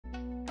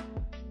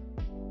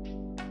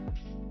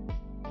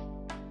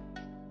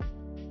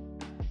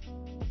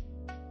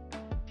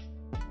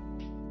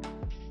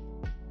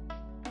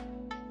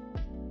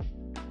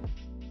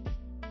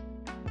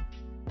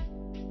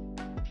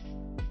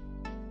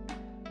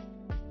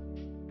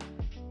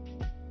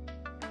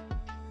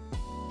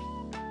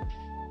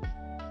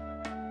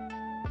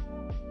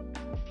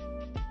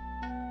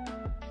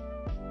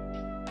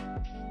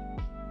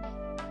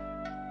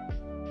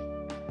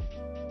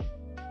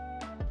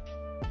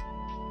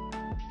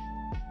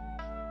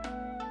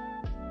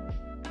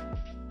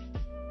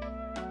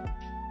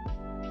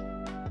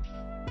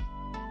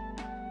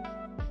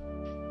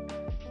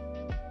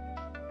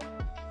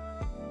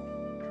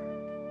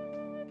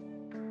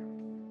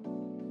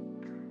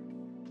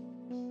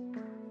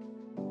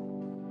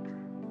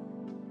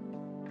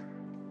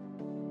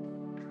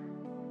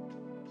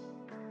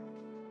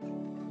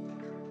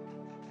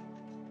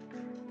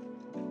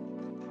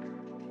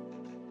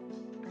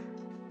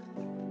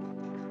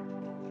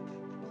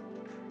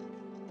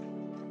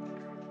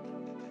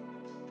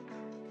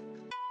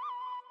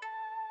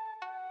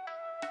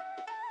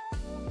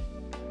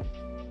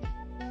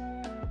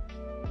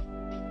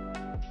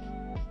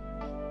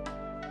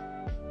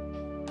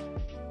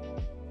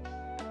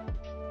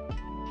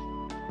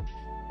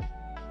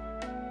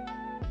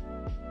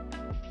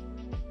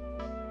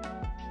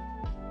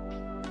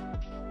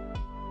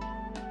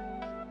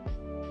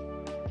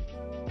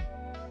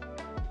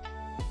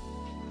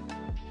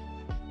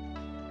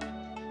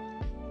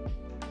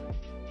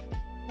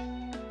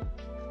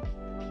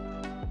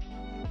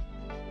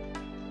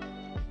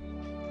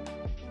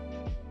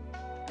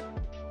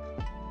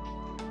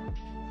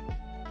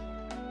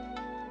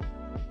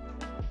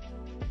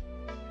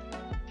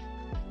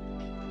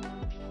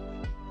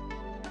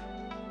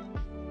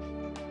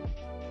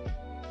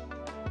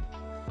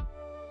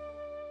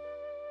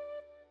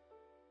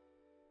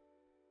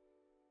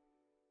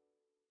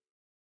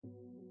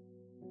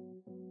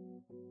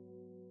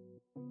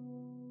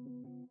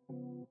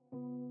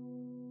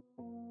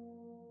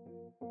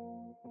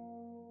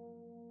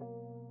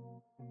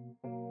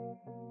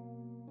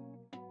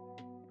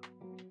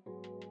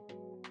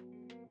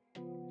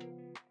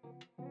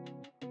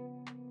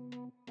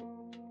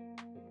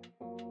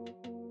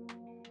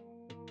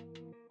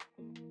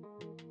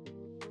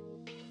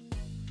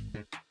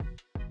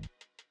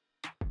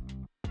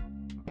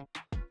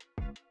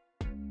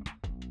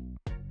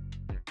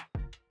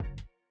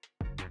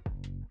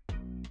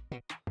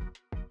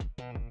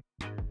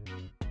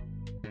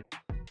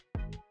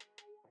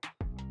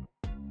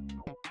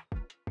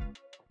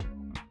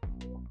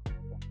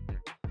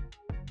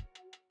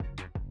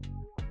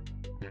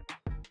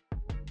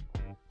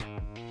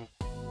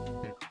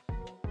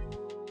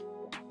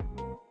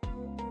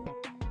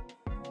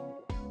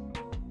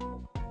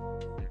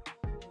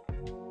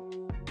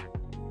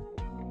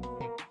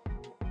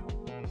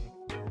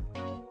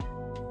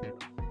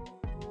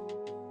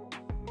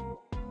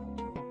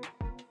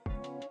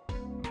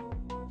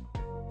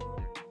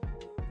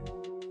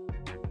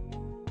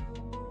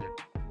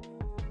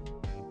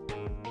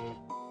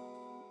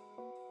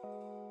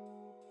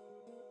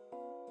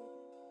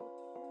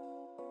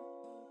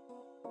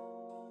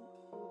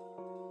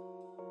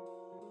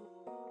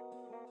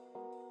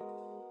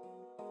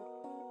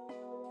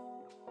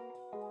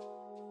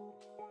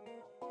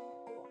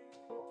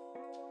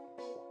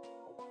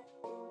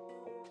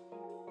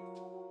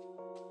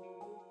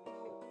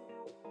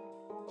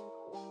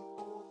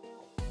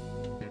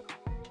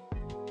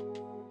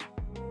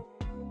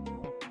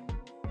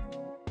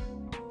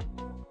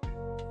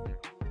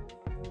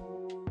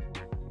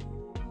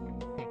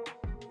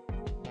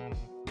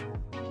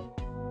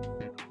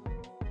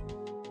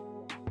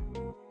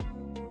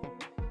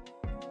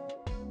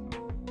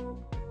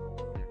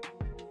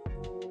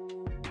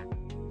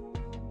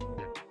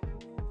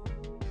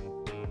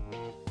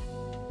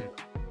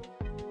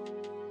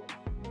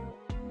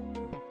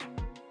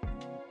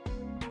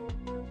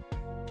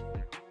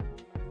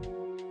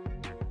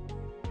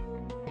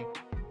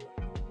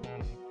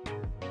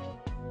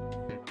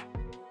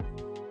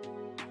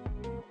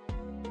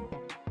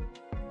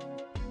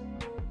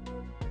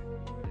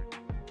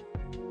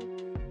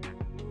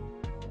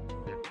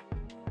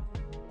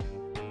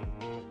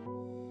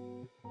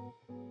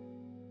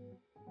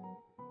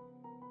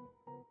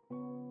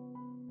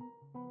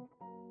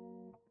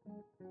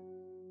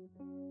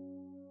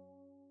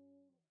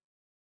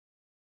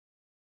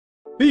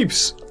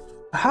Peeps,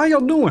 how y'all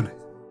doing?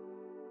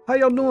 How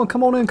y'all doing?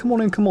 Come on in, come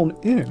on in, come on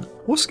in.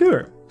 What's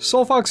good?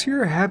 SoulFox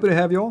here, happy to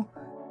have y'all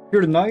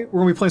here tonight.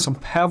 We're gonna be playing some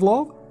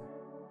Pavlov.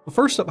 But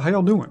first up, how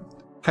y'all doing?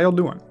 How y'all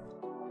doing?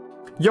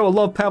 Yo, I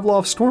love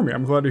Pavlov Stormy,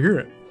 I'm glad to hear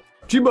it.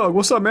 G-Bug,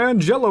 what's up,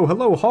 man? Jello,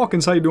 hello.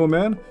 Hawkins, how you doing,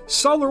 man?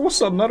 Solar,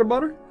 what's up, Nutter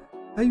Butter?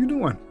 How you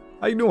doing?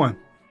 How you doing?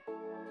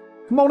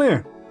 Come on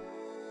in.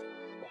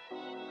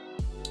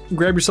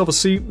 Grab yourself a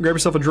seat, grab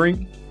yourself a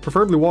drink,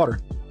 preferably water.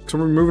 So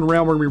we're moving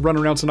around, we're gonna be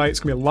running around tonight. It's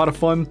gonna be a lot of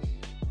fun.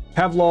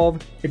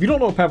 Pavlov. If you don't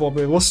know what Pavlov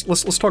is,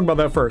 let's talk about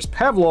that first.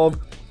 Pavlov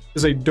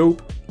is a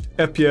dope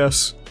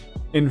FPS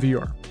in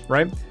VR,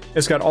 right?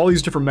 It's got all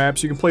these different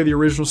maps. You can play the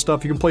original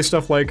stuff. You can play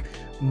stuff like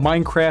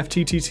Minecraft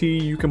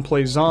TTT. You can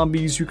play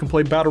zombies. You can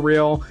play Battle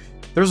Royale.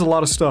 There's a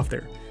lot of stuff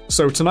there.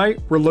 So tonight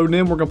we're loading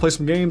in. We're gonna play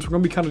some games. We're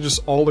gonna be kind of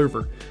just all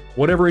over.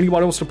 Whatever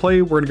anybody wants to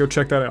play, we're gonna go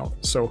check that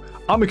out. So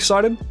I'm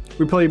excited.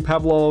 We played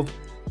Pavlov.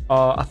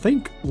 I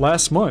think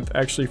last month,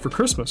 actually, for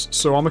Christmas.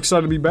 So I'm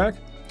excited to be back,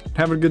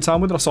 having a good time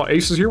with it. I saw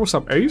Ace is here. What's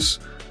up, Ace?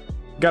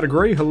 Got a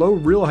Gray. Hello.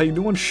 Real, how you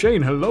doing?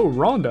 Shane. Hello.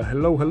 Rhonda.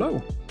 Hello,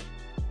 hello.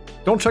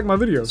 Don't check my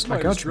videos.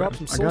 I got you, man.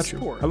 I got you.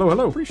 Hello,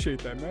 hello. Appreciate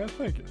that, man.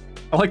 Thank you.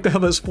 I like how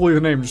that's fully the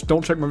name. Just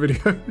don't check my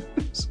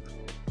videos.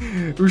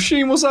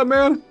 Usheen, what's up,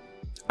 man?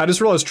 I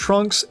just realized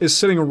Trunks is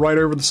sitting right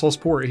over the Soul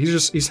Sport.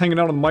 He's hanging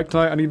out on the mic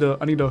tonight. I need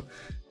to.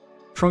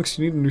 Trunks,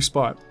 you need a new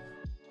spot.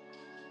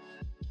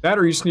 That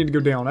or you just need to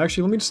go down.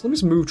 Actually, let me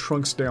just move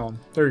Trunks down.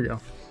 There you go.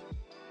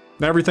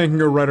 Now everything can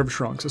go right over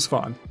Trunks. It's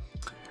fine.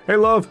 Hey,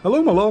 love.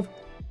 Hello, my love.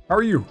 How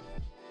are you?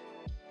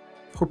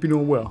 Hope you're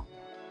doing well.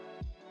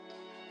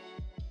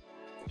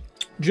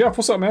 Jeff,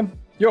 what's up, man?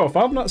 Yo, if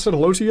I've not said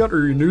hello to you yet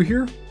or you're new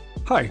here,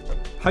 hi.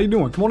 How you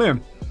doing? Come on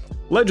in.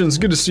 Legends,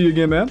 good to see you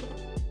again, man.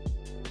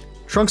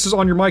 Trunks is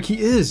on your mic. He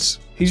is.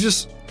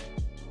 He's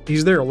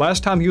there.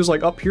 Last time he was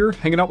like up here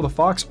hanging out with a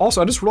fox.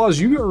 Also, I just realized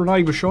you are not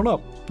even showing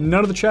up.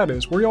 None of the chat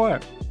is. Where y'all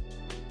at?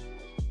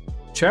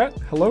 Chat?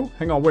 Hello?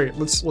 Hang on, wait.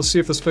 Let's see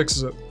if this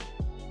fixes it.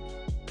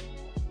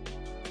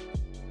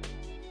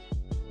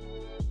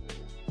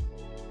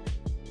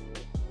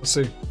 Let's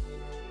see.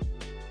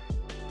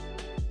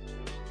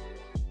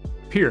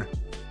 Here.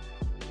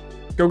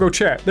 Go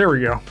chat. There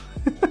we go.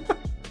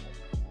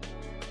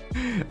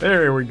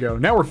 There we go.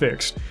 Now we're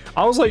fixed.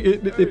 I was like,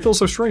 it feels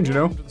so strange, you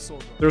know?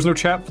 There's no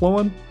chat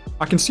flowing.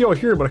 I can see y'all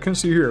here, but I couldn't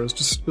see you here. It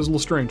was a little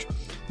strange.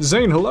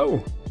 Zane,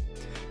 hello.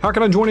 How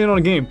can I join in on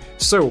a game?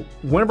 So,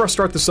 whenever I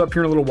start this up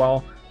here in a little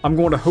while, I'm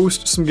going to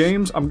host some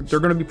games. They're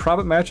going to be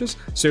private matches.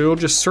 So you'll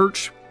just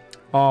search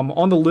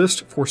on the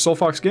list for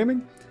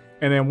SoulFoxGaming.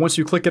 And then once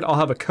you click it, I'll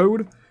have a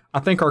code. I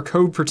think our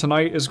code for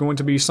tonight is going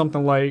to be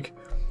something like...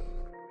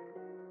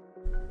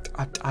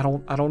 I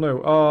don't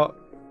know.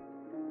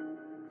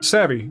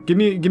 Savvy, give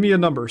me a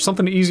number.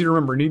 Something easy to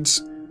remember. It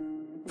needs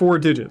 4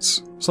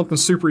 digits. Something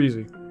super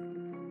easy.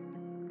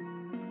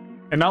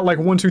 And not like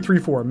 1, 2, 3,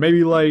 4.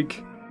 Maybe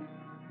like...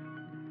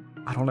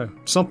 I don't know.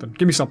 Something.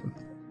 Give me something.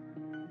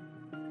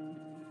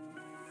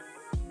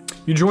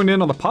 You joined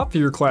in on the pop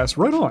theater class.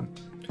 Right on.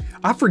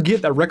 I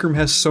forget that Rec Room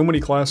has so many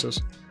classes.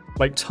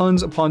 Like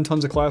tons upon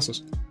tons of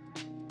classes.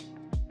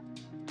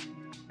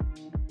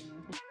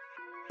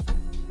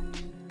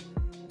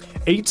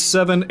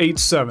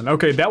 8787.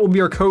 Okay, that will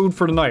be our code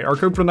for tonight. Our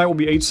code for tonight will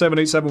be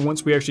 8787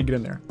 once we actually get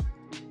in there.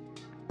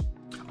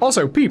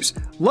 Also, peeps,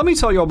 let me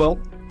tell you about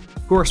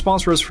who our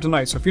sponsor is for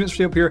tonight. So if you didn't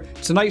stay up here,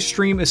 tonight's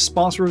stream is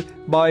sponsored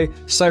by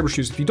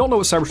Cybershoes. If you don't know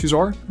what Cybershoes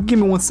are, give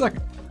me 1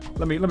 second.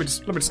 Let me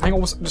just hang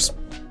on. Just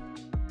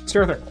stay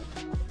right there.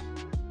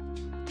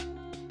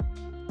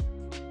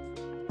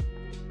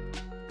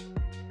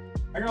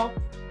 Hang on.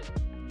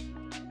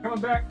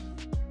 Coming back.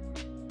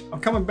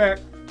 I'm coming back.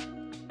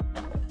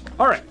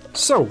 All right.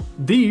 So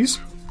these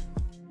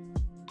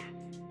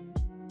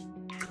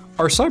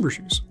are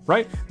Cybershoes,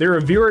 right? They're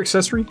a VR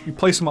accessory. You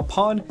place them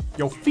upon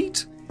your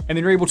feet, and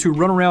then you're able to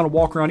run around and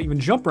walk around, even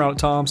jump around at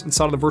times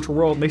inside of the virtual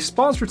world. And they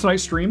sponsor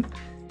tonight's stream.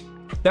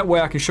 That way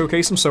I can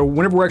showcase them. So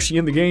whenever we're actually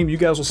in the game, you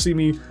guys will see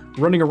me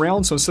running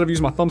around. So instead of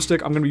using my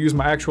thumbstick, I'm going to use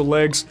my actual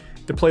legs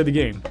to play the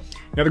game.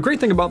 Now the great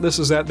thing about this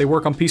is that they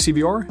work on PC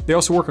VR. They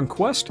also work on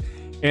Quest.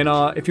 And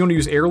if you want to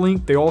use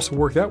AirLink, they also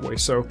work that way.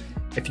 So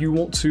if you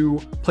want to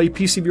play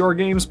PC VR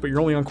games, but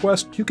you're only on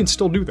Quest, you can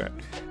still do that.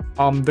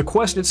 The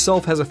Quest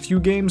itself has a few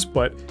games,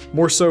 but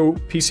more so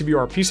PC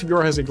VR. PC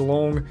VR has a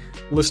long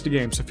list of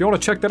games. So if you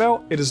want to check that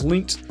out, it is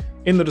linked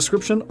in the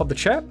description of the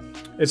chat.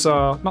 It's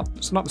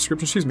not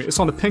description, excuse me.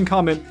 It's on the pinned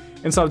comment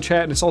inside the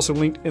chat, and it's also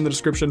linked in the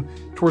description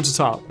towards the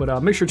top.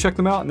 But make sure to check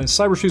them out. And then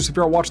Cybershoes, if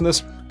you're watching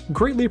this,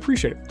 greatly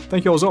appreciate it.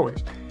 Thank you all as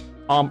always.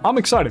 I'm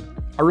excited.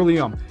 I really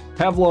am.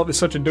 Pavlov is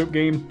such a dope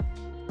game,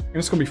 and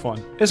it's gonna be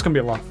fun. It's gonna be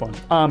a lot of fun.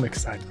 I'm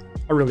excited.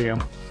 I really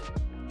am.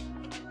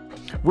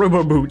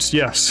 Robo boots,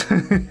 yes.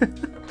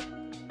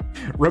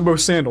 Robo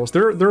sandals.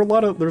 There's a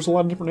lot of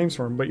different names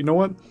for them, but you know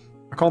what?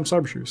 I call them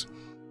Cybershoes.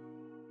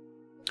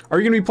 Are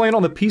you gonna be playing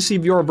on the PC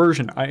VR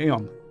version? I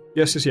am.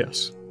 Yes, yes,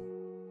 yes.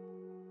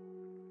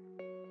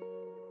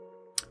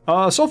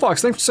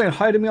 SoulFox, thanks for saying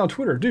hi to me on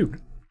Twitter,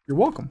 dude. You're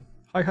welcome.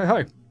 Hi, hi,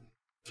 hi.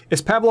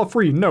 Is Pavlov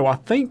free? No, I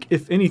think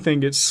if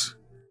anything, it's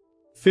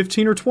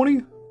 15 or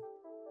 20.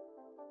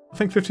 I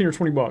think 15 or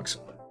 20 bucks.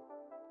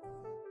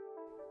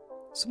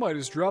 Somebody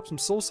just dropped some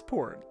soul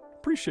support.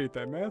 Appreciate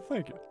that, man.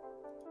 Thank you.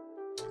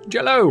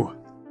 Jello!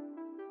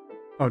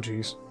 Oh,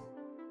 jeez.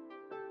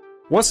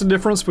 What's the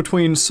difference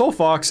between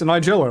SoulFox and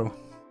iJello?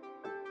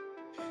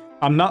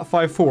 I'm not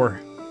 5'4".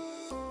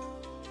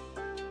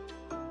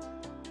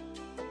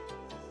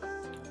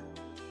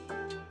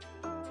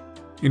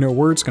 You know,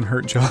 words can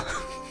hurt, Jello.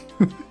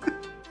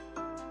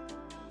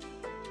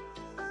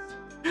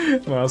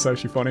 Well, that's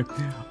actually funny.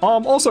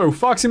 Also,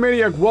 Foxy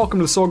Maniac, welcome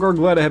to Soulguard.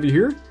 Glad to have you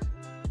here.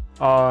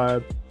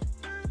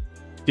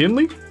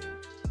 Dinley,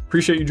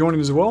 appreciate you joining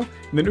as well.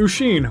 And then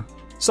Ushin,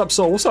 what's up,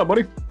 Soul? What's up,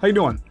 buddy? How you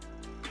doing?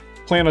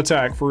 Plan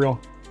attack, for real.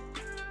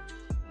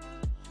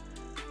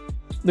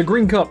 The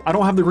green cup. I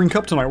don't have the green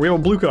cup tonight. We have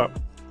a blue cup.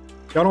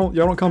 Y'all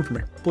don't come for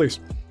me, please.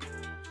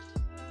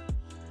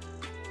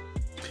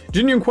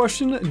 Genuine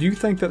question, do you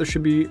think that there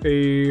should be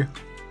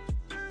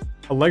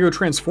a Lego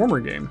Transformer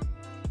game?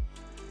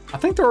 I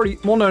think they're already...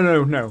 Well,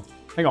 no.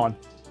 Hang on.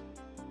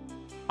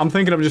 I'm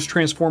thinking of just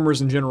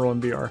Transformers in general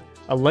in VR.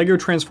 A Lego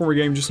Transformer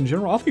game just in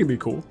general? I think it'd be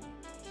cool.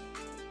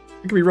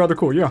 It could be rather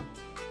cool, yeah.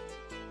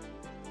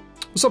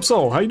 What's up,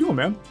 Soul? How you doing,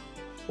 man?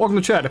 Welcome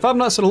to chat. If I've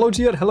not said hello to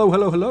you yet, hello.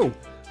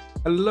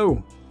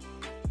 Hello.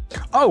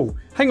 Oh,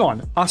 hang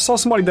on. I saw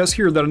somebody that's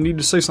here that I need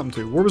to say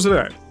something to. Where was it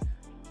at?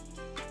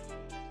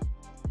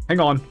 Hang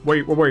on.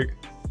 Wait.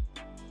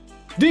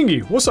 Dingy,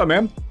 what's up,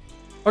 man?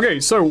 Okay,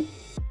 so...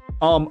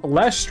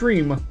 last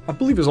stream, I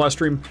believe it was last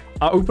stream,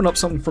 I opened up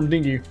something from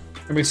Dingy,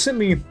 and they sent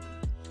me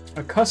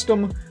a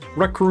custom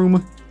Rec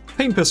Room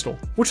paint pistol,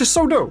 which is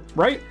so dope,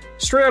 right?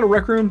 Straight out of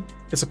Rec Room,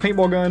 it's a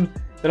paintball gun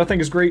that I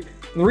think is great.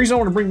 And the reason I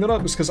want to bring that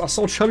up is because I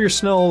saw Chubbier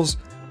Snell's,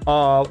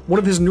 one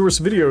of his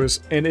newest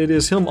videos, and it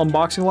is him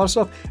unboxing a lot of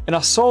stuff, and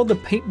I saw the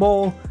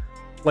paintball,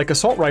 like,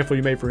 assault rifle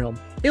you made for him.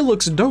 It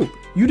looks dope.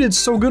 You did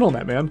so good on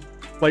that, man.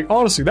 Like,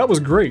 honestly, that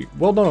was great.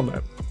 Well done on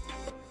that.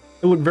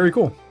 It looked very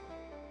cool.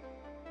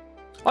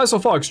 Hi,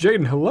 SoulFox,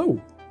 Jaden,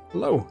 hello.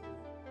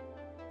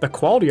 The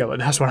quality of it,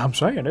 that's what I'm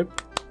saying.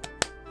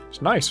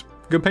 It's nice.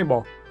 Good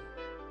paintball.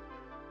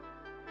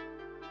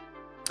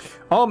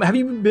 Have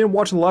you been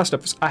watching the last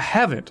episode? I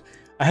haven't.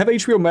 I have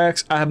HBO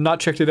Max. I have not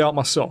checked it out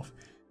myself.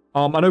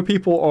 I know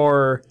people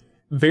are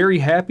very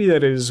happy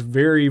that it is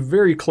very,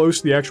 very close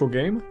to the actual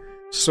game.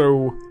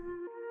 So,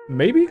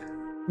 maybe?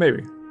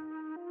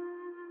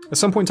 At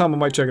some point in time, I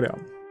might check it out.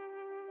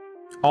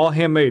 All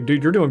handmade.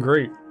 Dude, you're doing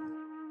great.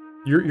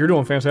 You're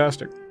doing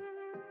fantastic.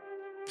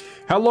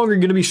 How long are you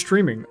going to be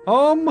streaming?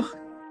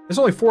 It's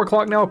only 4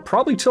 o'clock now.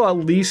 Probably till at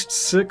least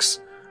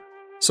 6.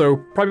 So,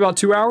 probably about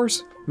 2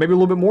 hours. Maybe a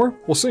little bit more.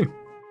 We'll see.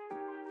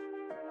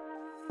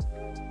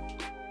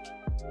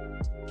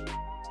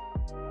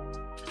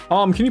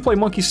 Can you play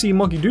Monkey See,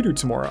 Monkey Doo Doo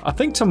tomorrow? I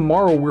think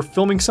tomorrow we're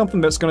filming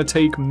something that's going to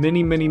take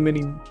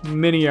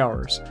many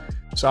hours.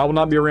 So I will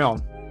not be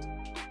around.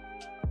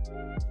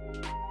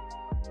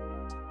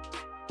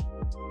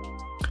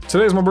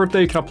 Today's my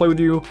birthday. Can I play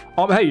with you?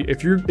 Hey,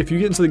 if you get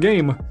into the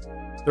game,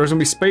 there's gonna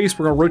be space.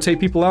 We're gonna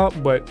rotate people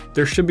out, but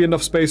there should be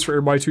enough space for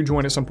everybody to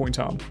join at some point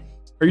in time.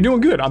 Are you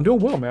doing good? I'm doing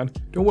well, man.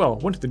 Doing well.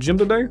 Went to the gym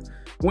today.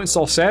 Went and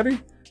saw Savvy.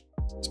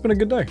 It's been a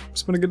good day.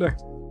 It's been a good day.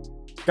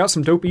 Got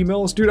some dope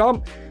emails. Dude, I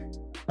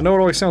know it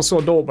always sounds so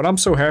adult, but I'm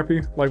so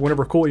happy, like,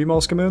 whenever cool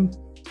emails come in.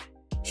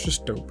 It's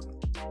just dope.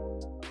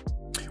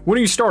 When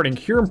are you starting?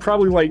 Here in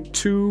probably like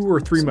 2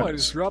 or 3 minutes. Somebody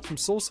just dropped some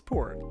soul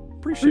support.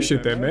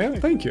 Appreciate that, man.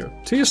 Thank you.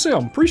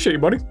 TSM. Appreciate you,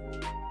 buddy.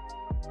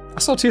 I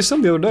saw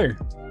TSM the other day.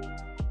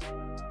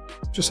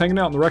 Just hanging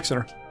out in the rec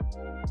center.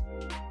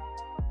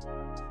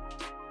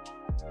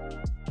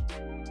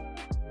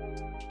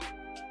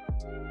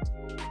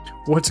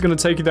 What's it gonna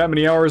take you that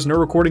many hours? No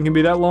recording can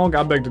be that long?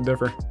 I beg to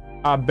differ.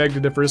 I beg to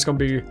differ. It's gonna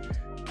be...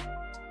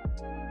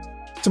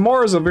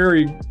 Tomorrow's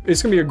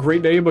it's gonna be a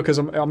great day because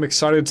I'm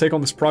excited to take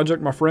on this project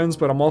with my friends,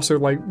 but I'm also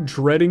like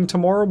dreading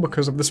tomorrow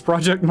because of this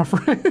project with my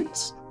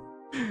friends.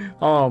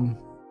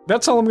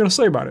 That's all I'm gonna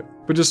say about it.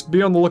 But just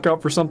be on the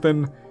lookout for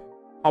something.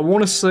 I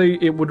want to say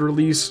it would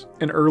release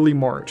in early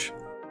March.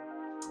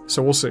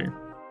 So we'll see.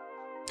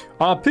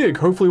 Pig,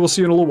 hopefully we'll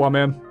see you in a little while,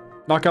 man.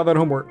 Knock out that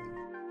homework.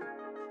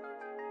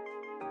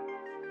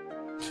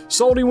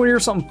 So, do you want to hear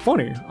something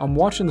funny? I'm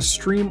watching the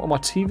stream on my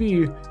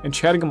TV and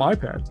chatting on my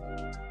iPad.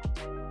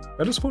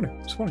 That is funny.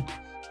 It's funny.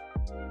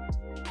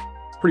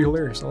 Pretty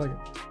hilarious. I like it.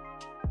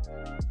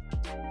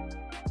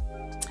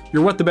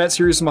 Your What the Bat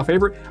series is my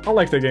favorite. I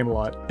like that game a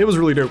lot. It was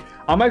really dope.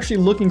 I'm actually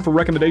looking for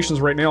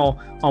recommendations right now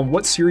on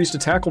what series to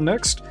tackle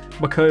next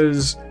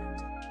because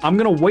I'm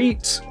gonna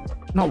wait.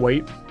 Not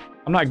wait.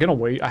 I'm not gonna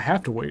wait. I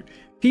have to wait.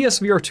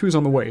 PSVR 2 is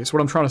on the way, is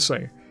what I'm trying to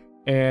say.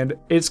 And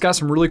it's got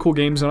some really cool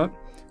games in it.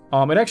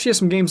 It actually has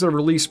some games that have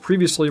released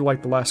previously,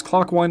 like The Last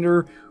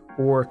Clockwinder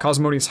or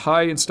Cosmonious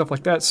High and stuff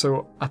like that.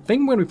 So I think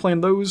I'm going to be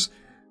playing those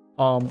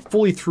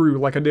fully through,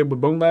 like I did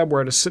with Bone Lab,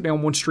 where I just sit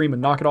down one stream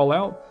and knock it all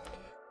out.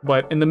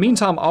 But in the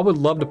meantime, I would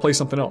love to play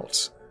something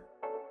else.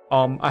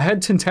 I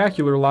had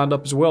Tentacular lined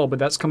up as well, but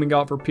that's coming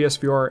out for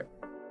PSVR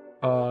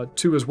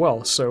 2 as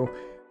well. So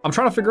I'm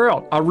trying to figure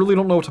out. I really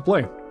don't know what to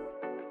play.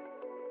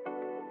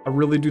 I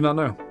really do not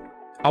know.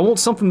 I want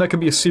something that could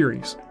be a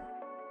series.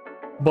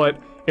 But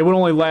it would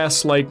only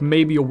last like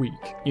maybe a week,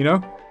 you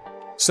know?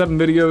 7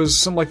 videos,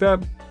 something like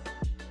that.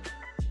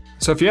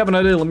 So if you have an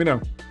idea, let me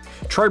know.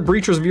 Try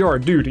Breachers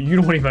VR. Dude,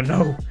 you don't even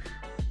know.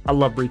 I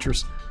love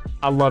Breachers.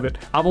 I love it.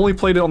 I've only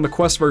played it on the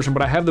Quest version,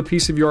 but I have the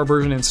PC VR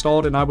version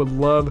installed, and I would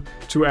love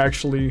to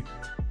actually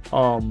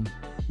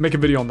make a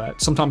video on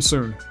that sometime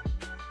soon.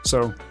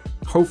 So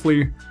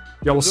hopefully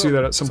y'all will see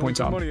that at some point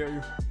in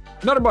time.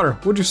 Nutter Butter,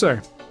 what'd you say?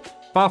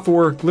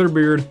 5'4", glitter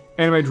beard,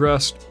 anime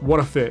dressed, what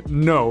a fit.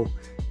 No.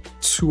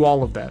 To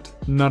all of that.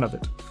 None of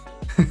it.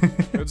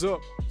 Heads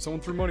up.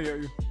 Someone threw money at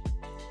you.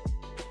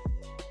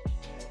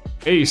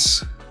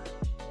 Ace.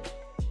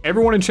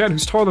 Everyone in chat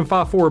who's taller than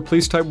 5'4",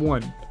 please type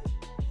 1.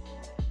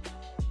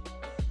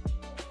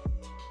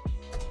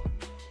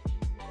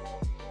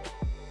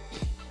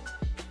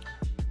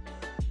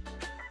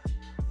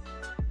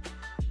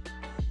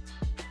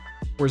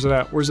 Where's it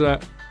at? Where's it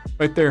at?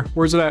 Right there.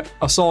 Where's it at?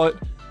 I saw it.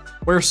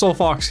 Where's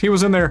SoulFox? He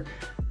was in there.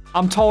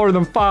 I'm taller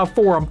than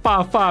 5'4". I'm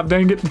 5'5",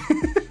 dang it.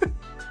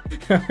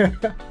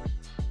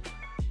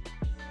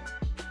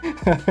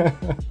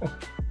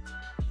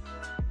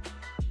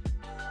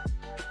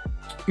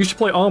 You should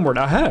play Onward.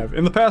 I have.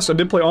 In the past, I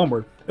did play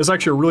Onward. It's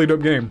actually a really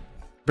dope game.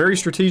 Very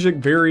strategic,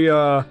 very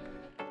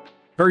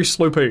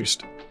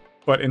slow-paced,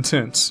 but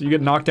intense. You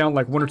get knocked down in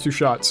like 1 or 2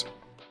 shots.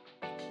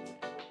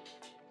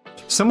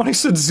 Somebody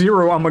said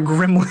 0, I'm a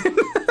gremlin.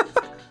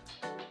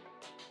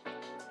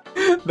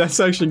 That's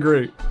actually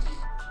great.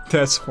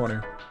 That's funny.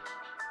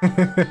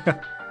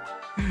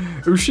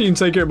 Ushin,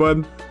 take care,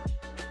 bud.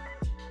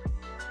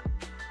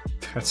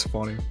 That's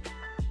funny.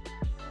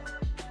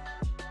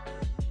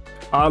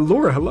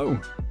 Laura, hello.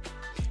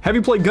 Have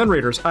you played Gun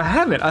Raiders? I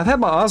haven't. I've had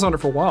my eyes on it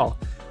for a while.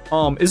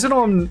 Is it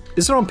on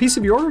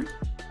PCVR?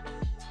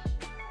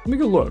 Let me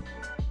go look.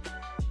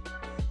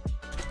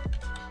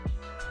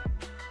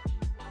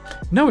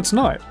 No, it's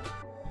not.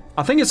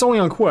 I think it's only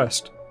on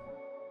Quest.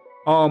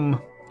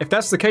 If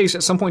that's the case,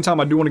 at some point in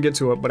time I do want to get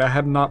to it, but I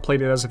have not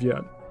played it as of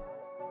yet.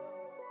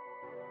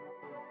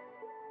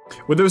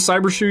 With those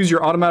cyber shoes,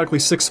 you're automatically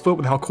 6 foot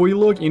with how cool you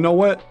look. You know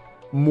what?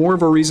 More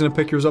of a reason to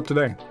pick yours up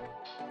today.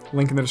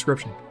 Link in the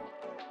description.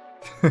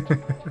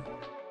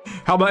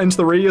 How about Into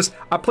the Radius?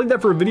 I played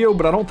that for a video,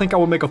 but I don't think I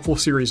would make a full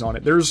series on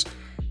it. There's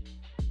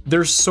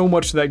so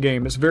much to that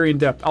game. It's very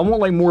in-depth. I want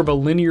like more of a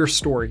linear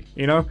story,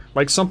 you know?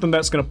 Like something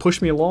that's gonna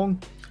push me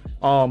along.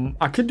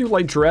 I could do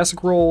like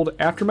Jurassic World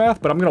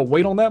Aftermath, but I'm gonna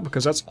wait on that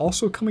because that's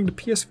also coming to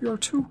PSVR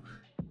 2.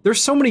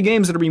 There's so many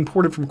games that are being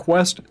ported from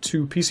Quest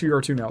to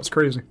PSVR 2 now. It's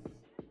crazy.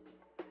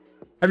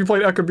 Have you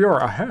played Echo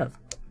VR? I have.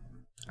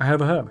 I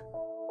have.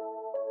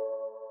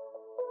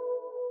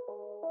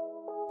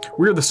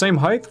 We're the same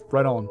height?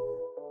 Right on.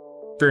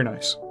 Very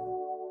nice.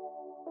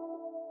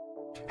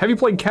 Have you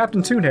played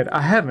Captain Toonhead?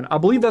 I haven't. I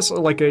believe that's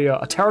like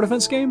a tower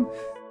defense game.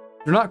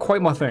 They're not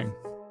quite my thing.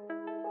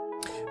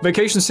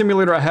 Vacation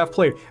Simulator I have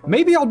played.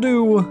 Maybe I'll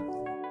do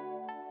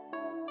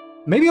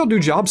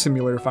Job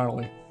Simulator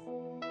finally.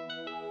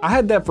 I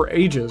had that for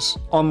ages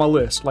on my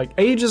list, like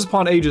ages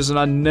upon ages, and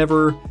I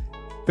never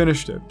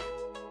finished it.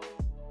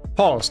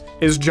 Pause.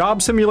 Is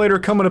Job Simulator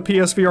coming to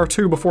PSVR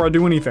 2 before I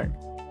do anything?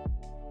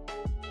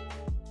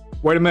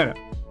 Wait a minute.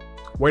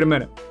 Wait a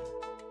minute.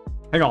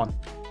 Hang on.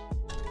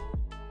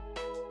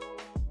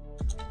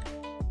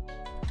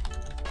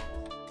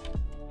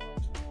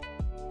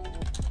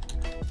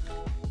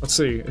 Let's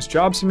see. Is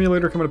Job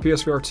Simulator coming to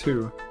PSVR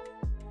 2?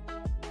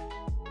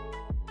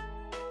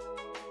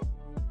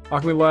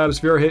 MacLeod Labs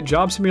VR hit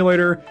Job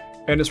Simulator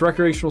and its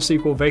recreational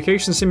sequel,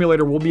 Vacation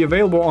Simulator, will be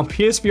available on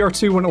PSVR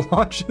 2 when it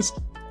launches.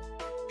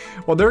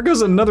 Well, there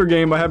goes another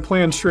game I had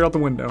planned straight out the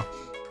window.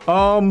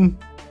 I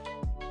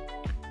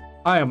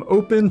am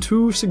open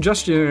to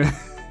suggestions.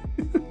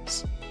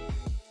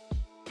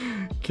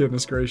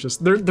 Goodness gracious.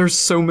 There's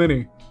so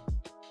many.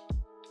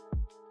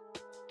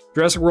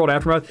 Jurassic World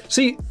Aftermath.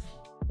 See,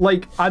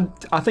 like, I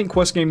think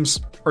Quest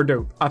games are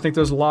dope. I think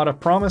there's a lot of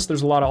promise.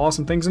 There's a lot of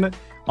awesome things in it.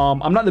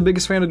 I'm not the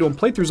biggest fan of doing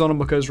playthroughs on them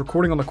because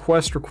recording on the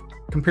Quest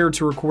compared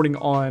to recording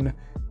on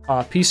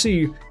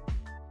PC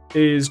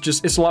is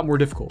just, it's a lot more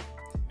difficult.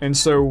 And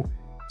so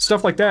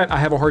stuff like that I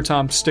have a hard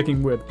time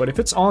sticking with. But if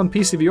it's on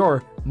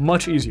PCVR,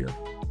 much easier.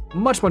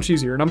 Much, much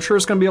easier. And I'm sure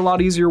it's going to be a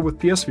lot easier with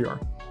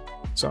PSVR.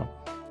 So,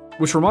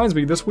 which reminds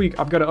me, this week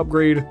I've got to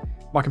upgrade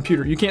my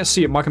computer. You can't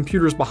see it. My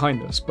computer's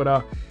behind this.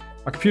 But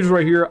my computer's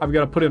right here. I've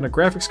got to put in a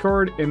graphics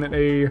card and then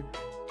a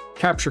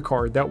capture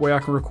card. That way I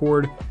can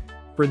record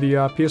for the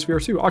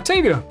PSVR 2.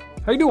 Octavia,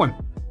 how you doing?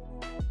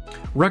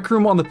 Rec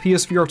Room on the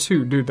PSVR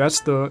 2. Dude, that's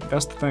the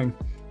thing.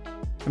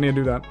 I need to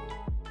do that.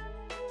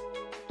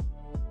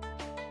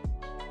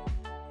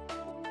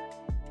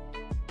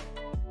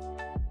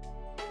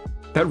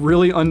 That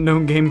really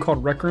unknown game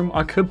called Rec Room,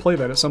 I could play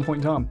that at some point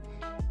in time.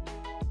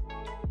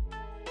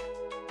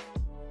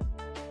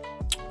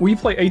 Will you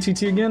play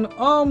ATT again?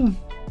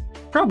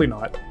 Probably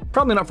not.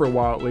 Probably not for a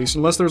while at least,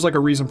 unless there's like a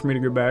reason for me to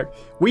go back.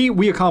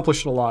 We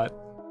accomplished a lot.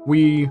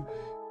 We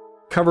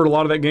covered a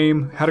lot of that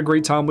game, had a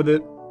great time with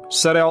it,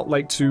 set out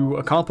like to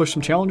accomplish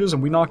some challenges,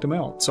 and we knocked them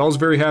out. So I was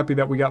very happy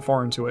that we got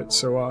far into it.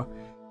 So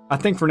I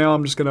think for now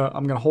I'm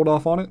gonna hold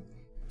off on it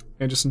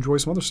and just enjoy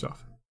some other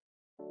stuff.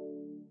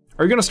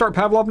 Are you gonna start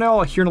Pavlov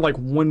now? Here in like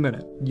 1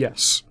 minute.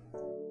 Yes.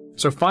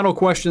 So final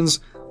questions,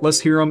 let's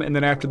hear them, and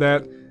then after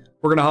that,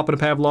 we're gonna hop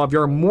into Pavlov.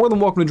 You are more than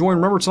welcome to join.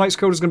 Remember, tonight's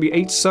code is gonna be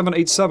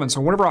 8787. So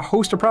whenever I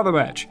host a private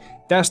match,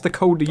 that's the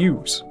code to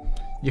use.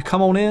 You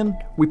come on in,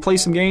 we play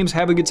some games,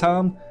 have a good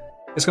time.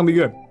 It's gonna be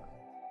good.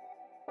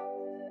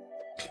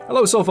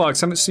 Hello,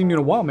 SoulFox. Haven't seen you in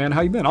a while, man.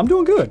 How you been? I'm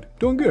doing good.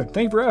 Doing good.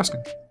 Thank you for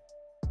asking.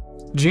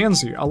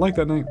 Janzi, I like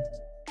that name.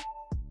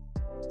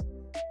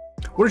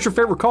 What is your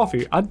favorite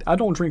coffee? I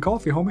don't drink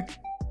coffee, homie.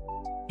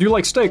 Do you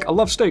like steak? I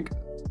love steak.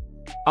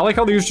 I like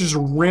how they use just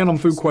random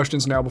food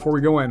questions now before we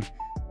go in.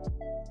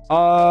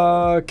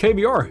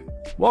 KBR,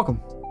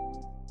 welcome.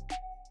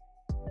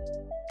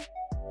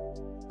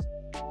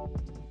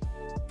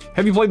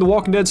 Have you played The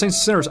Walking Dead Saints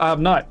and Sinners? I have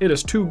not. It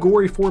is too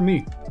gory for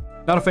me.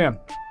 Not a fan.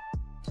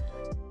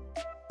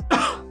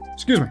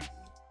 Excuse me.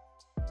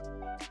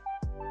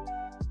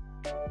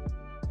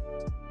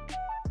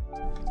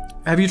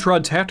 Have you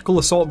tried Tactical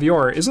Assault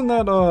VR? Isn't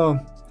that,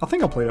 I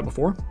think I played it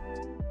before.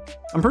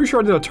 I'm pretty sure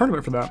I did a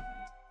tournament for that.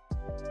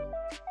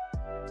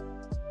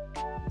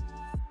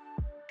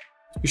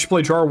 You should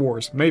play Jar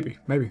Wars. Maybe.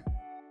 Have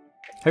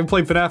you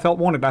played FNAF Out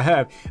Wanted? I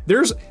have.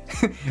 There's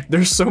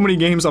so many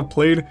games I've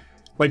played.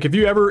 Like, if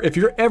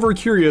you're ever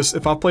curious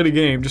if I've played a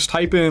game, just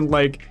type in,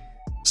 like,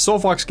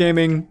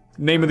 SoulFoxGaming,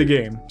 name of the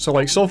game. So,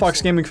 like,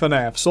 SoulFoxGaming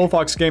FNAF,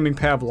 SoulFoxGaming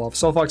Pavlov,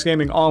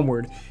 SoulFoxGaming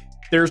Onward.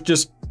 There's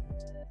just...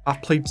 I've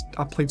played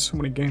so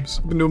many games.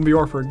 I've been doing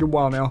VR for a good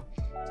while now.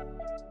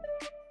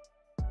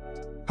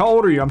 How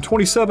old are you? I'm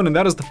 27, and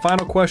that is the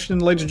final question.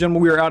 Ladies and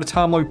gentlemen, we are out of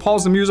time. Let me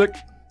pause the music.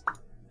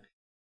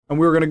 And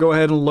we're going to go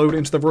ahead and load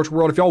into the virtual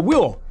world. If y'all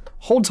will,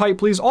 hold tight,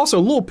 please.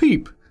 Also, Lil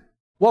Peep,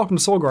 welcome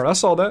to SoulGuard. I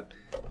saw that.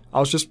 I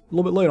was just a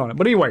little bit late on it.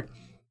 But anyway,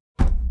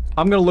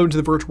 I'm going to load into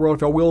the virtual world.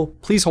 If y'all will,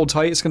 please hold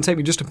tight. It's going to take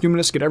me just a few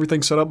minutes to get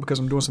everything set up because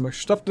I'm doing some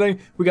extra stuff today.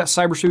 We got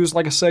cyber shoes.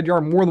 Like I said, y'all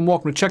are more than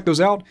welcome to check those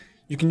out.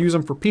 You can use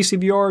them for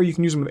PCVR. You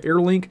can use them with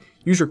AirLink.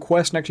 Use your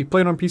Quest and actually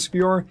play it on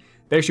PCVR.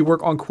 They actually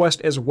work on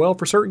Quest as well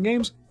for certain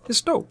games. It's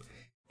dope.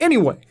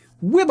 Anyway,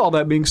 with all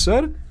that being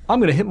said, I'm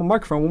going to hit my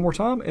microphone one more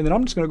time, and then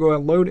I'm just going to go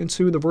ahead and load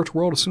into the virtual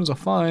world as soon as I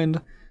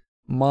find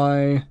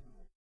my...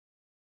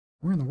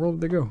 Where in the world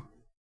did they go?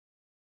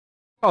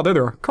 Oh, there they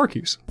are. Car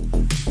keys.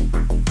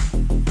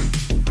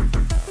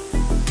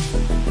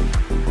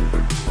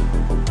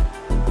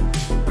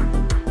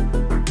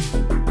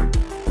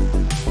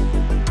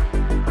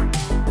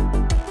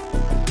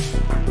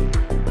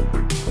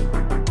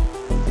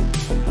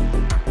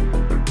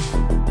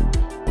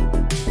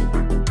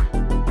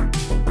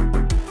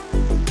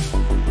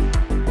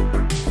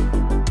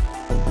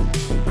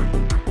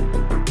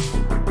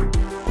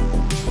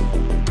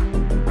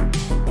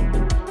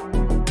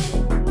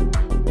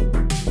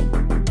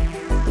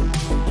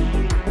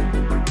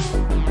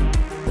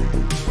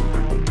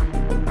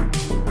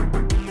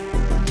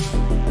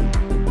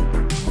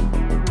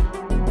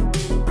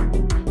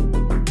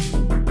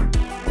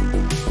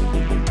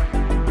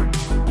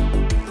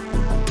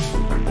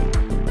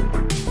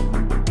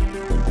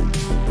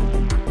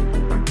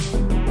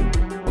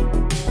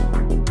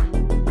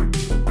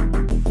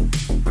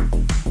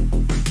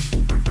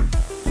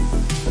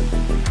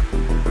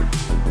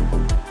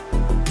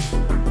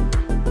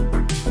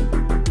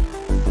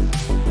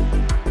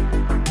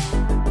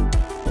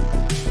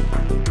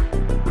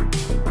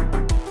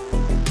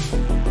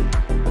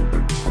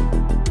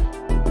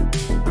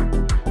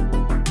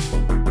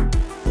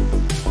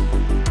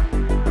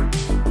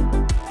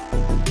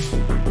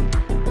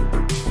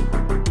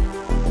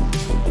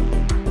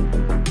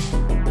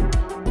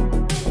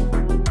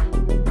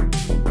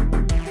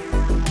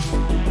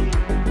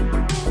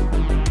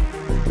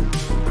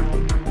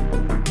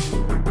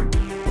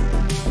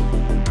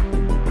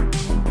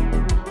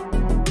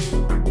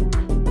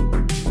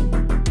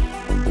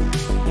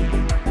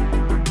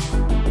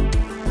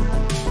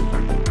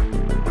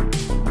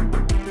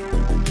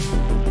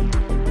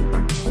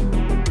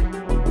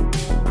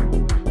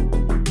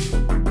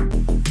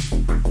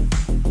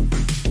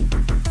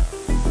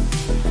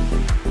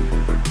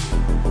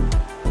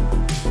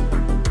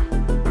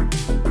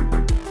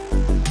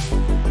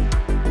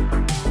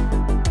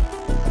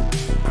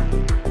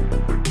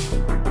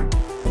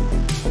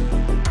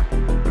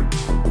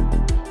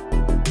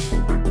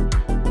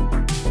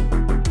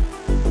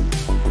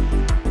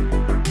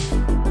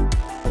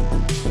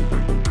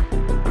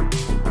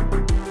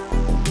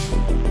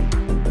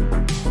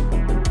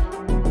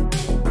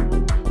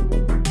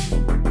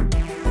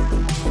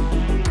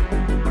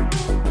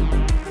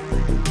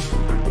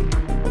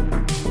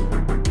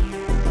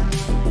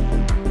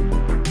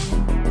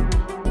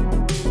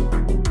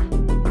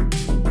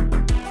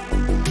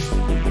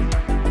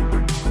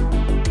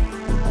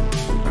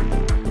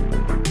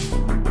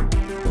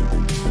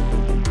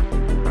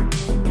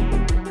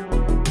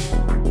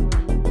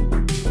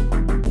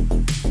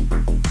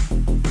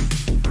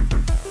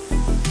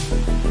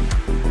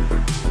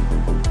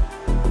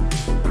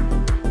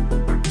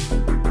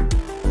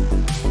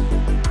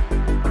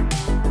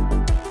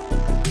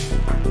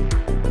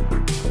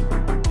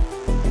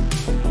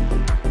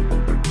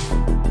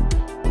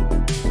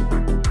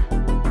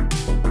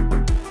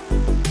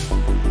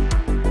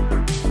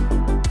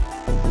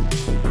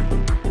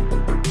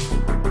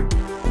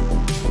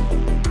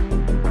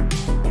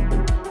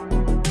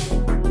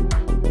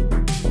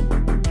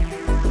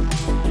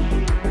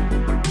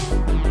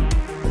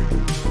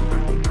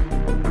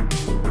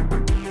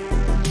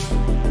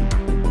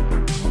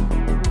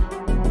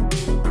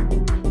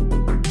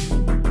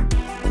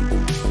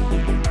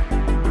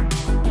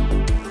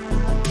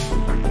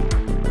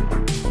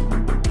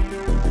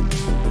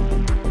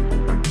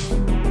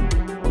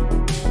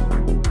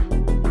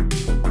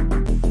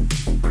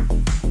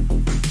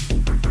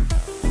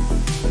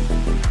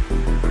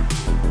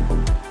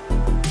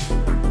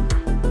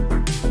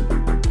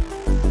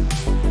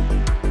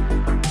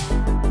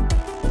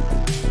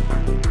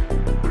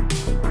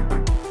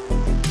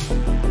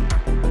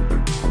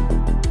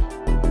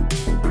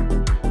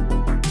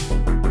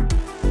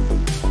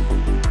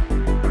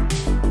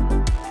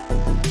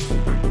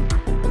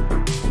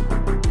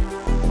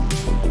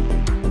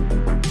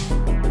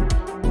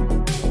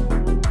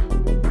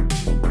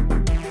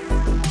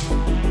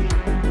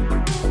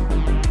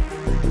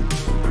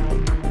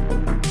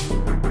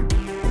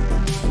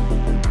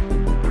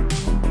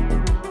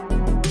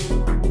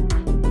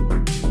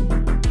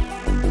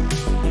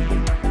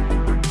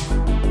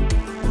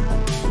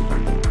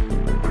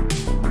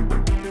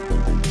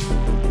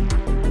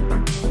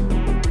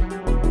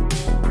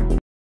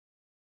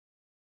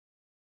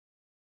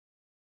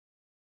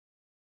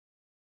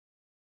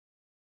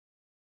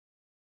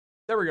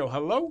 There we go.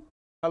 Hello?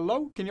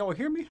 Hello? Can y'all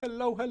hear me?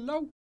 Hello,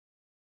 hello?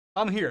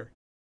 I'm here.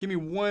 Give me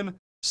 1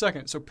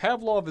 second. So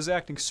Pavlov is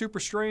acting super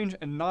strange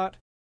and not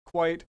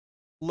quite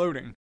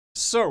loading.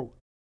 So,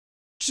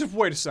 just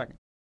wait a second.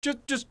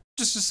 Just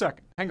a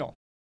second. Hang on.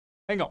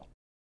 Hang on.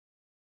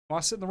 Am I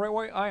sitting the right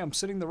way? I am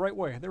sitting the right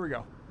way. There we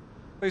go.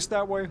 Face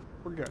that way.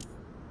 We're good.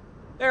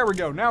 There we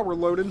go. Now we're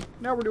loaded.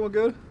 Now we're doing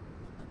good.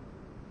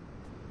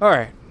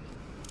 Alright.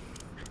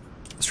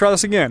 Let's try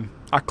this again.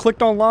 I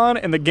clicked online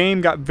and the game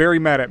got very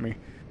mad at me.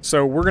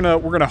 So we're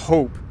gonna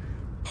hope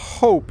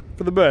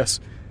for the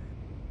best.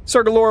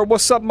 Sir Galore,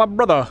 what's up, my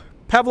brother?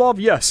 Pavlov,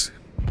 yes.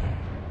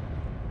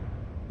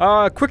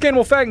 Quick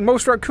animal fact,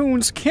 most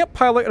raccoons can't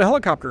pilot a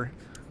helicopter.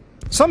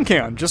 Some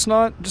can, just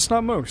not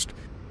most.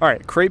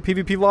 Alright, create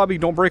PvP lobby,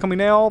 don't break on me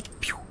now.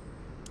 Pew.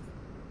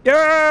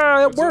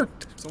 Yeah, it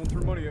worked! Someone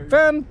threw money at you.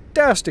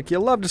 Fantastic, you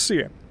love to see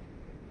it.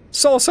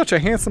 Saul, such a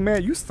handsome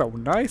man, you so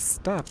nice.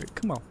 Stop it,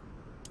 come on.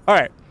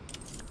 Alright,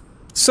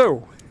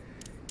 so,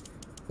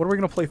 what are we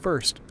gonna play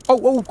first? Oh,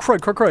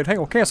 crud, hang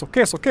on, cancel.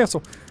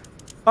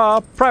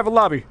 Private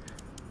lobby.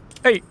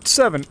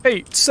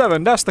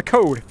 8787, that's the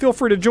code. Feel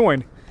free to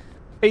join.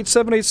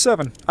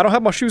 8787. I don't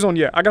have my shoes on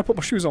yet. I gotta put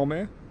my shoes on,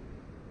 man.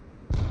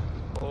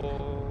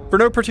 For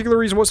no particular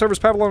reason whatsoever is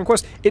Pavlov on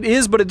Quest. It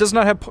is, but it does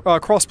not have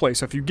crossplay.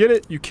 So if you get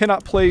it, you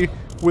cannot play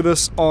with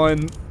us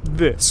on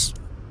this.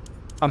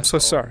 I'm so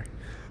sorry.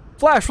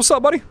 Flash, what's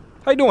up, buddy?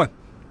 How you doing?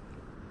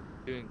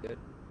 Doing good.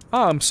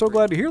 I'm so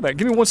glad to hear that.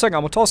 Give me 1 second.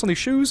 I'm gonna toss on these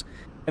shoes,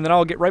 and then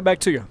I'll get right back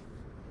to you.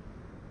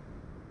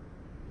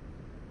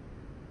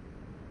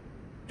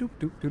 Doop,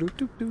 doop, doop, doop,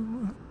 doop,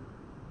 doop.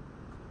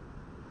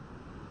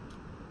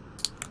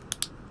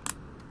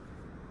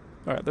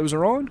 Alright, those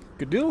are on.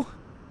 Good deal.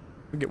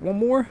 We get one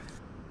more.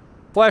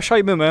 Flash, how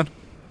you been, man?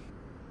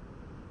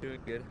 Doing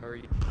good. How are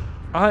you?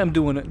 I am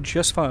doing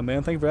just fine,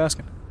 man. Thank you for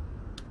asking.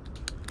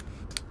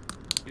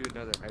 Do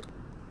another hyper.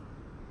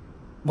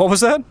 What was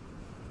that?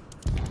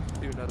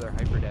 Do another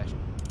hyper dash.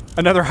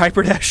 Another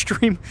hyper dash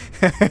stream?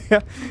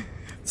 At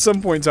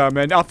some point in time,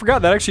 man. I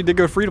forgot that actually did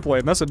go free to play,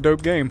 and that's a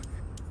dope game.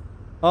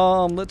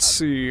 Let's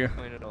see.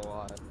 Playing it a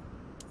lot.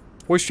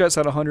 Voice chat's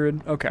at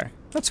 100. Okay,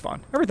 that's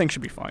fine. Everything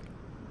should be fine.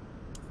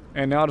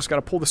 And now I just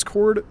gotta pull this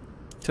cord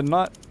to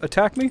not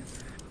attack me.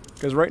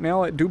 Because right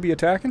now it do be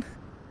attacking.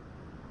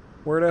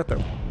 Where it at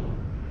though?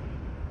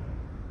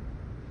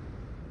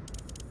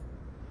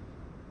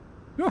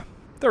 Yeah,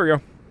 there we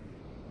go.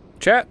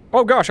 Chat?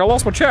 Oh gosh, I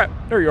lost my chat.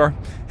 There you are.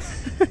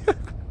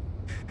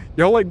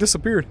 Y'all like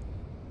disappeared.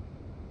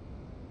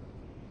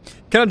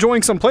 Can I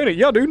join some playing it?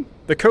 Yeah, dude.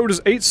 The code is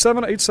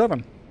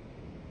 8787.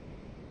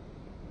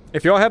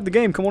 If y'all have the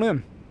game, come on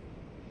in.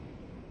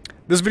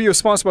 This video is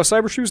sponsored by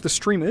Cybershoes. The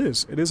stream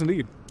is. It is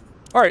indeed.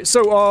 Alright,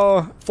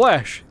 so,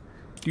 Flash.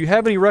 Do you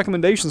have any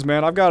recommendations,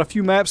 man? I've got a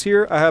few maps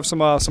here. I have some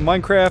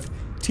Minecraft,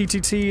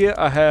 TTT.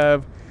 I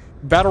have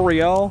Battle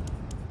Royale.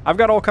 I've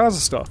got all kinds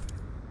of stuff.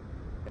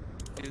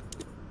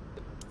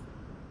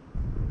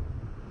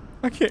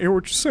 I can't hear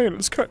what you're saying.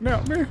 It's cutting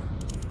out, man.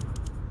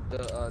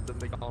 The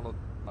McDonald's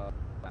map.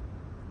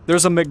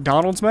 There's a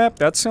McDonald's map?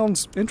 That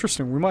sounds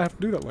interesting. We might have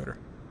to do that later.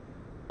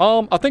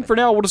 I think for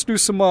now we'll just do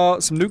some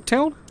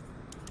Nuketown.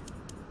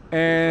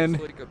 And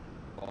Like a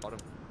bottom.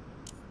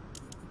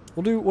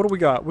 we'll do, what do we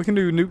got? We can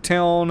do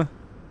Nuketown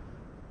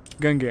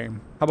gun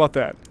game. How about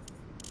that?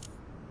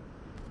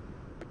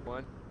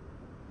 One.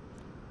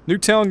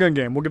 Nuketown gun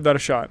game. We'll give that a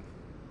shot.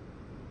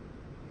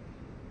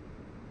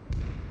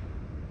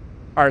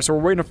 Alright, so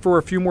we're waiting for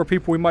a few more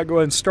people. We might go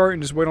ahead and start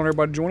and just wait on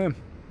everybody to join in.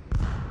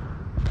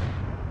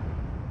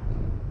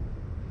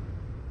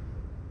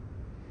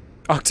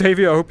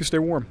 Octavia, I hope you stay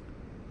warm.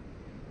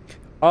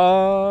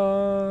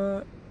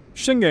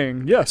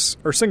 Shingang, yes.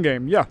 Or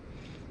Singame, yeah.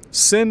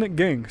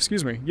 Sin-gang,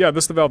 excuse me. Yeah,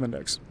 this is the Valve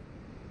Index.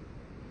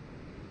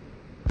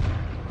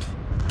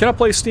 Can I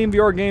play Steam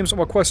VR games on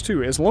my Quest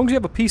 2? As long as you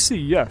have a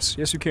PC, yes.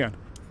 Yes, you can.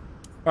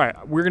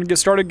 Alright, we're going to get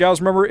started. Guys,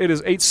 remember, it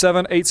is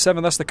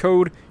 8787. That's the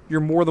code.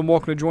 You're more than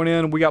welcome to join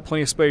in. We got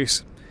plenty of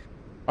space.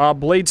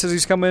 Blade says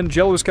he's coming.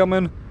 Jello's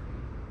coming.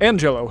 And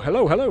Jello.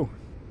 Hello, hello.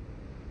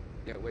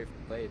 Yeah, wait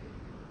for Blade.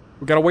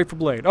 We gotta wait for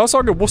Blade. Oh, it's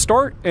all good. We'll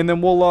start, and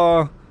then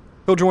we'll,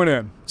 he'll join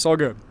in. It's all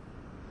good.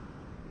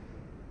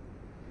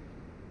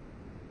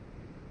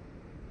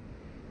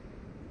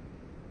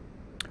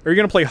 Are you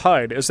gonna play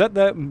Hide? Is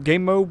that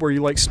game mode where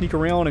you, like, sneak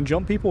around and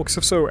jump people? Because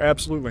if so,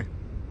 absolutely.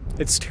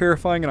 It's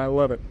terrifying, and I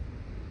love it.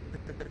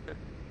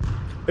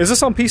 Is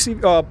this on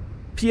PC,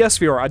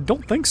 PSVR? I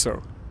don't think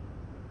so.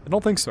 I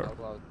don't think so.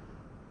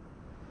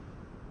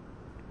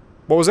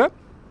 What was that?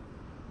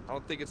 I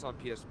don't think it's on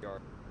PSVR.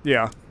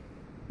 Yeah.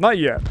 Not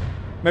yet.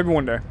 Maybe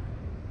one day.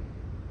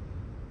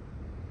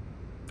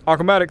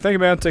 Aquamatic, thank you,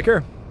 man. Take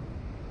care.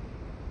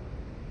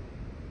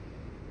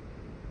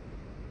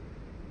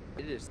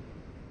 It is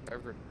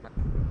ever.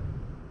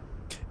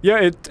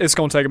 Yeah, it's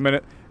gonna take a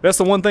minute. That's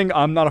the one thing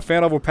I'm not a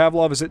fan of with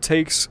Pavlov is it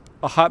takes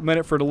a hot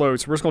minute for it to load.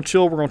 So we're just gonna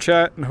chill, we're gonna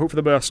chat, and hope for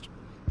the best.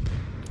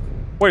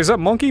 Wait, is that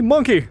Monkey?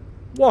 Monkey!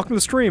 Welcome to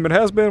the stream. It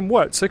has been,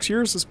 what, 6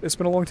 years? It's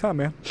been a long time,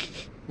 man.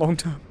 Long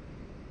time.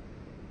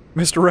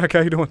 Mr. Wreck,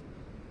 how you doing?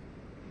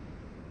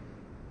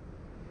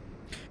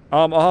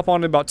 I'll hop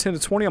on in about 10 to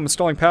 20. I'm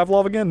installing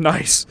Pavlov again.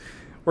 Nice.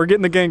 We're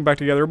getting the gang back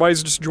together.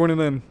 Everybody's just joining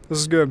in. This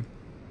is good.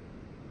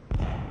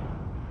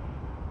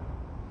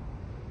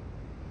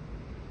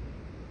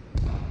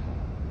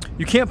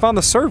 You can't find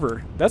the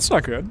server. That's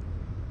not good.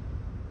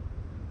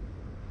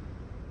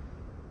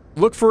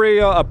 Look for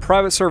a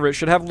private server. It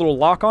should have a little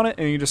lock on it,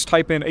 and you just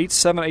type in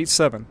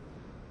 8787.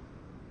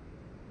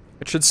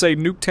 It should say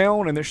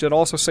Nuketown, and it should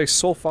also say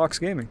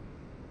SoulFoxGaming.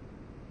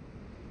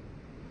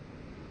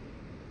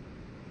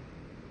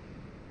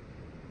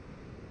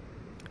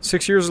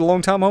 Six years is a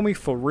long time, homie?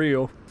 For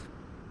real.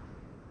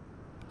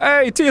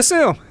 Hey,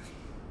 TSM!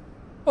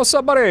 What's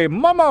up, buddy?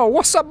 Mama,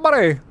 what's up,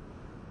 buddy?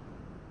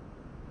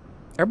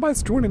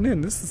 Everybody's joining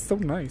in. This is so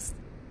nice.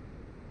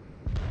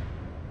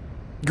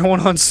 Going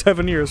on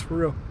 7 years, for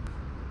real.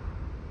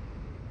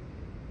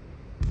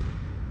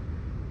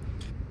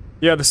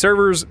 Yeah, the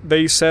servers,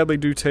 they sadly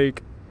do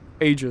take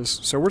ages.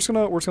 So we're just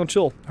gonna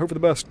chill. Hope for the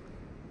best.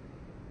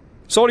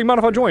 So, do you mind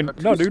if I join?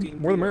 No,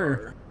 dude. More the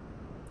merrier.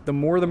 The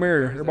more the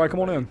merrier. Everybody come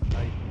on in.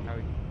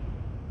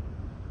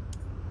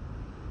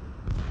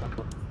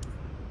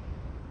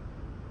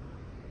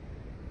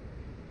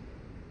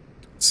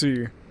 Let's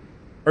see.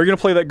 Are you gonna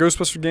play that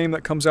Ghostbuster game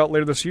that comes out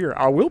later this year?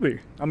 I will be.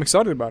 I'm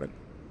excited about it.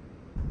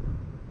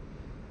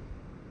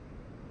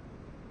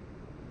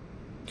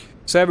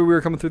 Savvy, we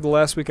were coming through the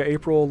last week of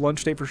April.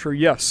 Lunch date for sure.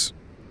 Yes.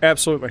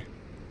 Absolutely.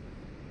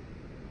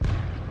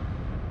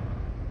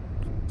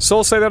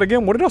 Soul, say that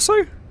again. What did I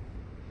say?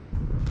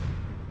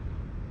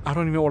 I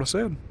don't even know what I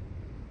said.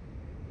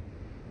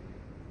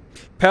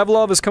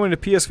 Pavlov is coming to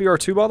PSVR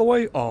 2, by the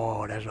way.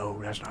 Oh, that's nice.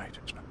 That's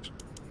nice.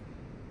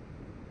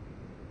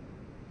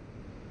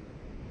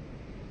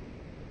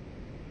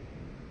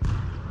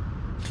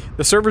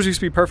 The servers used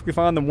to be perfectly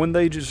fine, then one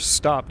day just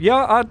stopped.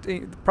 Yeah,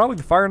 probably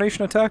the Fire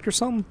Nation attacked or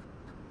something.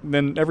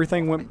 Then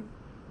everything went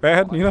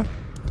bad, you know?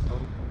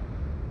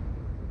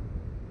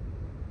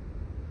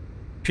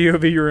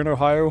 POV, you're in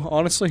Ohio,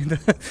 honestly.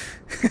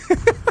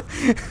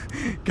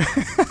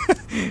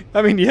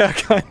 I mean, yeah,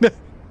 kinda.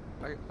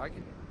 I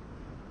can...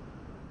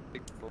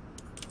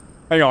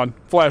 Hang on.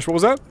 Flash, what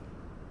was that?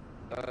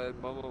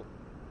 Momo...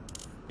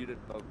 Muted.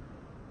 Oh.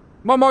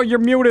 Momo, you're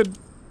muted.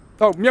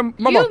 Oh, yeah,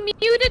 Momo. You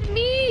muted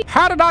me!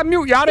 How did I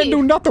mute you? I didn't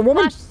do nothing,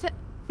 woman.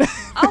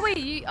 Oh,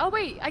 wait,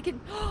 I can...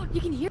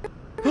 You can hear me?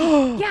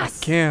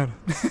 Yes! I can.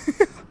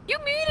 You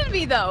muted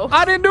me, though.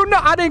 I didn't do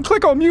nothing. I didn't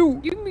click on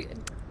mute.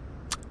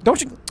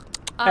 Don't you...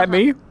 At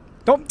me?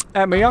 Don't...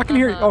 At me. I can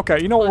hear you.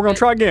 Okay, you know what? We're going to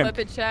try again. Clip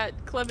it, chat.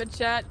 Clip it,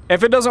 chat.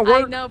 If it doesn't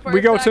work,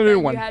 we go to a new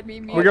one.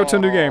 We go to a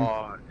new game.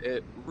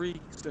 It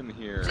reeks in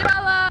here.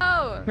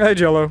 Jello! Hey,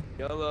 Jello.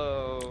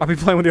 Hello. I'll be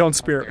playing with you on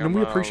Spirit, and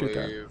we appreciate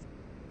that.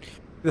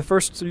 The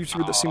first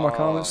YouTuber that see my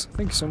comments.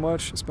 Thank you so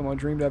much. It's been my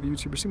dream to have a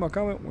YouTuber see my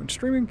comment when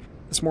streaming.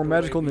 It's more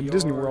magical than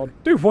Disney World.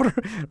 Dude, what?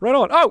 Right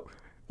on. Oh!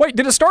 Wait,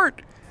 did it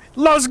start?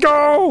 Let's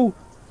go!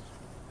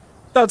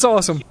 That's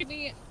awesome.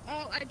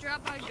 Oh, I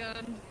dropped my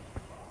gun.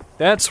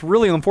 That's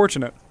really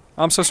unfortunate.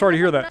 I'm so sorry to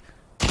hear that.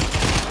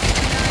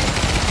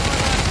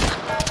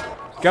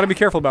 Gotta be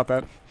careful about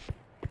that.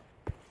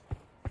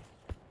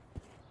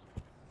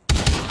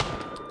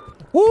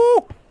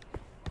 Woo!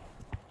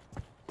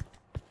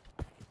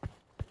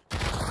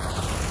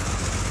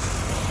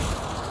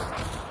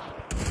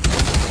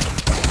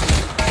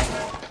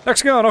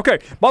 Next gun, okay.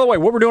 By the way,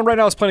 what we're doing right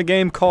now is playing a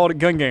game called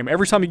Gun Game.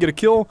 Every time you get a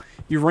kill,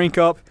 you rank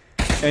up,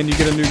 and you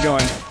get a new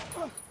gun.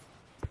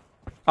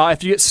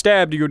 If you get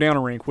stabbed, you go down a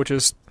rank, which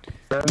is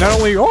not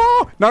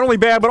only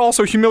bad, but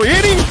also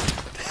humiliating.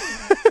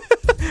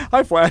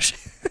 Hi, Flash.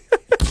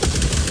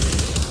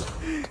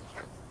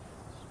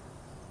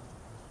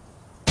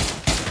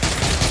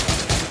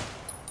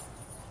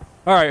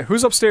 All right,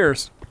 who's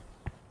upstairs?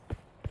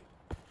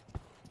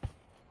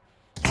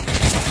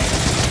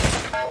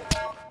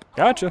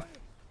 Gotcha.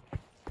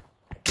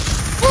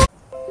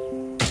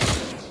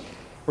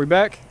 We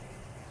back?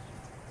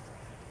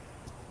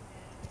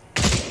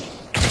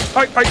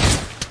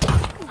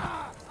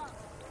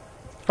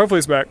 Hopefully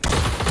it's back.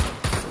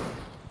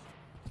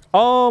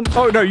 Oh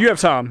no, you have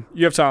time.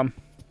 You have time.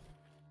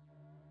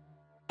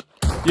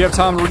 You have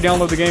time to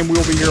re-download the game.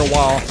 We'll be here a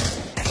while.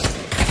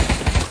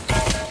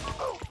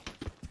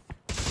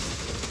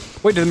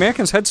 Wait, did the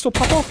mannequin's head still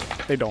pop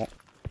off? They don't.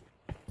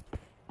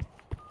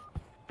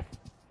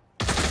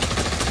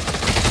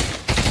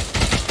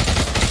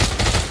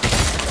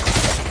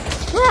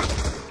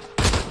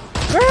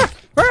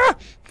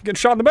 Getting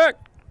shot in the back.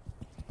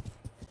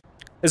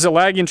 Is it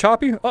laggy and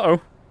choppy? Uh-oh.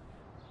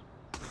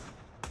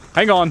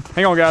 Hang on,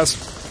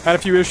 guys. Had a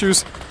few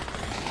issues.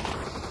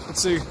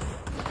 Let's see.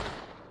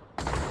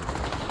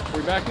 Are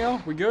we back now?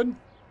 We good?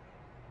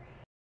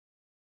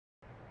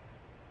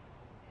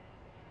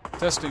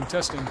 Testing.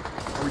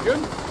 Are we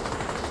good?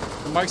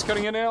 The mic's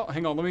cutting in and out.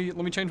 Hang on, let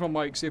me change my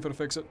mic, see if it'll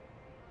fix it.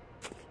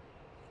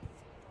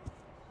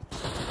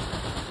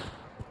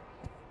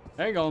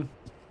 Hang on.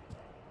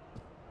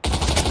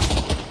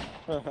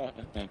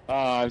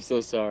 I'm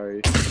so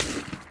sorry.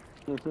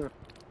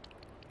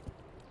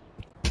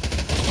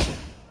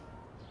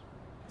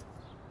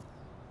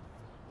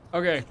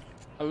 Okay.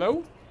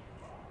 Hello?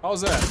 How's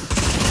that?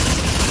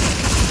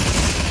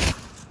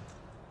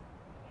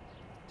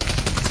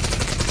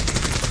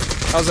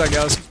 How's that,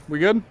 guys? We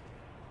good?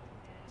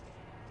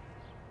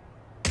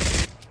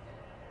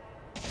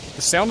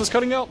 The sound is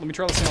cutting out? Let me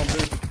try the sound,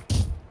 too.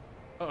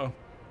 Uh-oh.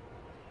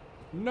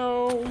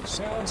 No,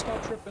 sound's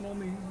not tripping on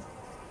me.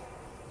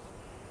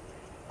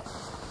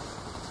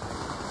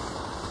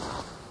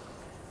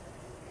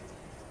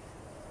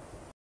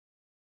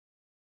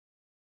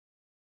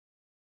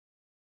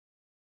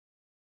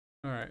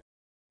 Alright.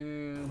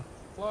 And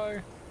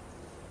fly.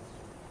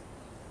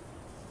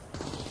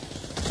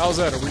 How's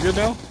that? Are we good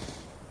now?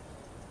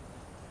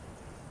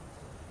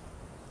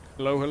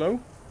 Hello, hello?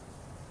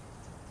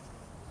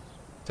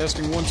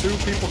 Testing 1, 2.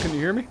 People, can you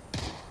hear me?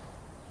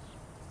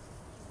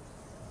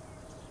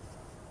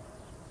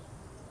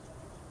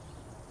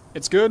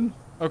 It's good?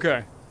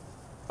 Okay.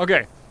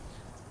 Okay.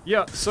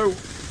 Yeah, so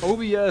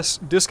OBS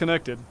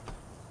disconnected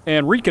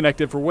and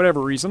reconnected for whatever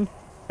reason.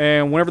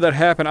 And whenever that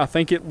happened, I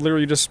think it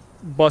literally just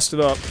busted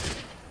up.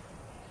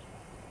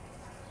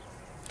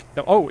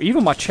 Oh,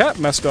 even my chat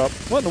messed up.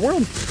 What in the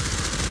world?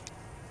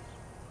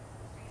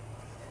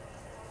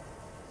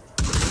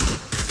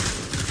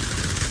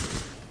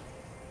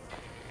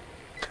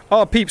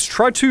 Oh, peeps,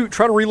 try to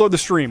reload the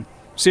stream.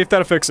 See if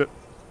that'll fix it.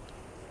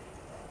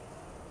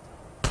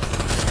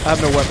 I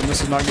have no weapon.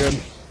 This is not good.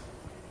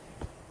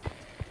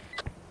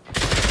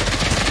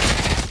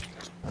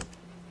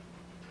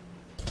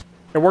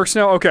 It works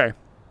now? Okay.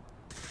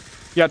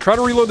 Yeah, try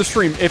to reload the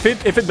stream. If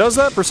it does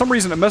that, for some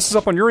reason it messes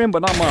up on your end,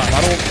 but not mine.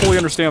 I don't fully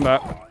understand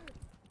that.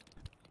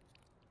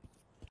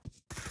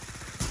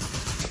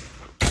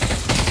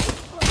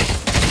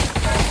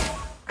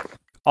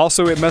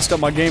 Also, it messed up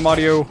my game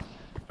audio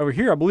over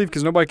here, I believe,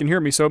 because nobody can hear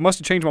me, so it must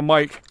have changed my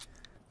mic.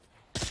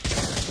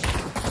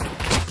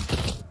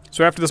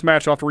 So after this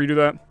match, I'll have to redo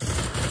that.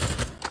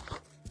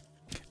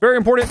 Very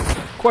important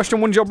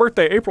question, when's your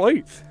birthday? April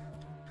 8th.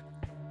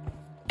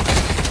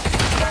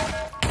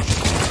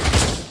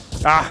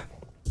 Ah!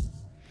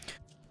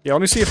 Yeah,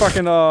 let me see if I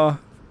can,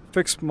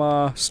 fix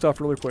my stuff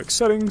really quick.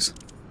 Settings.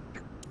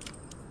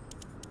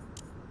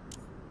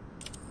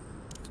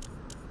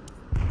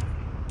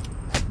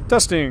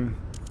 Testing.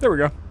 There we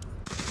go.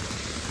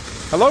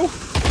 Hello?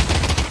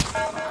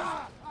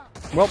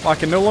 Well, I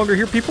can no longer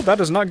hear people.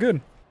 That is not good.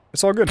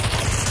 It's all good.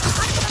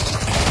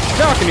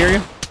 Now I can hear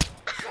you.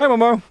 Hi,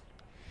 Momo.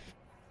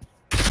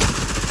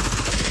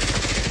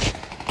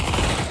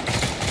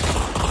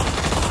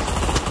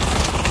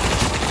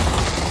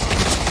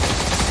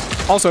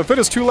 Also, if it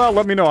is too loud,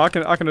 let me know. I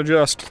can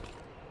adjust.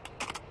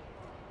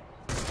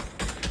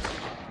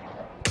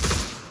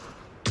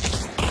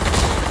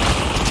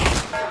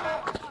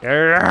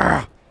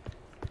 Yeah.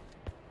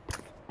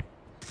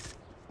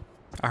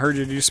 I heard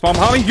you. Did you spawn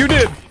behind me? You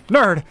did!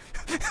 Nerd!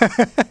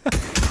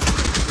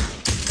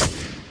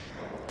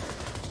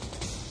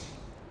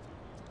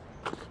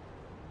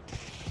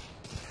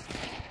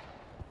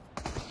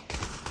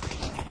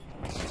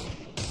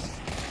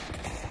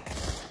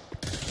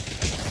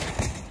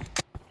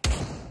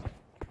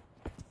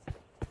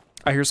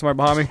 I hear somebody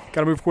behind me.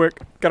 Gotta move quick.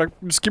 Gotta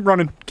just keep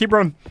running. Keep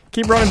running.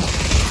 Keep running.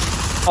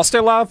 I'll stay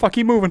alive if I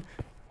keep moving.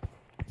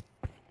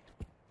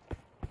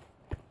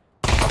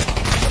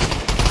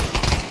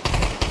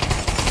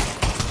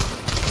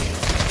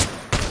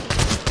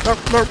 No,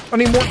 no, I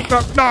need more.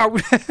 No, no.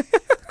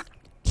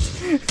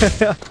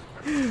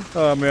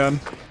 Oh,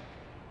 man.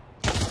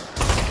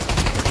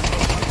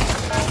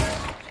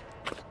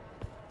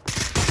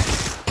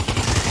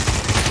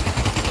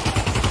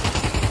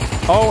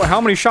 Oh, how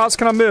many shots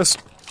can I miss?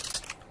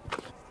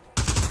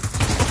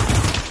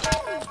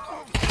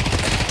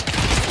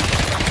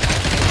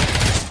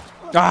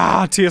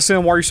 Ah,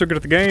 TSM, why are you so good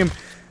at the game?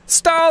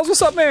 Styles,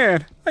 what's up,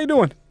 man? How you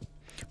doing?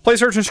 Play,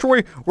 search, and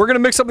destroy. We're gonna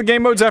mix up the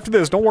game modes after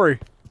this, don't worry.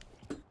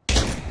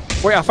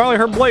 Wait, I finally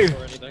heard Blade.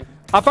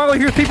 I finally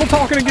hear people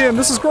talking again.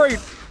 This is great.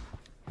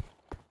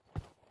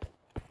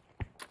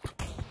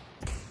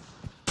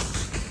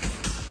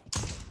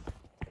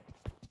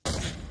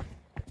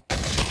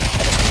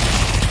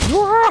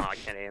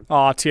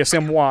 Aw,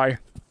 TSM, why?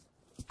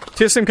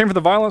 TSM came for the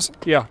violence?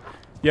 Yeah.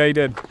 Yeah, he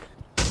did.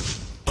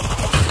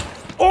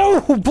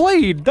 Oh,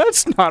 Blade!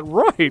 That's not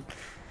right!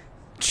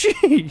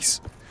 Jeez!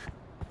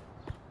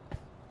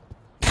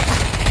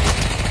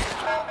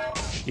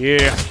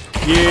 Yeah.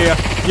 Yeah.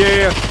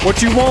 Yeah.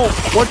 What you want?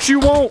 What you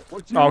want?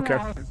 Oh, okay.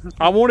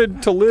 I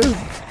wanted to live.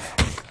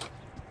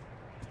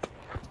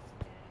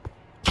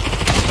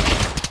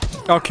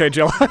 Okay,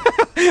 Joe.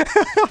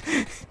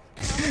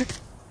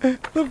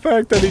 The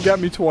fact that he got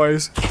me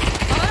twice.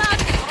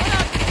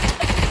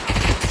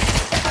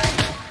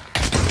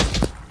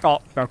 Oh,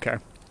 okay.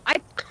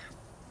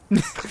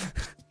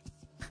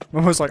 I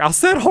was like, I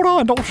said, hold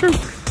on, don't shoot.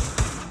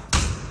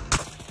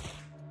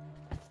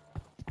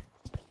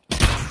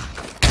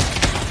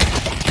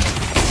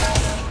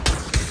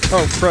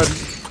 Oh, Fred.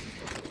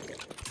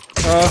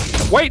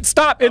 Wait,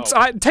 stop! It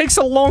takes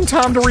a long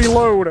time to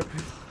reload.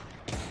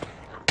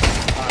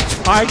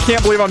 I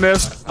can't believe I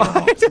missed.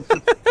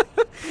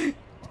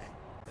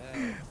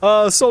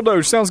 Soul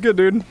Doge, sounds good,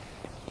 dude.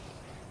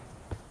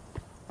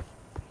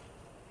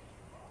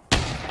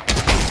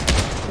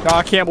 Oh,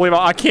 I can't believe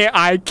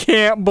I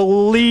can't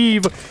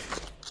believe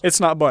it's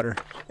not butter.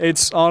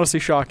 It's honestly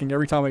shocking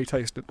every time I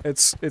taste it.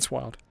 It's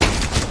wild.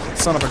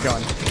 Son of a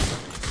gun.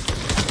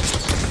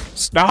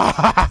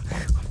 Ah,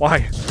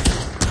 why?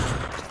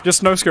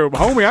 Just no scope.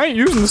 Homie, I ain't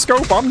using the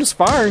scope. I'm just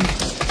firing.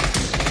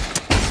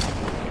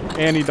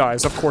 And he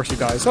dies. Of course he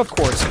dies. Of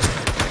course.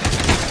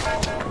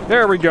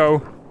 There we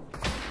go.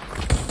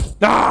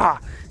 Ah!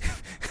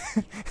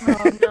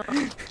 Oh, no.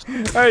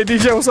 Hey,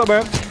 DJ, what's up,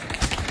 man?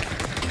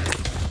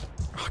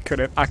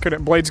 I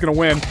couldn't. Blade's gonna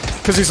win.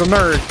 Because he's a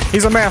nerd.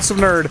 He's a massive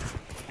nerd.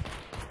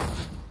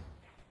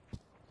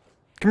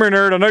 Come here,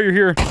 nerd. I know you're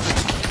here.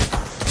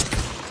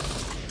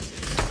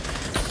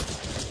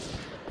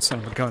 Son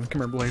of a gun.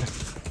 Come here, Blade.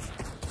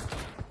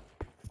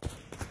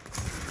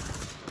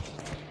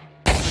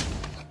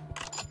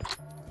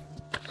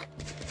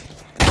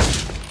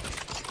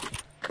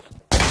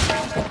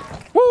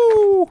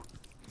 Woo!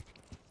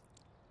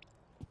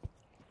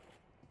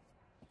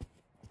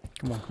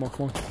 Come on, come on,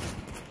 come on.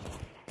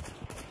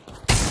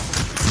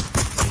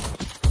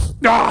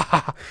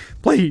 Ah!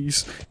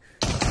 Please!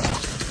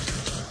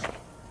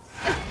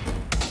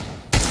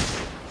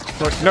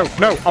 Look, no,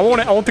 no, I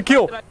want it, I want the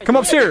kill! Come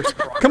upstairs!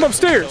 Come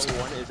upstairs!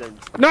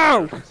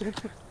 No!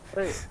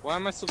 Wait, why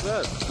am I so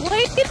dead?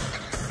 Wait!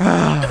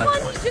 Come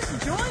on, you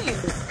just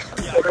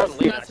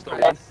joined! Not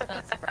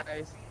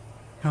surprised.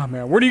 Oh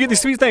man, where do you get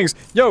these sweet things?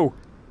 Yo,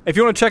 if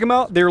you want to check them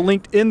out, they're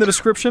linked in the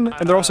description,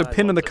 and they're also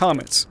pinned in the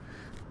comments.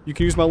 You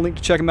can use my link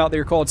to check them out.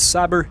 They're called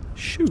Cyber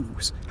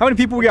Shoes. How many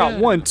people we got?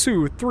 1,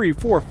 2, 3,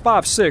 4,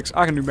 5, 6.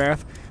 I can do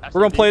math.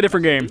 We're gonna play a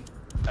different game.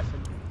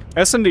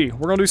 S&D.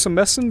 We're gonna do some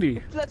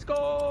S&D. Let's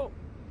go!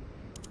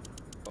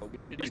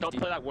 Just don't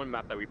play that one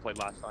map that we played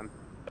last time.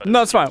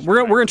 No, it's fine.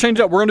 We're gonna change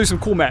it up. We're gonna do some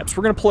cool maps.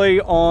 We're gonna play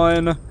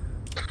on.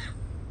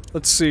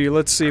 Let's see.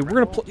 We're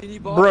gonna play.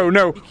 Bro,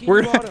 no.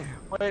 We're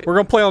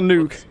gonna play on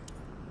Nuke.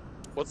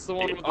 What's the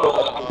one with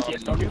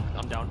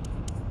I'm down.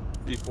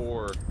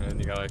 before and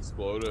you gotta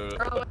explode it?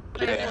 Bro,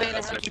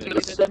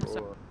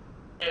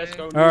 Let's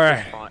go.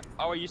 Alright.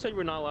 Oh, you said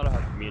we're not allowed to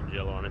have me and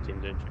Jello on a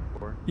team, didn't you?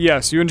 Before?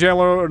 Yes, you and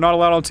Jello are not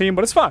allowed on team,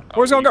 but it's fine.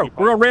 We're just gonna go.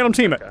 We're gonna random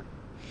team it. Okay.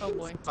 Oh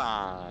boy.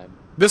 Fine.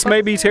 This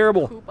may be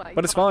terrible,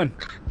 but it's fine.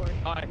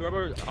 Alright,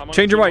 whoever. I'm on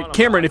Change your team mic. one,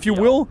 Cameron, if you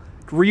will,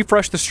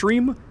 refresh the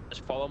stream.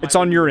 just follow my It's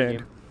on your game.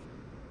 end.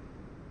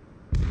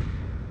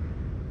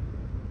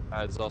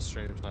 It's all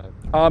stream time.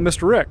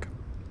 Mr. Rick.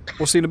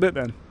 We'll see in a bit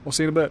then. We'll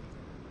see in a bit.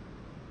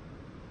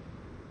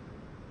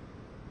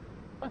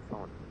 My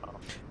phone. Oh.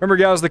 Remember,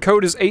 guys, the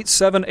code is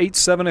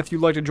 8787 if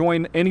you'd like to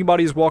join.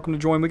 Anybody is welcome to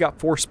join. We got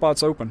 4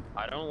 spots open.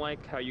 I don't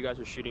like how you guys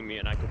are shooting me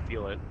and I can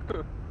feel it.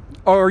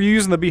 Oh, are you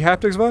using the B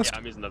Haptics vest? Yeah,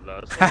 I'm using the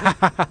vest.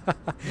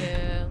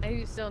 Yeah,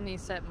 I still need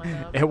to set mine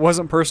up. It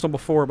wasn't personal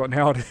before, but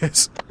now it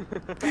is.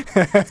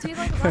 See,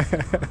 like,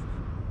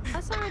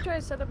 last time I tried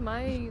to set up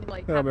my,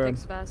 like, Oh, man.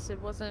 haptics vest, it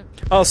wasn't...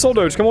 Soul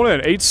Doge, come on in.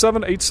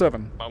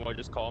 8787. Mama,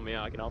 just call me.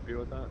 I can help you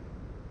with that.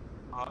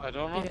 I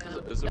don't know.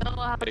 Yeah. Is it No,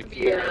 I'll have to taking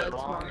be, very tomorrow.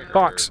 long, or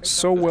Fox, is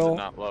so it well.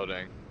 not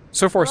loading?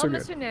 So far, Oh, so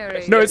good. Mr.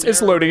 Narrator. No,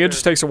 it's loading. It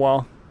just takes a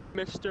while.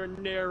 Mr.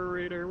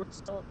 Narrator,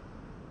 what's up?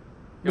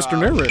 Mr.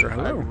 Gosh, Narrator, I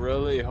hello.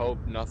 really hope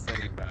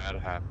nothing bad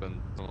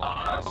happens.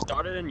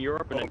 Started in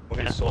Europe and then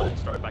canceled and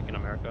started back in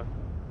America.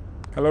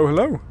 Hello,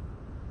 hello.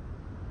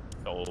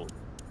 So...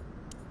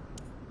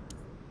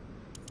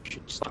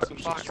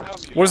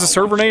 What is the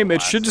server name?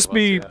 It should just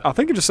be, I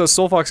think it just says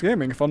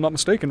SoulFoxGaming, if I'm not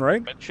mistaken,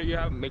 right? Make sure you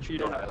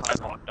don't have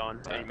high locked on,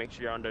 and make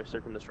sure you're under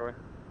search and destroy.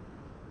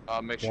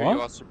 Make sure What?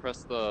 you also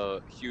press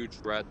the huge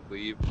red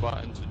leave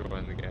button to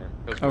join the game.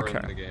 Because we're Okay.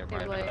 in the game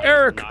right Like- now.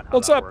 Eric, Not how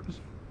what's that up? works.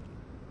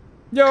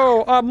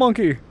 Yo,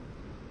 Monkey.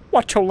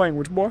 Watch your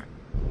language, boy.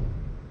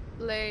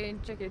 Lay,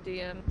 check your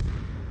DM.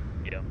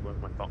 Yeah, where's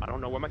my phone? I don't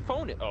know where my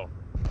phone is. Oh,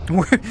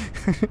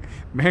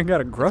 Man got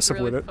aggressive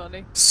Really with it.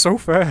 funny. So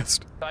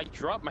fast. I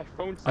dropped my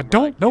phone. I somewhere.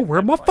 don't know can't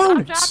where my find phone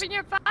I'm is. dropping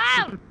your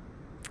phone!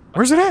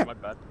 Where's it at? My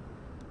bad.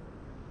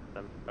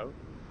 Oh.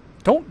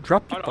 Don't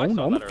drop Oh, your no, I phone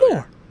saw on the that floor.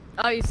 earlier.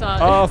 Oh, you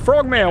saw it.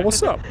 Frogman,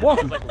 what's up?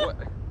 Welcome. Like what?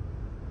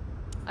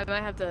 I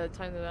might have to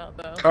time it out,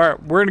 though.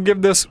 Alright, we're gonna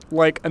give this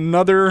like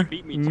another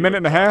Beat me to minute it,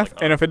 and a but I was half,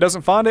 like, and if it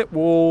doesn't find it,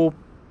 we'll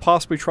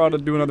possibly try to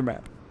do another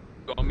map.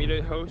 You want me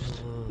to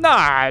host?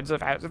 Nah, it's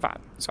fine.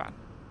 It's fine.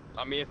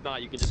 I mean, if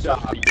not, you can just.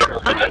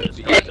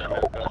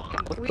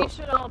 We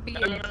should all be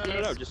in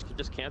No. this.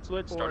 Just cancel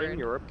it. Start it in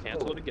Europe.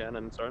 Cancel it again,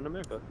 and start in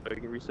America. So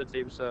you can reset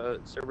Dave's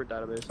server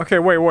database. Okay,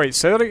 wait.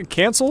 Say that again.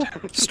 Cancel.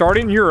 Start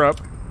in Europe.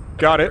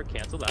 Got it.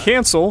 Cancel that.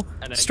 Cancel.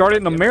 And then Start go it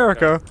in back to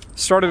America.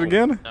 Start it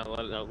again.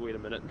 No, wait a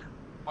minute.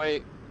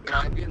 Wait, can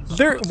I be in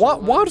There.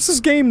 Why does this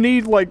game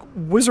need like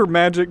wizard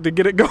magic to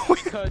get it going?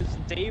 Because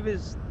Dave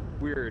is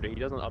weird. He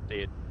doesn't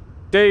update.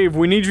 Dave,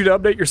 we need you to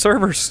update your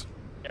servers.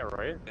 Yeah,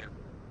 right.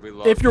 We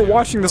love If you're you,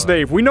 watching this, but-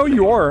 Dave, we know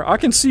you are. I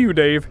can see you,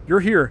 Dave. You're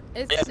here.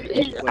 It's sort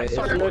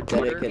of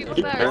isn't it people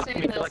that are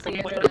saying that's the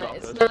internet.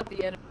 It's not the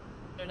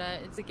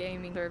internet. It's a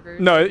gaming server.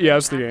 No, yeah,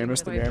 it's the game,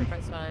 it's the game.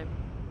 Time.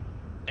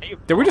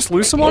 Did we just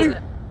lose somebody?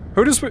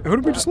 Who did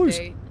we just lose?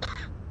 Update.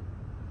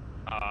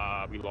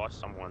 We lost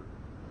someone.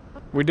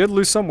 We did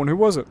lose someone. Who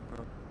was it?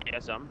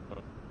 TSM.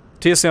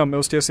 TSM. It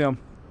was TSM.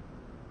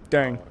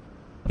 Dang.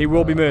 He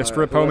will be missed.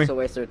 Rip, Who wants homie. to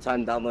waste their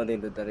time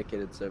downloading the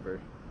dedicated server?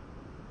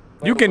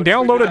 You can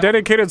download a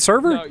dedicated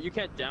server? No, you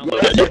can't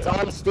download Yes, it. it's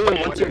on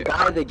Steam. Once you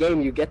buy the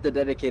game, you get the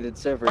dedicated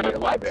server in your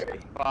library.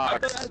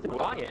 Fox,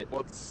 buy it.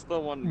 what's the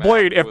one map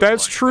Blade, if with,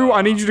 that's like, true,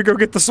 I need you to go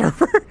get the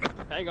server.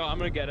 Hang on, I'm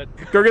gonna get it.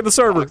 Go get the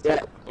server. Yeah,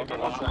 Okay,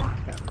 1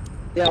 second.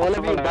 yeah.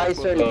 Whenever you buy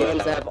certain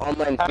games that have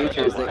online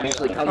features, that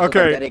usually comes with a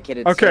Okay,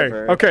 dedicated okay,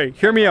 server. okay.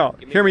 Hear me out.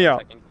 Give me Hear me 1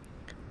 out. second.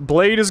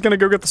 Blade is gonna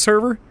go get the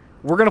server.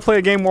 We're gonna play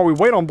a game while we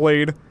wait on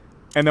Blade,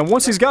 and then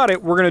once he's got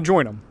it, we're gonna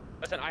join him.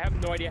 Listen, I have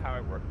no idea how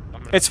it works.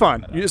 It's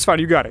fine. It's fine.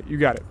 You got it. You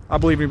got it. I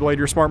believe in you, Blade.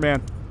 You're a smart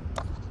man.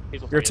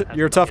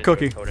 You're a tough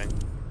cookie. Yeah,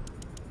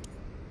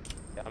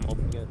 I'm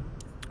opening it.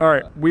 All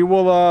right, we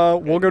will.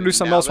 We'll go do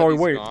something Now else that while we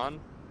he's wait. gone,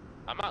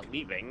 I'm not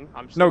leaving.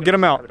 I'm just No, get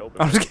him out. have it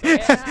open. I'm just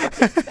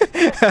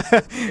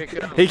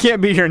kidding. He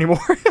can't be here anymore.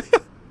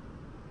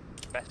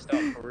 Messed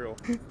up, for real.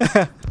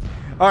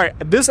 All right,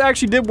 this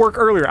actually did work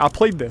earlier. I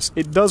played this.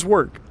 It does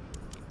work.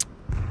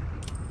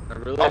 I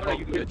really Oh, no, hope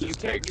you it just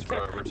can't, takes you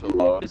can't. forever to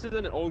load. This is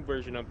an old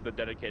version of the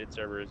dedicated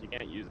servers. You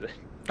can't use it.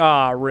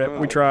 Ah, rip.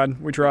 We tried.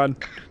 We tried.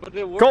 But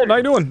it Colton, how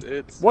you works. doing?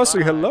 It's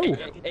Wesley, fine. hello.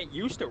 It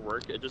used to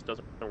work. It just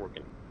doesn't work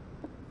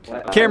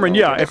anymore. Cameron,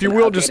 yeah, if you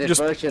will, just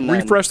Version,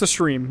 then. refresh the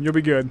stream. You'll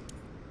be good.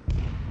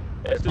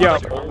 It's Yeah.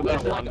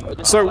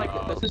 like- So,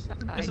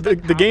 this is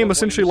The game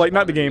essentially, like,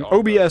 not the game,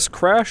 OBS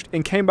crashed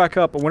and came back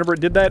up, and whenever it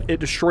did that, it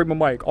destroyed my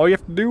mic. All you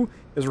have to do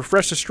is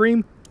refresh the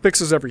stream,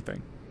 fixes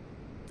everything.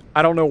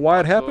 I don't know why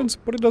it happens,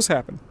 but it does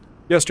happen.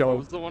 Yes, What Jello.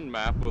 was the one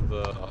map with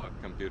the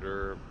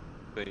computer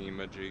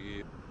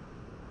thingy-majiggy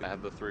that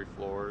had the 3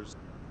 floors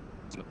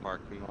in the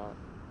parking lot?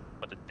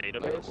 What, the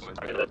database?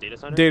 Sorry, the data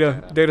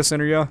center? Data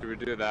center, yeah. Should we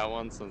do that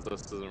one since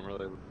this isn't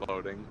really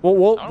loading? Well,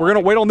 we're gonna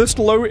wait on this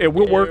to load. It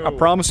will work. I Ew.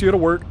 promise you it'll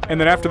work. And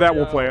then after that,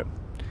 we'll play it.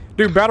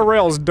 Dude, Battle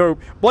Royale is dope.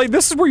 Blade,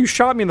 this is where you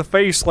shot me in the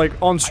face, like,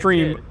 on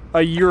stream did.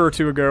 a year or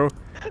two ago.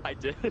 I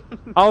did.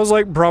 I was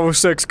like, Bravo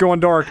 6,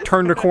 going dark,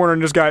 turned the corner,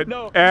 and just got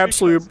No,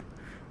 absolutely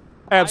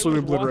I was watching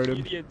obliterated.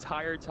 you the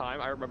entire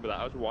time. I remember that.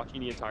 I was watching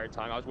the entire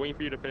time. I was waiting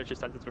for you to finish your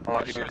sentence before I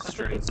Watching could the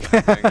streams.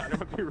 I don't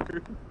want to be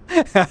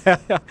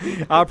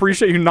rude. I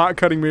appreciate you not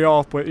cutting me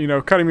off, but, you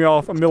know, cutting me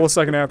off a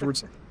millisecond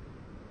afterwards.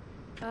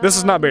 This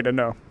is not beta,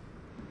 no.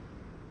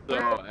 So,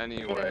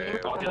 anyway,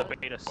 Oh, dude, the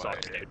beta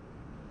sucks, dude.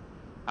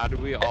 how do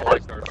we all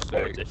like our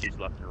Performance steaks? issues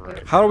left and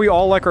right. How do we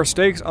all like our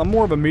steaks? I'm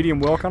more of a medium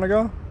well kind of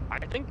guy.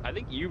 I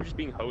think you just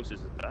being host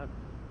is bad.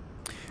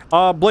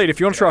 Blade, if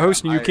you want to try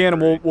hosting, you I can,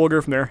 and agree. we'll go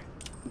from there.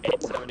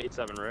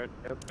 8787, right?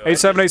 Yep.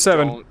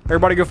 8787. Don't-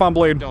 Everybody go find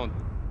Blade. Don't.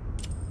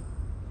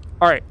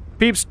 Alright,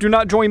 peeps, do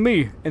not join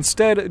me.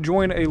 Instead,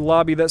 join a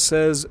lobby that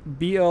says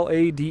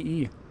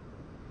BLADE.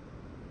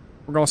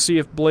 We're going to see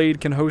if Blade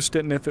can host it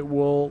and if it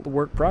will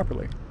work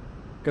properly.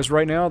 Because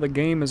right now, the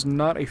game is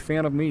not a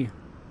fan of me.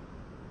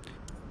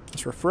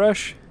 Let's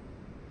refresh.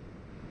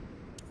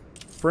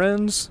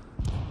 Friends.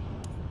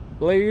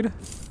 Blade.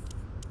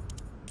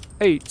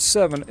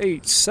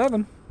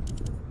 8787.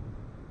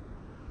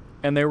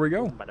 And there we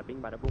go. Bada bing,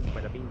 bada boom,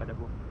 bada bing, bada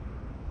boom.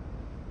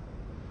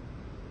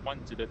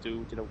 1 to the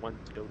 2 to the 1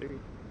 to the 3.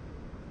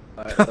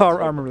 Alright, I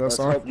remember that let's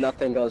song. hope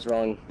nothing goes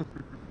wrong.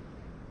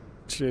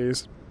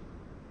 Jeez.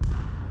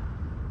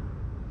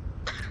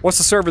 What's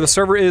the server? The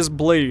server is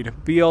Blade.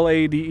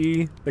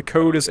 BLADE. The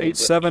code is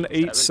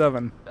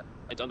 8787.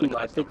 I don't think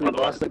I think we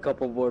lost a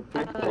couple more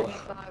people.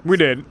 We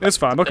did. It's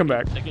fine. They'll come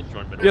back. They can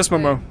join, but Yes,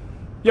 Momo.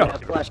 Yeah, Yeah.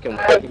 Flash can Do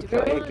wait. we He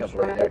want can to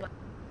try, wait.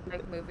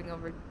 like, moving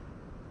over?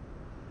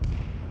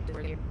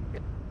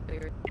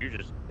 you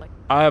just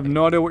I have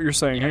no idea what you're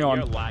saying. Hang You're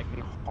on.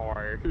 lagging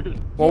hard.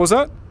 What was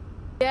that?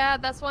 Yeah,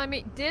 that's what I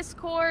mean.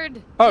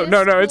 Discord. Oh,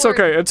 no, it's Discord,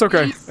 okay. It's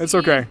okay. It's PC,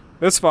 okay.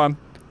 It's fine.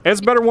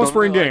 It's better once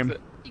we're in Only game. like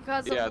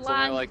Because yeah, of it's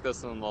only lag. like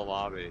this in the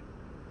lobby.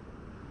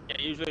 Yeah,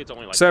 usually it's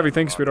only like Savvy, that.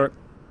 thanks, sweetheart.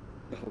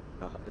 Oh,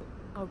 God.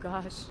 Oh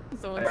gosh.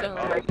 Someone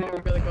sounded like they were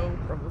gonna go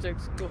from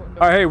 6 going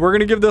Alright, hey, we're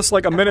gonna give this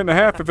like a minute and a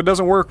half. If it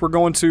doesn't work, we're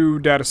going to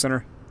data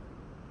center.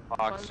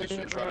 Fox, you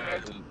should try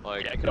and,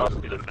 like, Yeah, I could also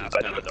do the map just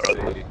down at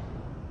the see.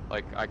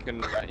 Like, I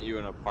can rent you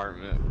an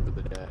apartment for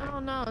the day. Oh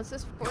no, is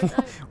this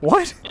Fortnite?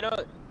 What? You know,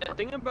 the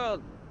thing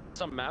about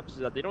some maps is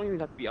that they don't even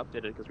have to be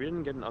updated because we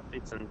didn't get an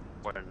update since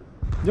when?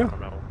 Yeah. I don't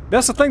know.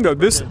 That's the thing though.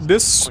 This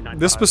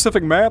 0.95.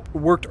 specific map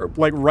worked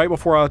like right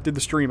before I did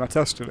the stream. I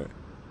tested it.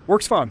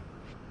 Works fine.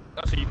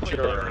 Oh, so you played it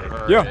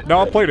already? Yeah, no,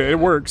 I played it. It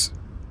works.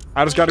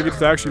 I just got to get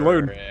to actually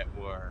load. It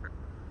worked.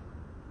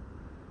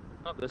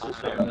 Oh,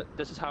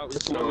 this is how.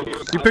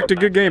 You picked a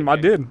good game. I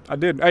did.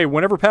 Hey,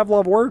 whenever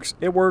Pavlov works,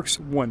 it works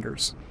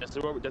wonders. This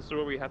is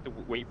what we have to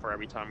wait for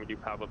every time we do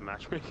Pavlov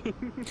matchmaking.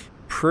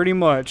 Pretty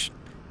much.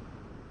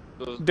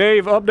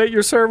 Dave, update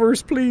your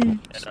servers, please. Yeah,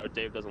 no,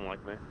 Dave doesn't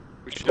like me.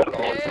 We should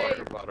all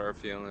talk about our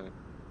feelings.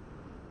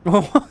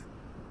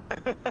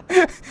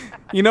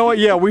 You know what?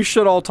 Yeah, we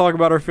should all talk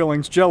about our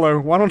feelings. Jello,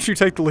 why don't you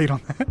take the lead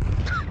on that?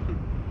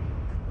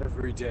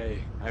 Every every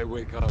day I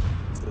wake up,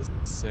 it's the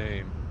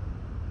same.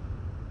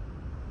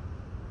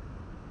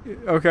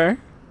 Okay.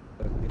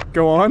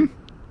 Go on.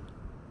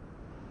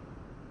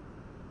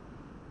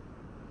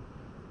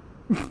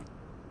 Okay.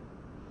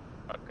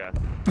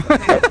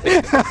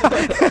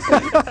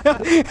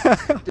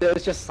 Dude, it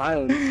was just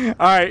silence.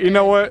 Alright, you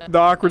know what? The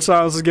awkward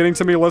silence is getting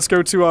to me. Let's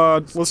go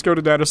to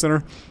data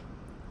center.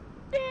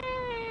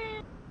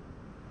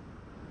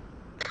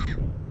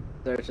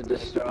 Search and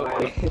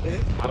destroy.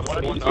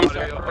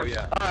 Oh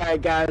yeah.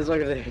 Alright, guys,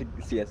 look at the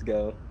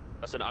CSGO.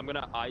 Listen, I'm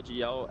gonna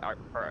IGL or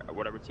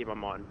whatever team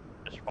I'm on.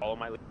 Just follow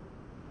my lead.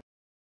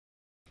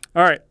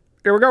 Alright,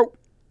 here we go.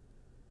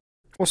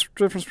 What's the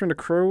difference between a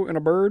crow and a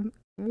bird?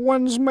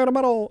 One's made of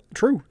metal.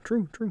 True.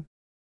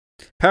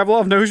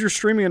 Pavlov knows you're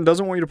streaming and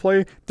doesn't want you to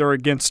play. They're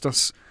against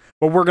us.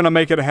 But we're gonna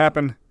make it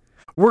happen.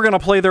 We're gonna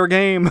play their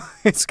game.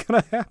 It's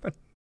gonna happen.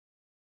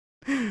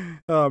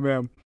 Oh,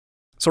 man.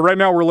 So right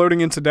now we're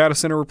loading into Data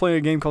Center. We're playing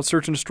a game called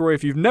Search and Destroy.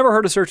 If you've never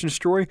heard of Search and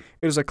Destroy, it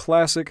is a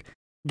classic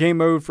game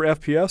mode for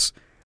FPS.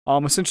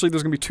 Essentially,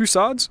 there's gonna be two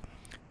sides.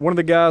 One of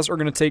the guys are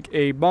gonna take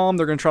a bomb.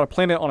 They're gonna try to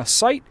plant it on a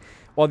site,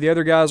 while the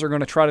other guys are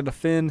gonna try to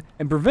defend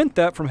and prevent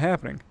that from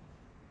happening.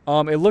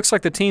 It looks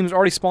like the team's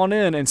already spawned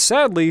in, and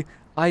sadly,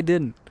 I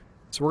didn't.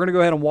 So we're gonna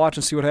go ahead and watch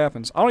and see what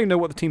happens. I don't even know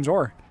what the teams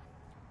are.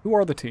 Who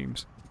are the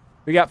teams?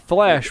 We got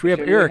Flash, we have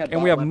Eric,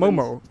 and we have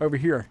Momo over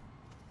here.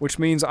 Which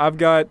means I've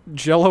got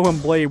Jello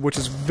and Blade, which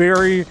is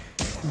very,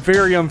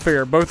 very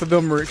unfair. Both of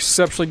them are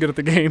exceptionally good at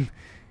the game.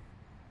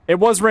 It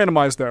was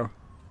randomized, though.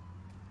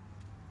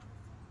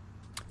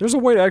 There's a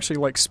way to actually,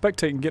 like,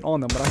 spectate and get on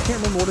them, but I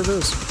can't remember what it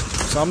is.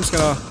 So I'm just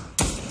gonna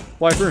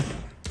fly through.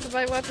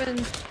 Provide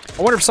weapons.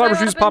 I wonder if cyber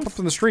shoes pop up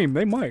in the stream.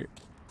 They might.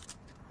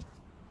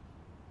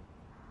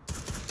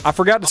 I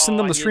forgot to send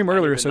them the stream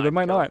earlier, so they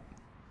might not.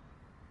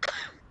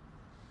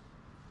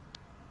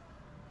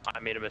 I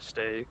made a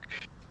mistake.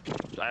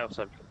 I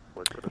also have...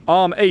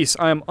 Ace,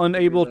 I am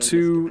unable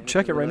to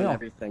check it right now.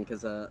 Everything,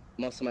 because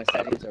most of my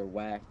settings are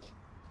whack.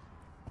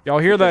 Y'all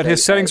hear that?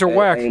 His settings are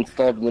whack. I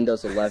installed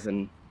Windows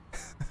 11.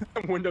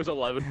 Windows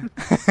 11.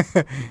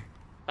 I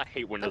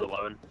hate Windows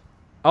 11.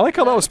 I like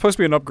how that was supposed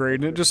to be an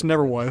upgrade, and it just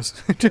never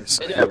was.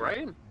 Just... Yeah,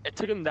 right? It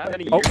took him that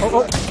many years.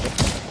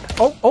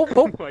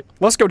 Oh.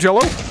 Let's go,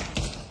 Jello.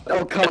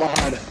 Oh, come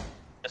on.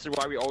 This is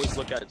why we always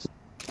look at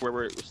where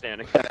we're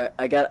standing.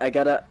 I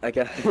gotta,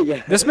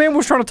 yeah. This man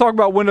was trying to talk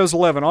about Windows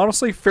 11.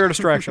 Honestly, fair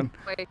distraction.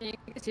 Wait, can you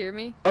guys hear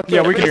me? Okay,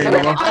 yeah, we can hear you,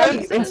 Momo.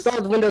 I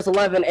installed Windows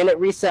 11 and it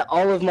reset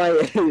all of my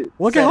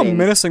Look at how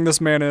menacing this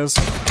man is.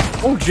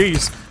 Oh,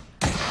 jeez.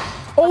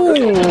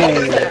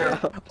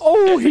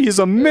 Oh, he's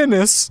a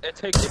menace. It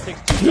takes two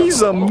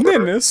he's a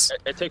menace.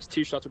 It takes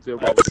two shots with the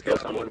overall skill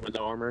someone with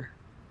no armor.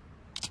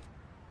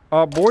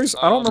 Boys,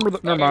 I don't remember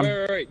the... Never mind.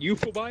 Wait. You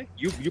full buy?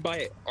 You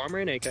buy armor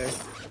and AK.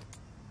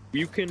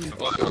 You can...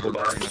 buy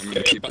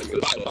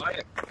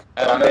it.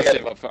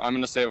 I'm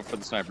gonna save it for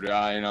the sniper, dude.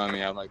 You know what I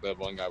mean? I'm like the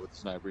one guy with the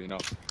sniper, you know?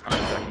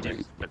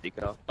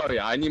 Oh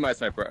yeah, I need my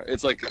sniper. I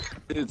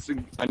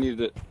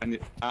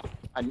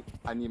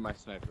need my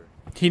sniper.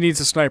 He needs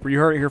a sniper. You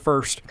heard it here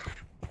first.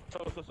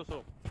 So. I'm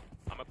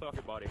gonna put off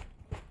your body.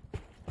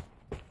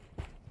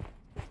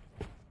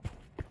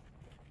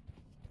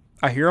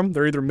 I hear them.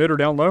 They're either mid or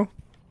down low.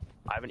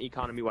 I have an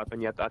economy weapon.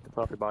 You have to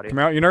put off your body. Come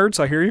out, you nerds.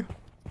 I hear you.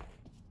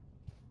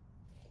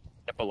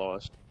 Get below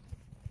us.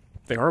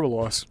 They are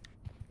below us.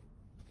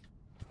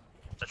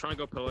 They're trying to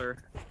go pillar.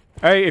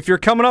 Hey, if you're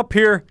coming up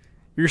here,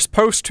 you're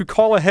supposed to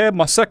call ahead.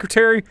 My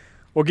secretary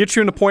will get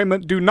you an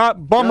appointment. Do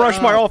not bum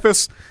rush my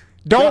office.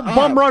 Don't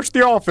bum rush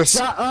the office.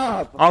 Shut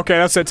up. Okay,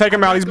 that's it. Take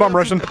him out. He's bum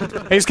rushing.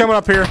 He's coming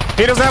up here.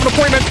 He doesn't have an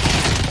appointment.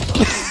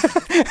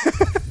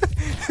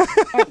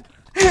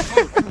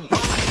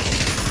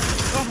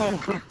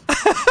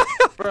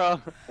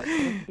 Bro.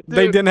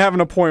 They didn't have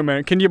an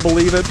appointment. Can you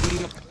believe it?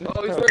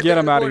 Oh, Get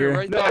him out of here.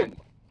 Right there.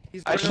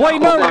 He's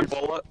Wait, no!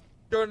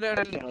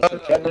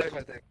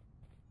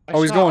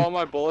 Oh, he's going. All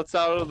my bullets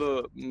out of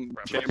the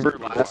chamber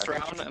last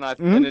round,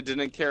 and it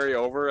didn't carry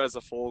over as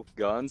a full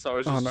gun, so I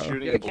was just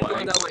shooting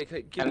blank.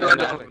 And then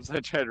as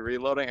I tried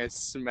reloading, I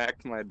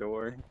smacked my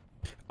door.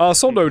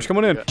 Soul Doge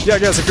coming in. Yeah,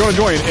 guys, if you want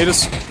to join, it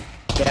is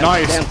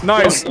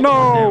nice.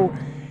 No,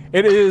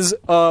 it is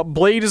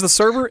Blade is the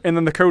server, and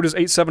then the code is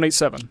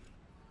 8787.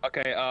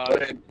 Okay.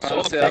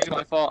 So that's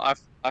my fault.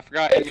 I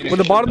forgot. With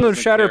the bottom of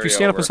the shadow, if you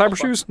stand up in cyber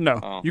shoes,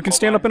 no, you can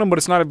stand up in them, but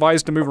it's not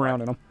advised to move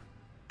around in them.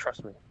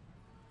 Trust me.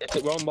 It's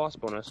a wrong boss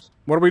bonus.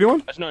 What are we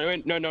doing?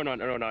 No,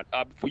 not.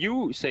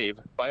 You save.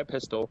 Buy a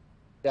pistol.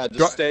 Yeah,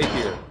 just stay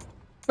here.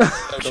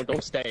 No,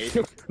 don't stay.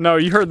 No,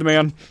 you heard the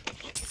man.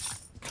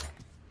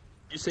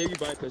 You save, you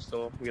buy a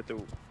pistol. We get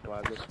to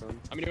survive this one.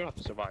 I mean, you don't have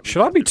to survive.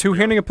 Should I be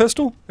two-handing a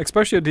pistol,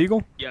 especially a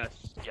deagle? Yes.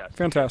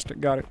 Fantastic,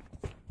 got it.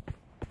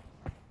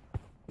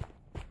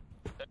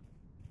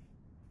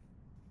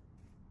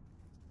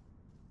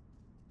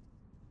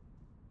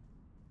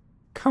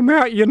 Come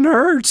out, you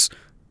nerds!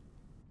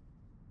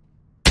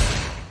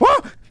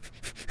 Whoa!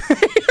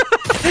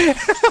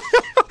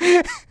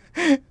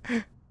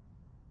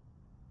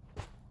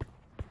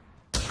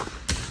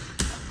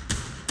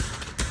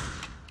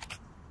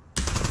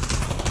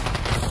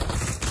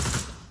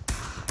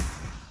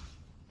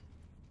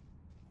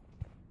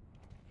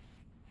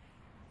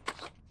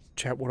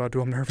 Chat, what do I do?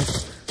 I'm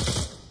nervous.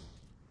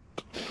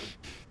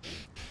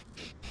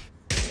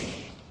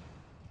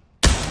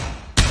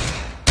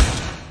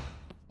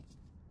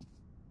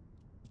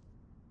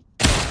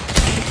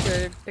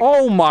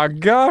 Oh my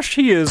gosh,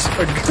 he is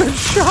a good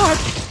shot.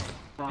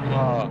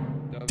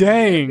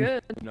 Dang.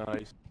 Good.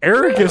 Nice.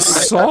 Eric is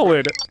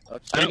solid.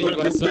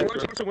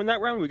 So win that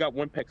round, we got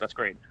 1 pick. That's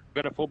great.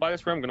 We're gonna full buy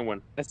this round. I'm gonna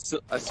win. I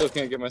still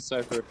can't get my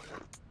sniper.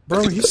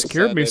 Bro, he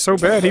scared me so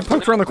bad. He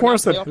poked around the corner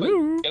and said,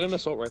 "Ooh." Get an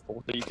assault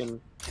rifle so you can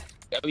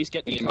at least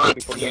get these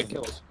before you get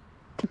kills.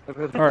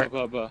 Alright.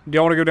 Do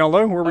y'all want to go down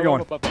low? Where are we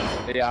going?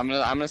 Yeah, I'm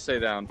gonna stay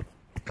down.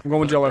 I'm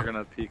going with Jello. They're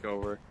gonna peek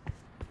over.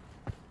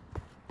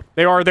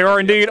 They are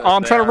indeed. Oh,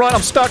 I'm trying to run.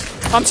 I'm stuck.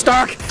 I'm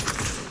stuck.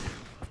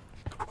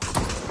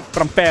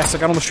 But I'm fast. I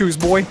got on the shoes,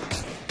 boy.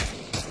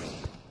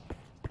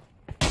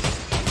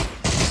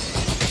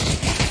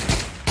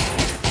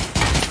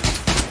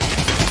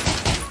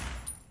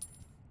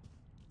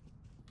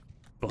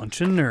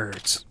 Bunch of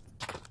nerds.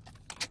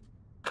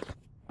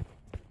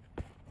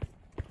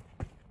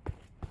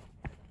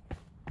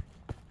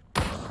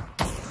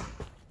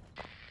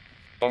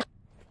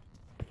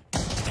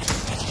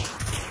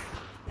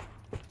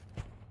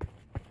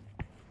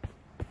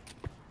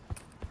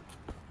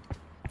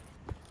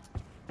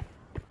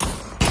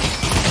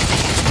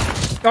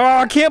 Oh,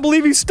 I can't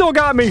believe he still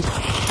got me!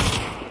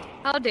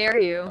 How dare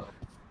you?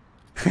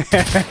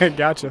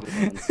 Gotcha.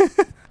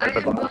 I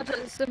am but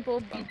a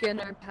simple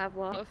beginner,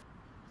 Pavlov.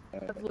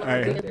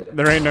 Hey,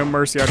 there ain't no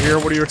mercy out here.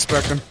 What are you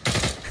expecting?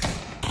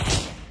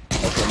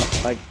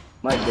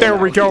 There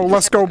we go.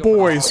 Let's go,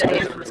 boys. I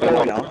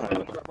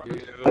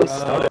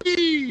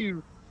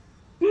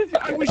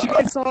wish you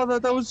guys saw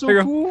that. That was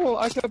so cool.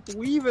 I kept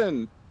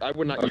leaving. I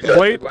would not use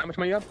Blade. it. How much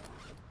money you have?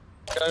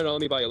 No, let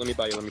me buy it. Let me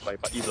buy it.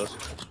 Use those.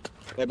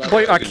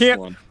 Wait, I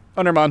can't.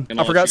 Oh, never mind.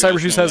 I forgot Cyber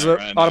Shoes has an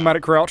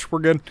automatic crouch. We're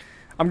good.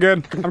 I'm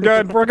good. I'm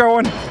good. We're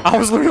going. I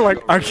was literally like,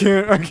 I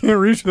can't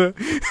reach that.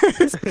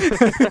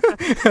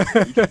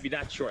 You can't be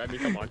that short. I mean,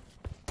 come on.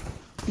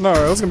 No,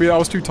 it was gonna be. I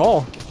was too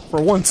tall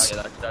for once. Oh,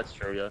 yeah, that's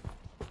true. Yeah.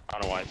 I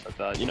don't know why I said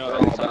that. You know.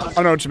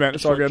 I know what you meant.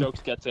 It's all good. Jokes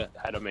get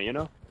ahead of me. You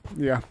know.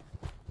 Yeah.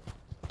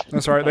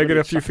 That's alright. They get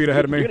a few feet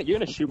ahead of me. You're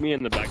gonna shoot me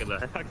in the back of the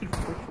head.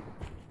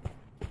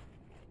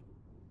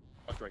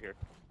 What's right here?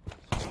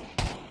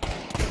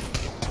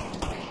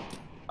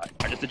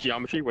 I just did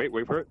geometry. Wait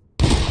for it.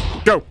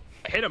 Go.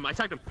 I hit him. I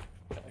tagged him.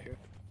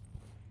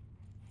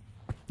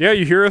 Yeah,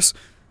 you hear us?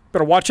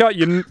 Better watch out,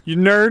 you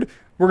nerd.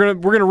 We're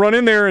gonna run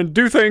in there and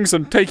do things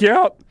and take you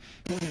out.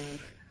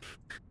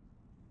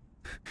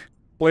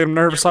 Blade, I'm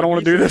nervous. I don't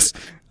want to do this.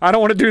 I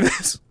don't want to do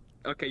this.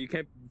 Okay, you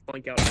can't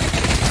blink out.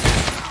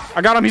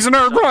 I got him. He's a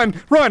nerd. Run,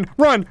 run,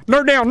 run.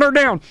 Nerd down, nerd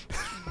down.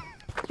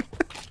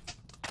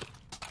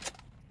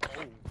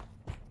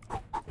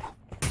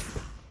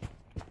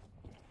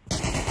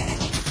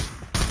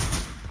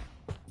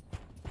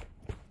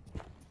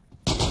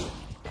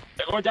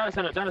 They're going down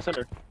the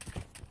center.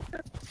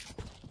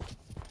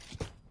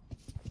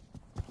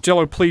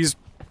 Jello, please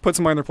put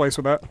somebody in their place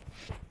with that.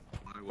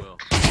 I will.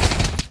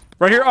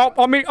 Right here. Oh,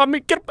 on me.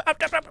 Get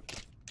up.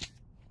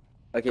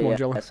 Okay, Come on, yeah,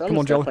 Jello. something's Come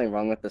on, Jello. definitely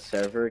wrong with the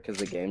server because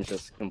the game's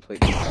just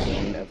completely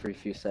stuttering every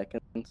few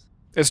seconds.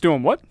 It's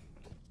doing what?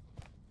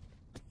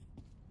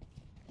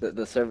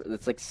 The server,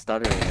 it's like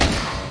stuttering.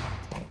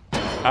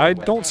 I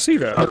don't see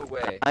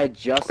that. I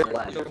just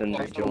left and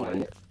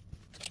rejoined.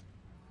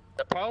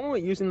 The problem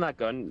with using that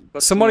gun.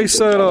 Somebody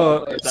said.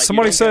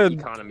 Somebody said.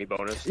 Economy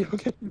bonus.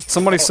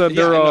 Somebody said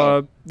yeah, I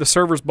know. the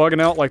server's bugging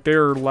out, like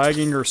they're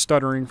lagging or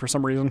stuttering for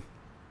some reason.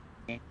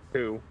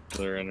 Who?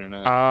 Their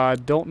internet. I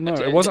don't know.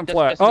 It wasn't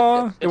Flash.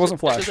 It wasn't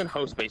Flash. This isn't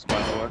host based, by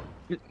the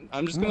way.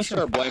 I'm just gonna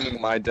start blaming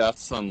my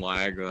deaths on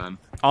lag then.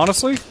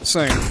 Honestly,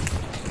 same.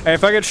 Hey,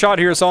 if I get shot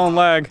here, it's all in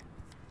lag.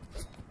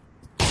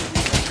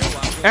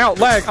 Ow,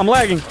 lag! I'm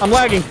lagging! I'm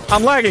lagging!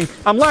 I'm lagging!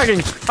 I'm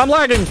lagging! I'm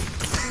lagging!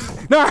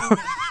 No!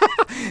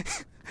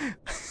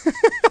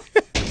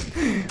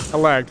 I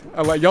lagged.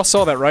 Y'all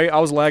saw that, right? I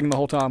was lagging the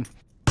whole time.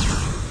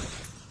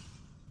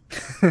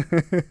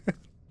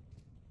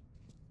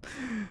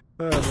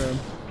 Oh,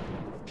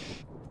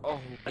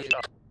 man.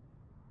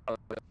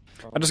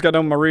 I just got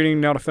done with my reading,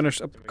 now to finish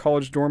up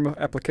college dorm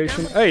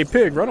application. Hey,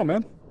 Pig, right on,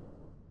 man.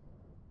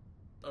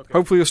 Okay.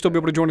 Hopefully you'll still be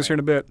able to join us here in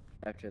a bit.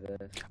 After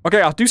this.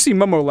 Okay, I do see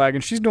Momo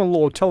lagging. She's doing a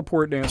little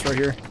teleport dance right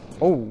here.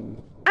 Oh.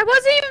 I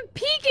wasn't even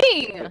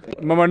peeking!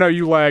 Momo, no,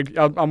 you lagged.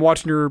 I'm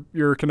watching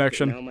your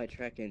connection. Now my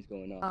tracking's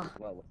going off.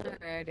 Well,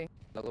 Alrighty.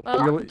 Really?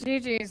 Well,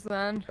 GG's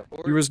then.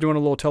 You was doing a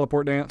little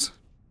teleport dance.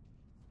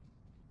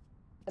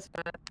 That's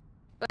fine.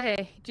 But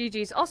hey,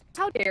 GG's. Also,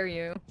 how dare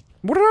you?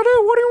 What did I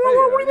do? What do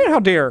you mean, how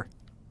dare?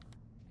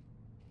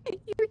 You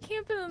were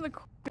camping in the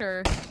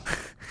corner.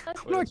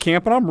 I'm not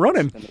camping, I'm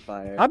running.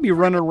 fire. I'd be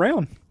running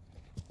around.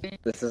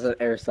 This is an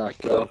airsoft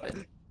though. But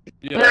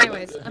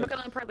anyways, I'm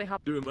gonna probably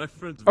hop. Dude, my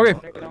friend's Okay.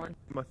 mom.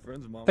 My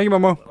friend's mom. Thank you,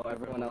 Momo. Oh,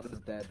 everyone else is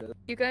dead.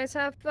 You guys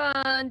have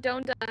fun.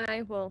 Don't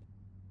die. Well,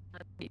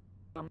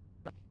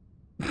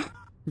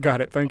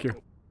 Got it, thank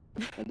you.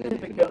 And then you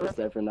can notice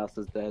everyone else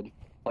is dead.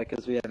 Like,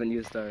 because we haven't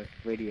used our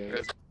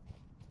radio.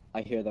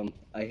 I hear them.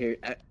 I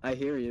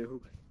hear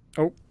you.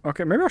 Oh,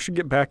 okay. Maybe I should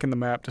get back in the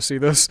map to see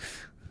this.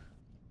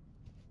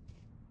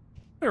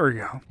 There we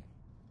go.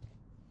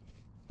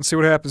 Let's see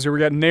what happens here. We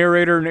got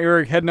Narrator and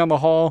Eric heading down the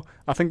hall.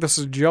 I think this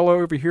is Jello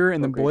over here,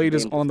 and then Blade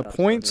is on the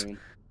point.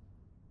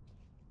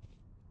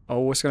 Oh,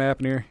 what's gonna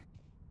happen here?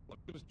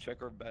 Just check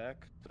her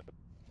back.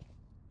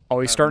 Oh,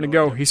 he's starting to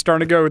go. He's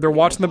starting to go. They're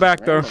watching the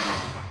back, though.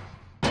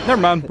 Never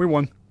mind. We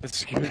won.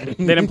 They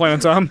didn't plan on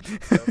time.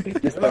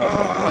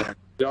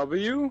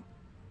 W?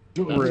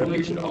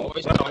 You should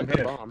always time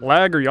hit bomb.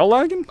 Lag? Are y'all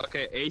lagging?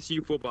 Okay, AC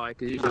full buy,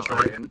 because he's just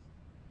right.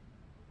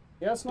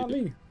 Yeah, it's not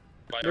me.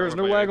 There is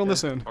no lag on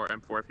this end. Or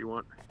M4 if you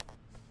want.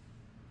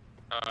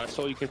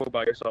 So you can full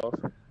buy yourself.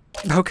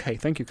 Okay,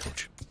 thank you,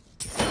 Coach.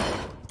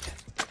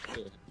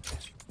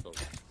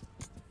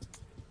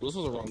 This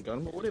was a wrong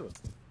gun, but whatever.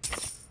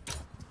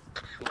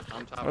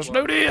 Let's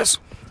do this.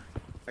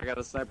 I got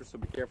a sniper, so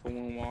be careful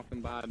when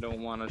walking by. I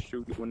don't want to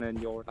shoot you when in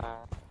your eye.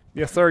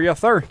 Yes, sir. Yes,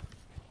 sir.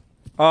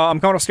 I'm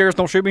coming upstairs.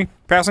 Don't shoot me.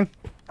 Passing.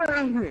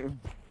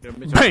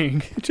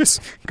 Bang!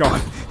 Just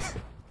gone.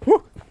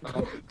 Woo.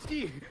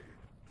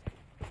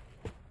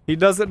 He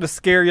does it to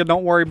scare you.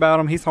 Don't worry about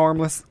him. He's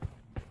harmless.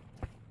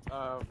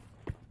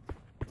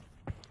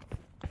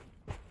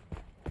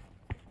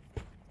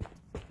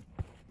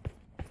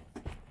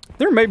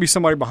 There may be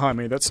somebody behind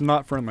me that's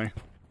not friendly.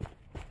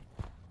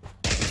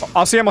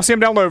 I'll see him. I'll see him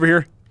down low over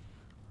here.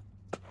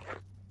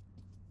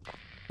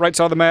 Right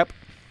side of the map.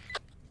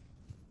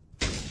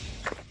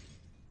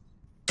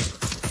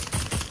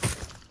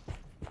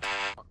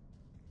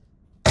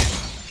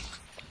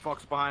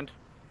 Fox behind.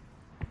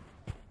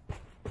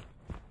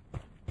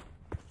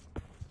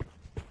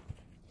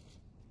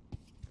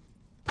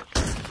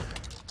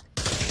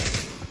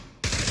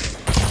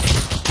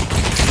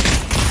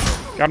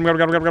 Got him.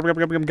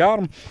 Got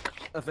him.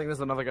 I think there's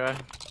another guy.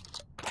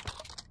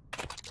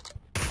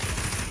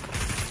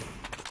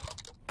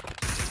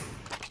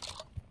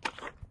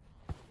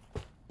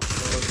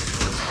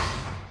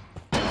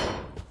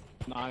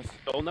 Nice.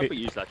 Don't never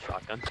use that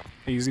shotgun.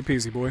 Easy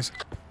peasy, boys.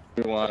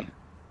 We won.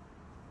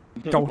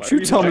 Don't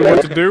you tell me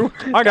what to do.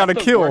 I got to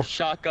kill.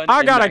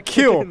 I got to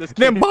kill.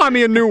 Then buy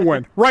me a new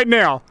one. Right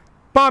now.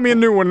 Buy me a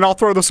new one and I'll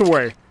throw this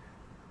away.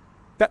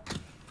 That...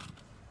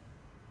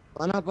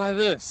 Why not buy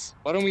this?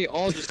 Why don't we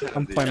all just have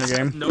I'm playing the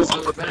game. No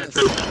other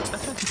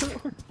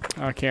penetration.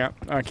 I can't.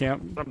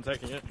 I'm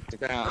taking it.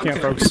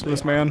 Can't focus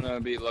this man. I'm gonna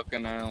be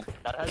looking out.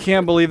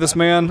 Can't believe this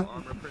man.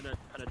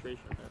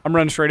 I'm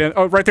running straight in.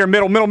 Oh, right there.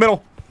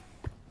 Middle.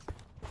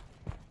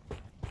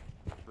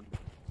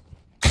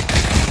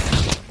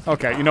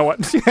 Okay, you know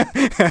what?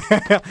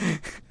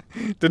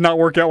 Did not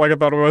work out like I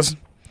thought it was.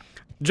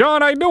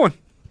 John, how you doing?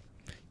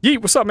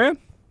 Yeet, what's up, man?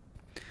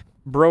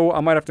 Bro, I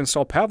might have to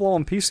install Pavlov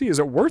on PC. Is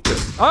it worth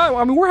it?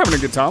 I mean, we're having a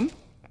good time.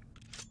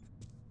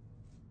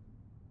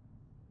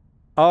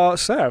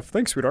 Sav,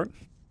 thanks, sweetheart.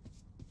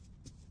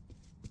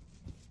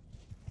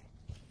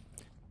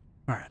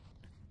 Alright.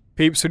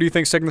 Peeps, who do you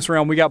think's taking this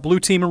round? We got blue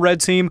team and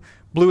red team.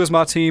 Blue is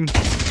my team.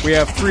 We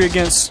have 3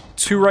 against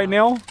 2 right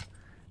now.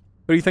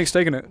 Who do you think's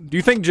taking it? Do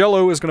you think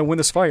Jello is going to win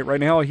this fight? Right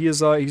now, he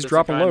is, he's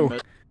dropping low.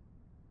 Let's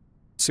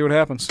see what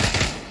happens.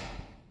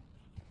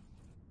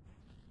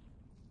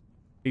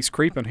 He's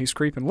creeping.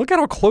 Look at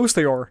how close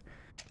they are.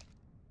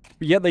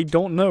 But yet they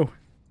don't know.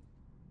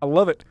 I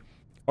love it.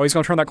 Oh, he's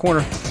going to turn that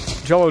corner.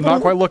 Jello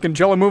not quite looking.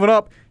 Jello moving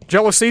up.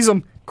 Jello sees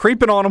him.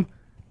 Creeping on him.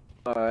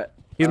 Alright.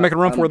 He's making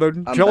a run for it, though.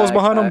 I'm Jello's back.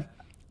 behind him.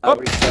 I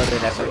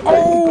restarted everything.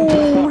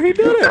 Oh, he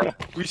did it.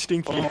 We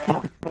stinky.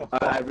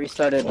 I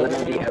restarted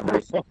literally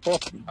everything.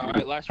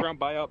 Alright, last round,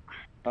 buy up.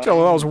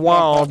 Jello, that was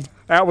wild.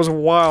 That was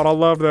wild. I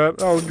love that.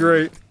 That was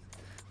great.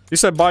 You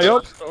said buy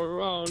up?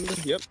 Round.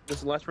 Yep, this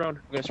is the last round.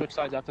 We're gonna switch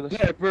sides after this.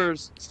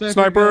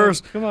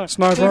 Snipers! Come on.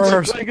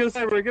 Snipers! Get a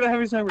sniper! Get a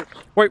heavy sniper!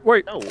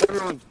 Wait. No,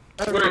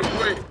 Everyone!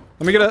 Wait!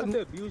 Let me get have a...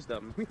 to abuse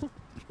them.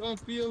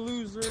 Don't be a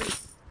loser!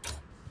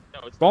 No,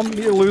 it's Don't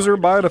be a loser,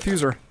 buy a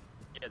diffuser.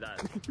 Yeah,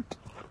 that.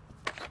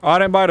 Oh, I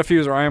didn't buy a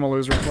diffuser. I am a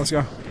loser. Let's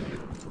go.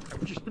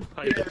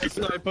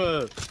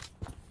 Sniper!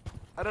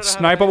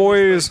 Sniper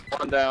boys!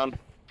 One down.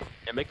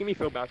 Yeah, making me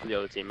feel bad for the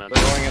other team, man.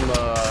 They're going in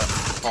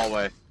the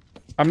hallway.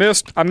 I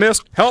missed.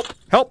 Help!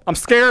 I'm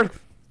scared!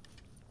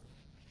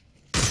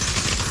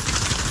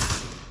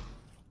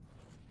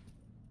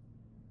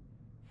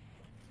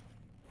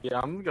 Yeah,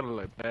 I'm gonna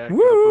like back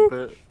Woo! up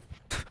a bit.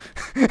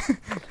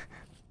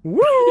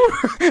 Woo!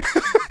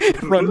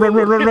 Run!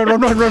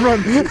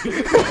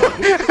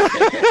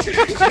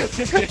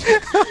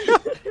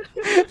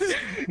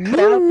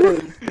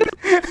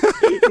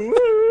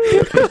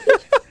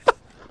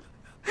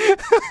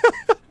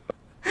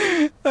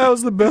 That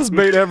was the best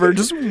bait ever.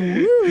 Just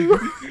woo!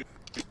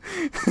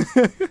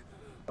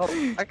 How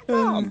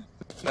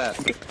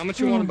much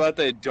you want to bet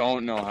they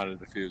don't know how to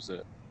defuse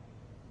it?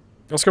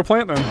 Let's go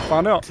plant then.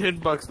 Find out.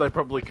 $10 they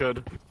probably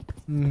could.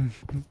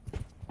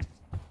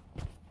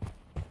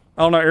 I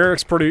don't know.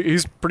 Eric's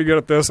he's pretty good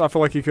at this. I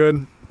feel like he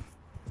could.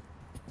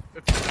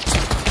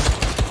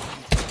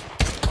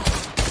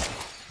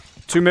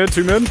 Two mid.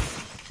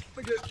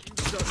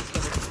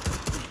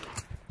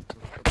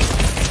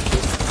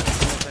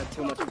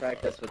 much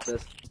practice with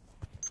this.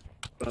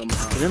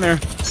 Get in there.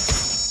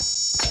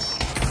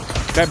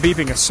 That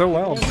beeping is so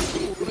loud.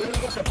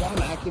 The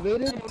bomb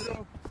activated?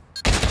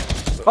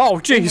 Oh,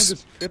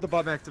 jeez. Get the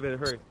bomb activated,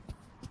 hurry.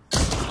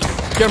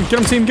 Get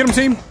him,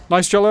 team.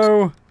 Nice,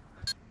 Jello.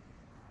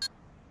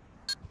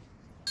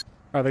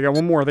 Alright, they got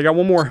one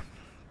more.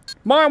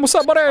 Mine, what's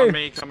up, buddy? On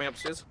me coming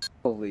upstairs.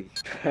 Holy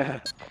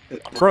crap.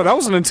 Bro, that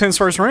was an intense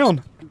first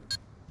round.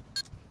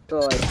 So,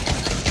 like,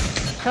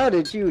 how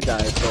did you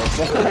die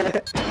so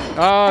far?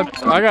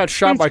 I got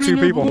shot by 2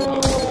 people.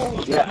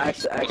 Yeah,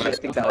 actually, I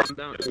think that was...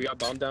 We got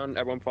bomb down,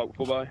 everyone full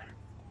buy.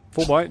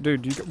 Full bite?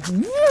 Dude, you got...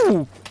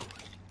 Woo!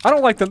 I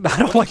don't like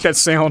that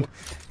sound.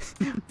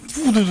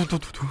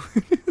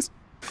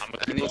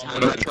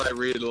 Anytime I try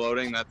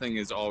reloading, that thing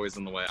is always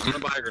in the way. I'm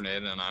gonna buy a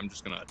grenade and I'm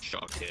just gonna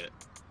chuck it.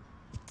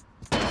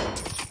 I'm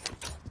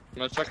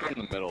gonna chuck it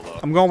in the middle though.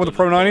 I'm going with the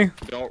Pro 90.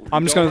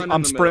 I'm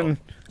sprinting.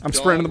 I'm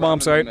sprinting to the bomb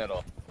site.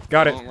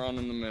 Got it. Don't run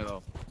in the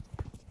middle.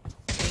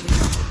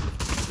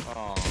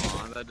 Oh,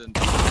 that didn't.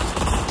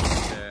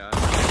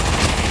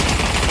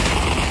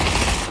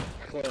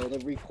 Recoil, the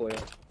recoil.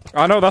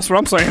 I know, that's what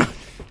I'm saying.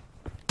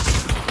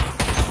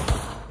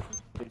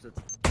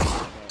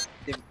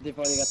 They've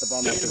already got the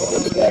bomb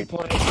activated.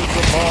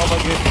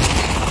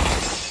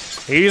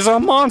 He's a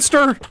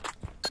monster.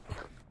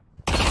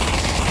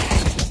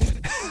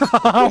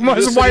 I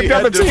almost wiped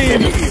out the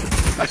team.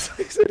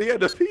 He said he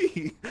had to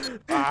pee.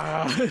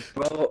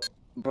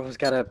 Bro's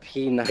got a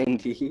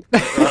P90.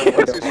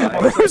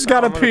 Bro's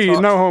got a P,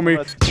 no homie.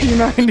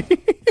 P90.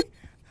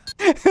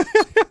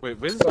 Wait,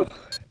 where's the...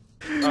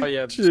 Oh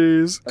yeah.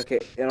 Jeez. Okay,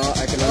 you know,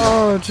 I can...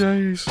 Oh,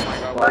 jeez.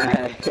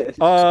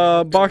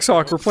 Box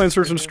Hawk, we're playing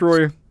Search and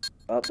Destroy.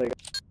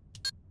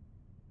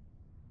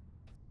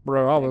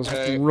 Bro, I was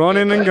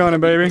running and gunning,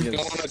 baby. You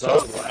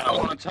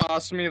wanna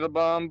toss me the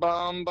bomb?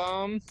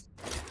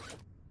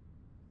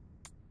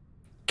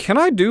 Can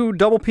I do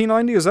double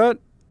P90? Is that...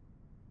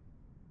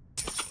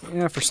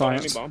 Yeah, for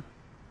science. Bomb.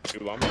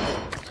 You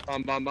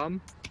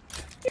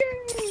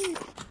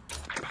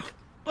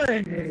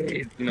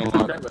know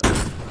what?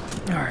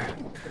 Alright,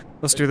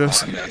 let's do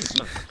this.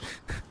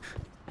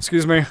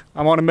 Excuse me,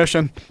 I'm on a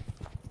mission.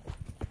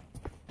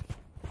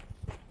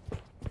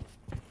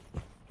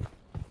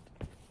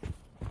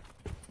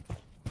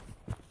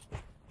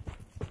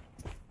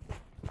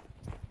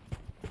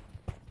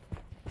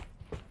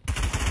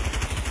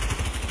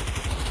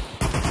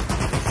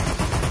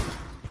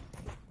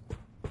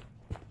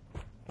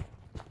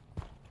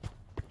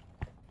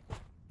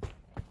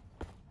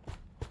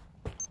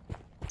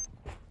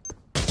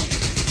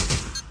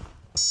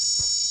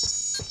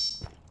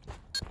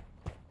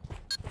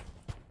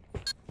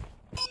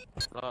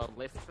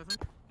 Left, I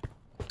think.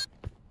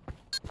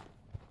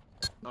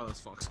 Oh,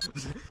 that's Fox.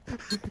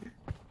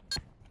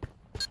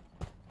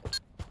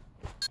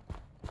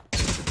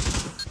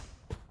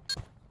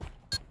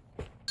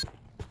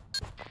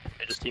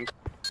 Just team.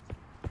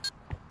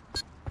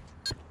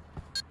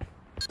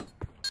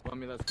 Well, I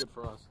mean, that's good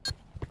for us.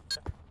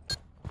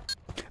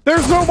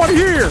 There's nobody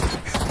here!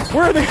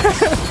 Where are they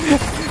at?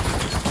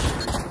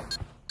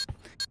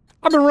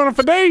 I've been running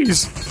for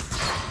days!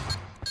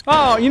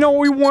 Oh, you know,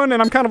 we won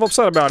and I'm kind of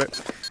upset about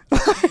it.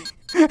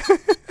 I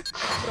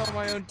saw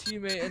my own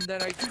teammate and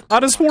then I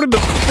just wanted to...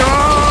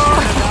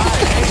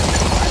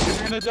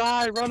 You're gonna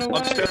die! Run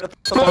away!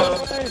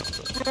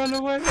 Run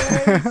away!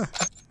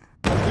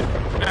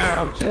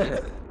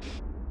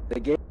 The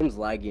game's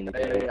lagging.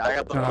 Hey, I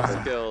got the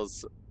most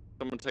skills.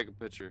 Someone take a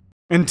picture.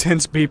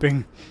 Intense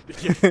beeping.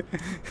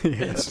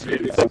 Yes. I'm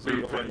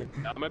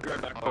gonna be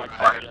right back.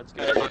 That's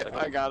good.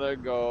 I gotta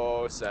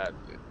go,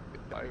 sadly.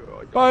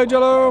 Bye,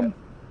 Jello!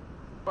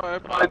 Bye,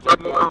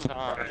 Jello.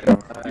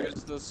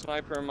 Use the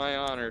sniper in my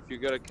honor if you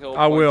get a kill.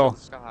 I will. In the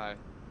sky.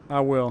 I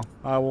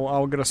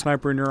will get a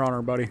sniper in your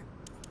honor, buddy.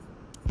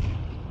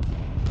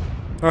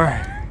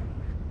 Alright.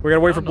 We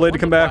gotta wait for Blade to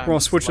come back. We're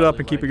gonna switch it up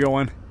and keep it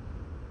going.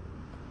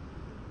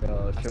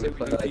 Should we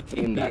play like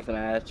team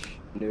deathmatch?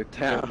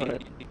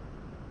 Nuketown.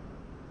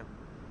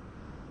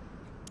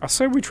 I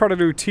say we try to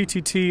do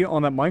TTT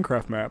on that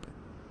Minecraft map.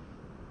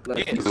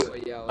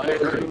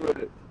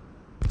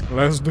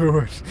 Let's do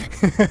it.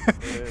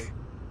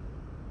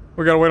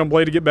 We gotta wait on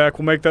Blade to get back.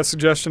 We'll make that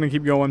suggestion and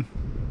keep going.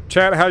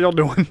 Chat, how y'all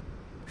doing?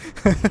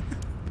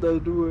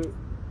 Let's do it.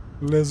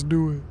 Let's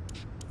do it.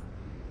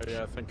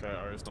 Yeah, I think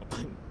I was not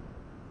playing.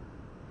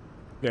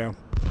 Yeah.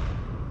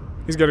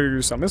 He's gotta go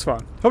do something. It's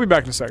fine. He'll be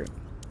back in a second.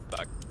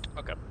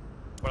 Okay.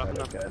 What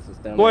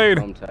happened? Blade,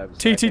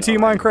 TTT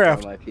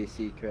Minecraft. My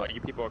PC Oh, you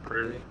people are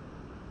crazy.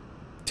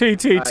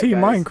 TTT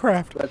Alright,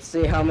 Minecraft. Let's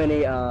see how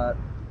many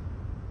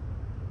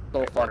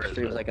SoulFox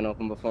streams I can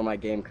open before my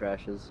game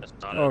crashes.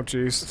 Oh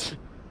jeez.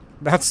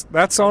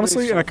 That's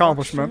honestly an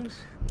accomplishment.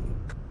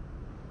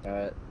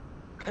 Alright.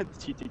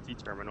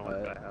 TTT terminal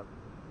that I have.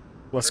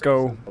 Let's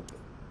go.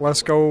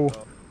 Let's go.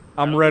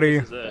 I'm ready.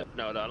 This is it.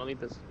 No, I don't think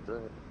this is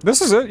it.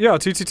 This is it? Yeah,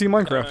 TTT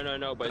Minecraft.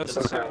 No, but it That's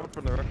doesn't the have, one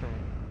from the recommend.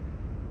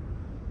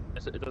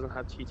 it doesn't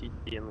have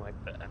TTT in like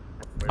the end.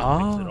 Where it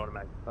Ah. makes it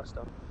automatic plus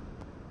stuff.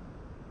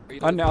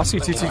 I'll see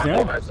TT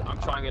now. I'm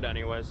trying it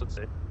anyways. Let's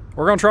see.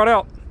 We're gonna try it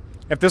out.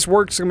 If this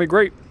works, it's gonna be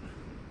great.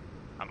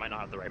 I might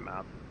not have the right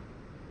map.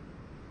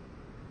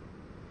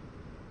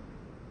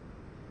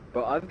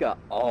 Bro, I've got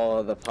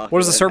all the popular What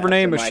is the server maps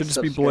name? in It my should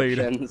just be Blade.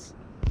 subscriptions.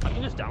 I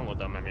can just download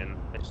them. I mean,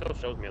 it still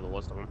shows me the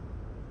list of them.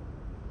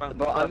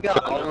 Bro, I've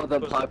got all the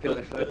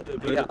popular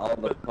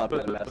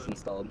maps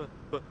installed.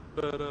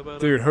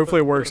 Dude, hopefully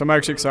it works. I'm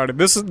actually excited.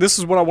 This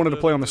is what I wanted to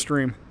play on the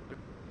stream.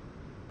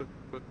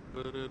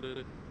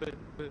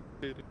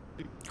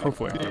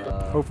 Hopefully.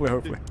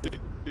 Hopefully.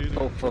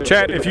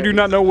 Chat, if you do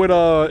not know what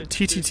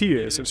TTT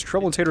is, it's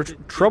Trouble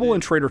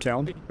in Trader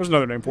Town. There's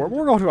another name for it, but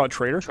we're going to talk about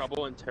Trader.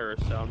 Trouble in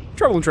Terrorist Town.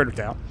 Trouble in Trader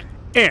Town.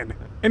 And,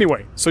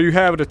 anyway, so you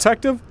have a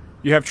detective,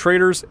 you have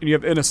traders, and you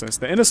have innocents.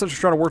 The innocents are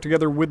trying to work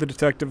together with the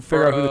detective,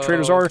 figure out who the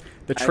traders are.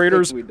 The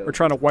traders are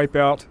trying to wipe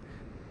out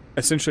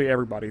essentially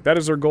everybody. That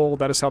is their goal.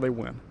 That is how they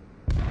win.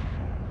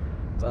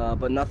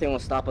 But nothing will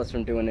stop us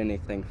from doing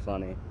anything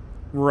funny.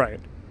 Right.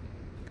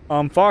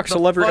 Fox, I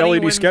love your funny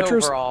LED wins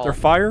sketchers. overall. They're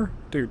fire.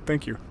 Dude,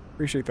 thank you.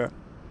 Appreciate that.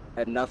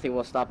 And nothing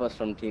will stop us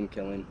from team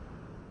killing.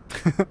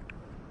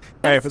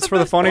 Hey, if it's for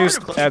the funnies,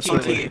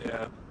 absolutely.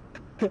 Yeah.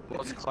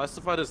 Well, it's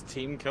classified as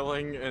team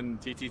killing in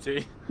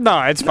TTT.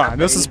 Nah, it's fine.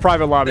 This is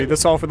private lobby.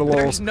 That's all for the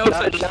There's lulz. no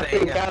such Nothing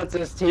thing. counts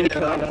as team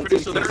killing on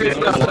Pretty sure there is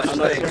TTT. no such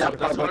Unless thing. you have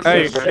public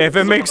Hey, servers. if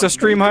it makes a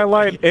stream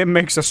highlight, it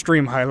makes a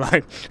stream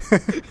highlight.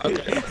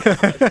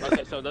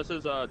 Okay, so this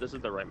is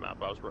the right map.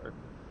 I was right.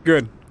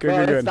 Good. Bro,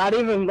 it's Good. not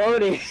even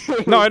loading.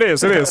 No, it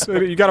is.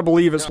 You gotta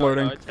believe it's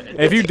loading.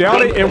 If you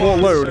doubt it, it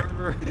won't load.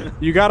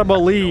 You gotta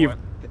believe.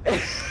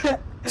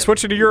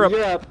 Switch it to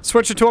Europe.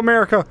 Switch it to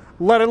America.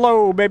 Let it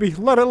load, baby.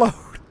 Let it load.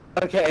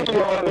 Okay, if you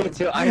want me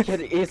to, I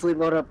could easily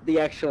load up the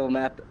actual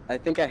map. I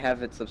think I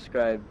have it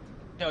subscribed.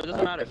 No, it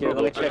doesn't matter. Here,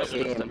 let me check It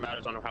Steam.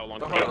 matters on how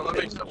long. Hold on, let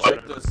me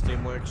check the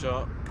Steam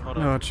Workshop. Hold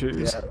on. Oh,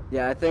 jeez.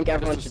 Yeah, I think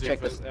everyone should check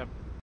this.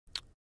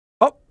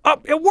 Oh,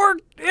 it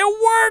worked.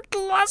 It worked.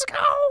 Let's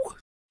go.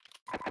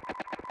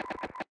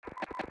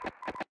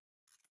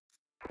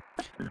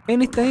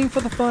 Anything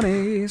for the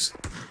funnies.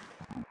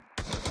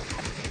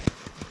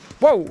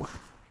 Whoa.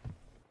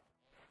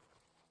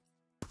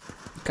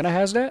 Can I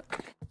has that?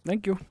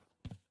 Thank you.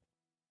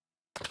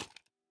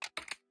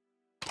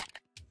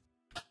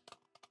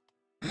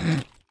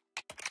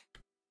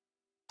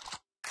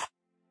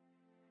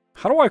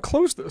 How do I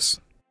close this?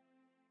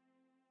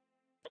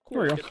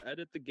 There we go. You can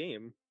edit the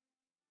game.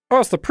 Oh,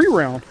 it's the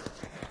pre-round.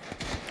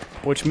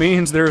 Which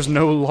means there's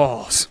no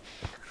laws.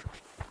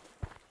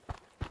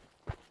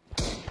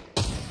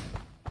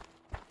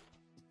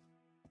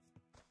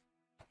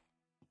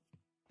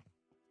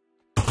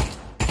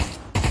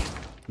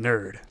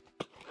 Nerd.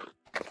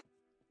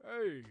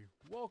 Hey,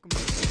 welcome.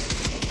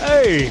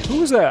 Hey,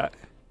 who's that?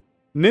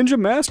 Ninja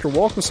Master,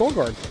 welcome Soul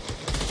Guard.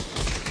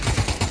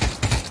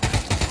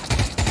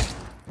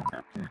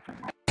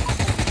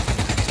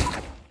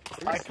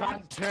 I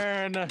can't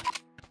turn.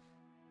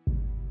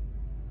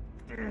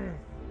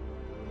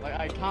 Like,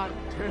 I can't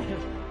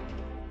turn.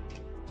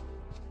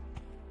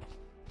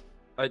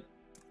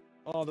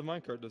 Oh, the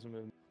minecart doesn't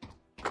move.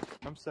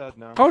 I'm sad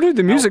now. Oh, dude,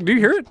 the music. Do you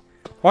hear it?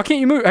 Why can't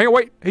you move? Hey,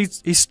 wait.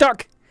 He's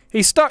stuck.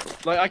 He's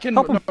stuck. Like I can,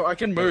 Help him. no, I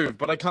can move,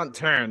 but I can't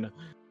turn.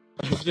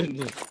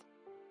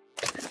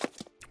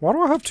 Why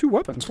do I have two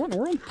weapons? What in the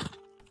world?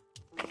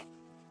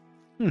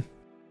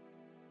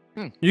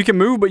 You can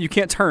move, but you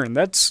can't turn.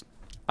 That's...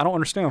 I don't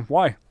understand.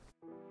 Why?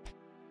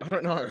 I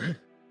don't know.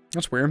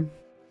 That's weird.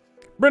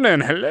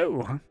 Brennan,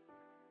 hello.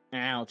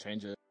 I'll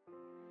change it.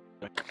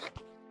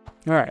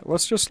 Alright,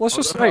 let's just I'll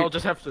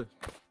just have to.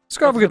 let's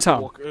go have a good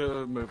time. Walk,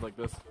 move like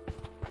this.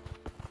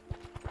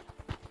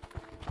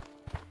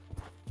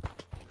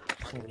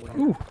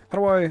 Ooh, how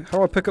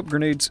do I pick up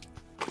grenades?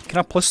 Can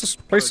I place this?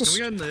 Can we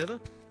go in the other?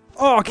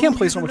 Oh, I can't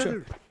place so much.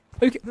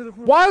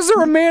 Why is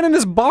there a man in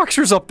his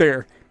boxers up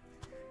there?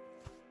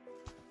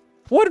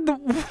 What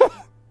the?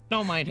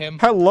 Don't mind him.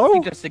 Hello? He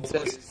just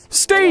exists.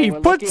 Steve,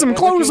 We're put looking- some we're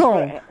clothes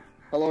looking on. for-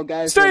 Hello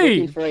guys, Steve! we're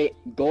looking for a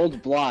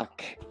gold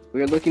block.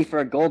 We're looking for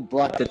a gold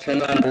block to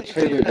turn on the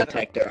trigger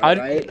detector,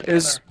 alright?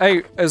 Is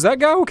that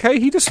guy okay?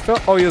 He just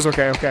fell. Oh, he is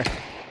okay. Okay,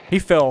 he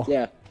fell.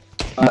 Yeah.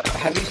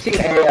 Have you seen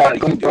a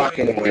gold block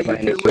anywhere by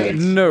any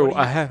chance? No,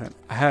 I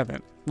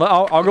haven't.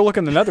 I'll go look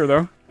in the nether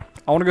though.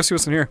 I want to go see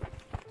what's in here.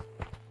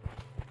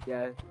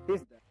 Yeah.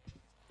 He's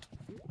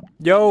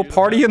Yo,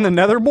 party in the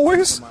nether,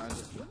 boys.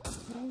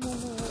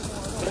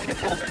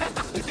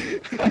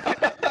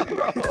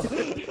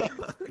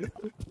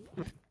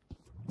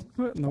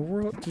 What in the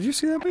world? Did you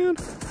see that, man?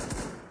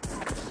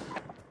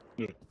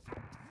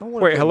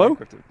 Wait, hello?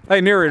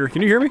 Hey, narrator,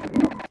 can you hear me?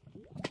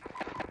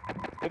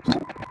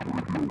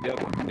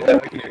 Yeah, I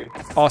can hear you.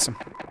 Awesome.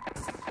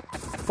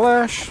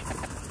 Flash.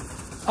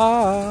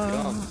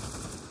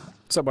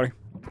 What's up, buddy?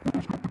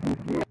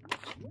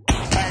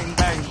 Bang,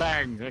 bang,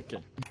 bang. Okay.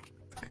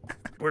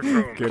 We're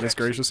through. Goodness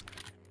gracious.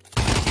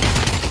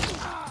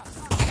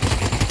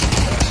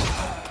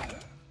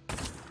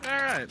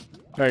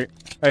 Alright.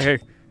 Hey.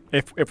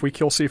 If we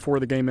kill C4,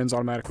 the game ends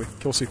automatically.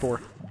 Kill C4.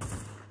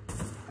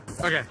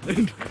 Okay.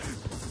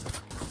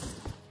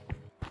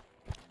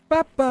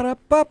 Hey,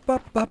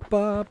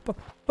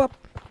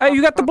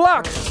 you got the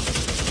block.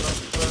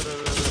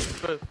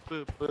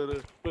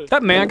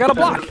 That man got a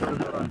block.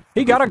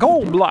 He got a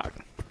gold block.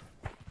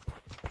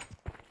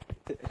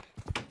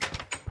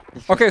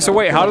 Okay, so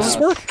wait, how does this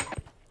work?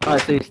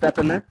 Alright, so you step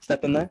in there,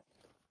 step in there,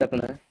 step in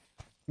there,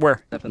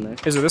 Where? step in there.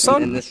 Is it this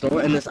side? In this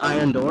door, in this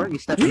iron door, you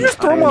step You in just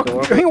this throw them iron up.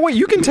 door. Hang on, wait,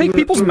 you can take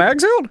people's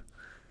mags out?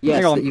 Yes,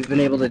 Hang on. you've been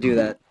able to do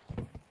that.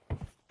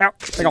 Ow,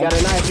 hang on. Got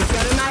a knife, he's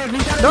got a knife,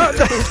 he's got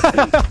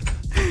a knife!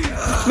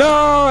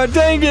 No,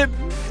 dang it!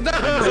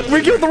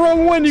 We killed the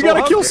wrong one. You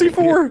gotta kill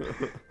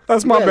C4.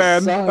 That's my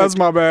bad. suck. That's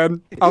my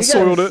bad. I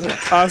soiled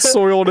it. I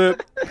soiled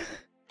it.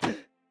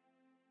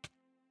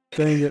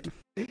 Dang it.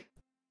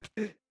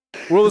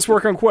 Will this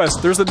work on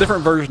Quest? There's a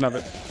different version of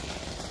it.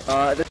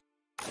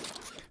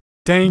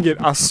 Dang it,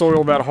 I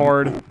soiled that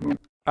hard.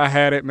 I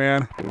had it,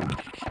 man.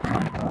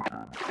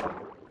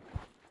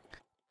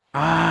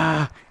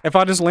 Ah, if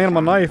I just land my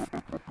knife.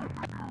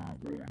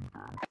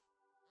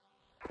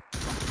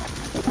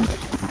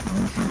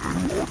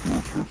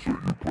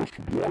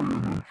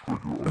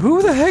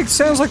 Who the heck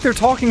sounds like they're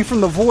talking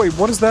from the void?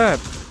 What is that?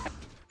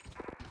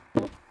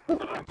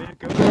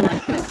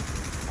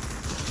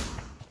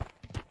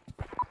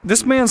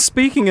 This man's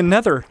speaking in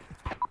Nether.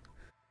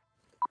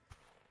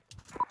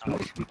 I'm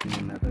speaking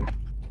in Nether.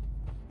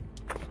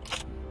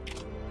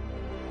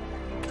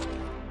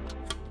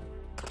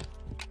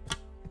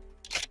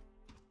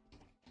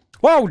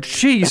 Whoa,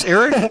 jeez,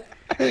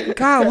 Eric.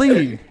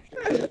 Golly.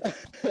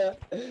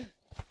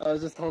 I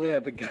was just holding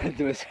up a gun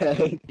to his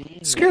head.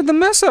 Scared the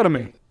mess out of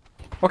me.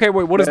 Okay,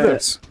 wait, what is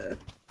this?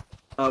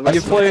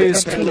 You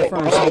place two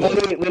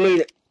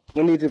furnaces.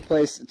 We need to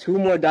place 2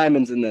 more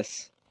diamonds in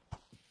this.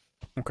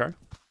 Okay.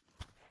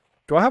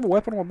 Do I have a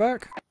weapon on my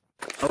back?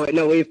 Oh wait,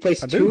 no, we've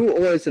placed 2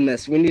 ores in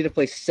this. We need to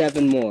place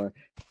 7 more.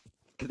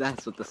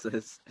 That's what this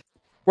is.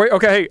 Wait,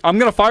 okay, hey, I'm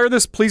gonna fire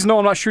this. Please know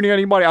I'm not shooting at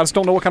anybody. I just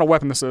don't know what kind of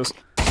weapon this is.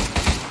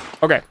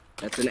 Okay.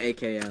 That's an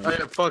AKM. Oh yeah,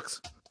 fucks.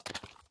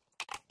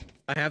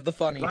 I have the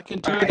funny. I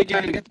can turn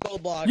again. Get the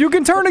gold block. You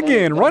can turn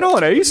again. Right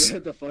on, Ace.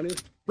 The funny?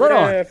 Right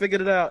on. Yeah, I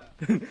figured it out.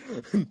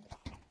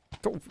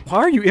 Why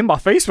are you in my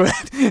face with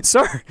that,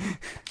 sir?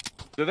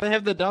 Do they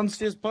have the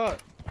downstairs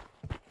part?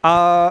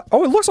 Oh,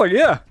 it looks like,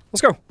 yeah.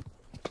 Let's go.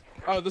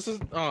 Oh, this is.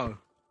 Oh.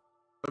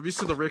 I'm used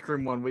to the rec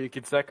room one where you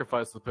can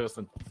sacrifice the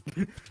person.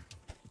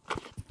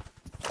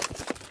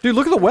 Dude,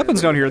 look at the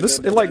weapons down here. This,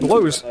 it like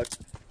glows.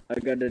 I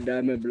got a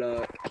diamond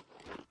block.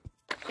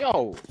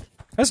 Yo.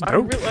 That's I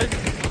dope. realized.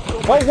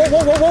 Whoa, whoa,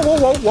 whoa, whoa, whoa,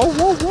 whoa, whoa,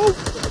 whoa,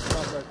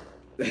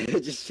 whoa.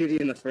 Just shoot you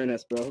in the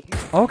furnace, bro.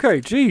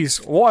 Okay,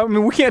 jeez. Well, I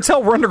mean, we can't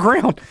tell. We're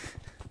underground.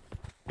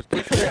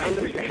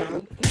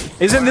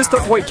 Isn't this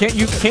the? Wait, can't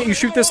you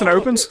shoot this and it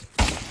opens?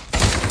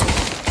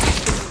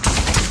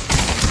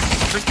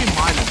 Freaking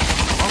mine it.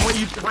 Oh,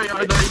 wait,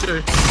 I know you do.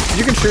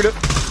 You can shoot it.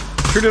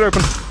 Shoot it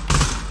open.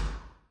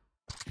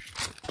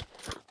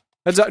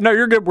 Heads up. No,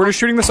 you're good. We're just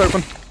shooting this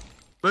open.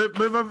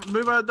 Move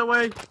out of the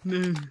way.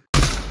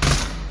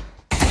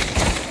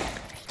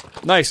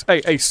 Nice.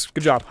 Hey, Ace.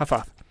 Good job. High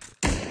five.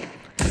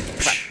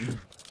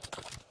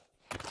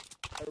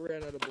 I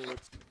ran out of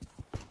bullets.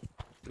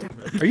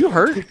 Are you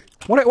hurt?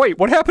 What? Wait,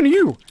 what happened to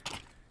you?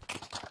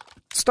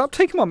 Stop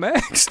taking my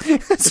mags.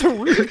 That's so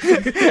rude.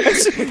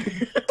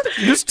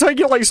 You just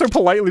take it like so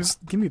politely. Just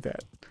give me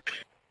that.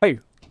 Hey.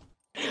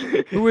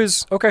 Who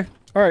is... Okay.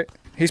 Alright.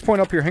 He's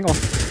pointing up here. Hang on.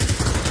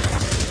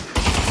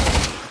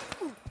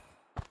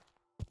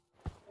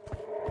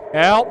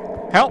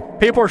 Help!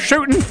 Help! People are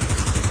shooting!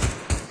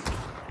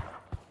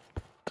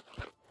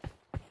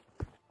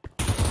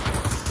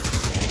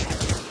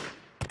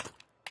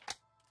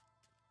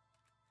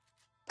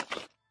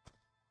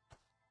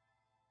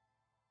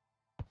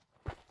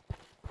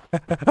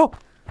 Help!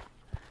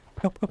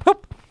 Help, help,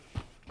 help!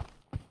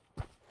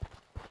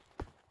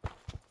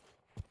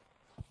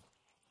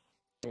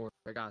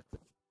 I got it.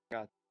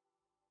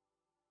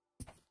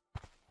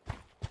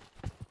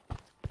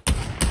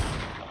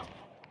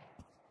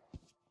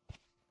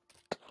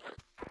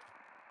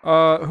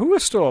 Who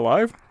is still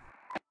alive?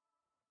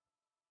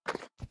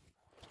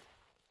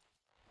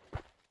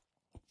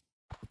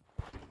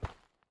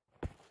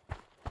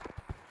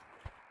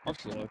 I'm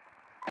slow.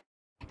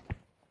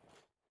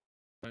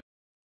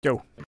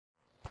 Yo.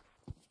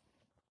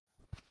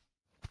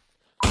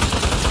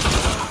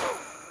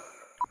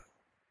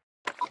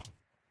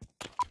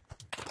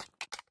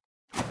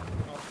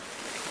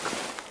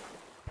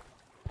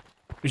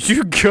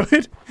 You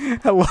good?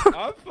 Hello?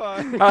 I'm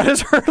fine. I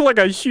just heard like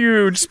a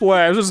huge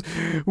splash. Just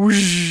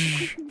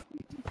whoosh.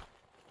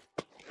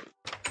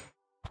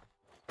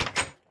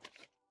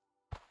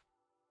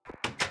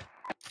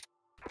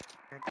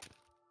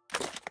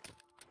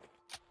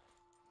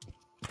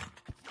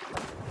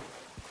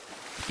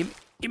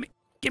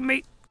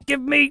 Give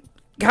me.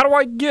 How do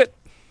I get?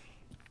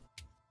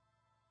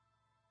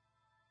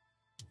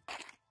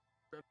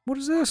 What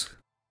is this?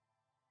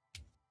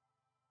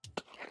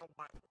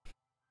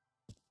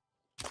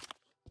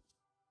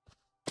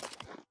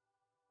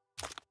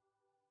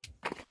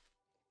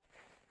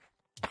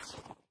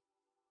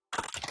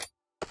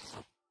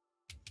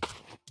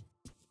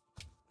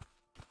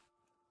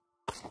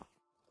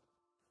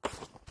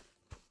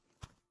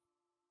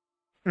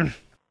 This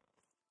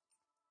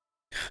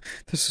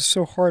is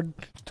so hard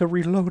to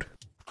reload.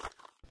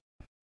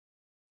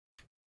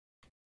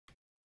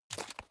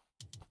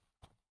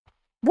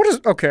 What is...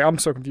 Okay, I'm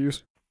so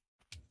confused.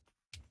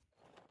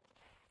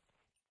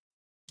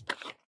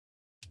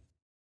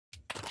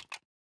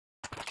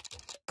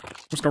 I'm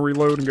just gonna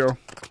reload and go.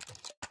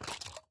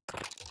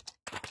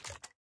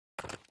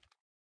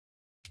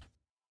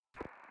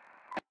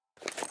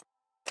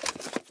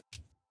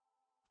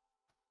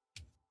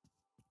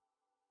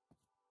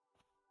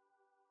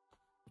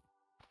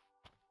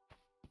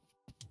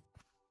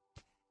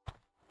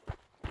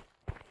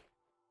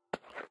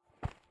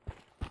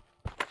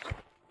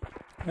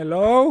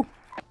 Hello?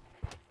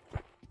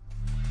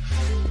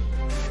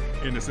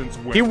 Innocence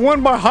wins. He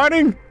won by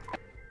hiding?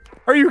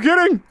 Are you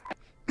kidding?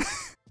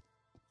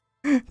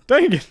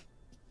 Dang it.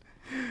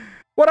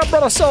 What up,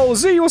 brother Soul?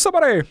 Z, what's up,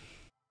 buddy? We're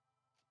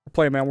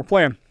playing, man. We're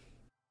playing.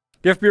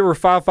 You have to be over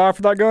 5'5"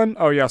 for that gun?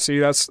 Oh, yeah, see,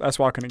 that's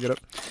why I couldn't get it.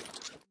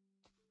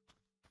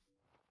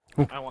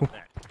 Ooh, I want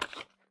that.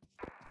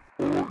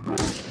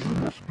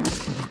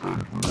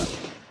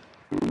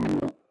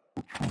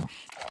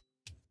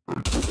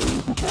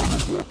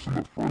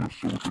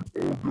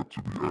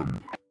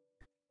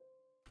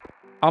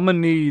 I'm gonna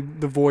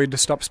need the Void to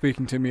stop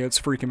speaking to me. It's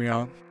freaking me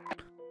out.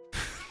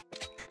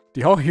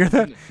 Do y'all hear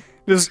that?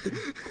 Just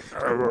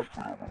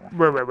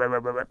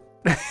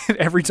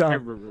every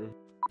time.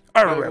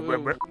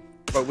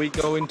 But we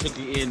go into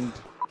the end.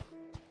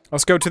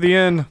 Let's go to the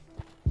end.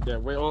 Yeah,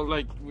 we all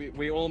like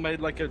we all made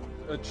like a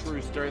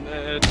truce during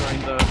the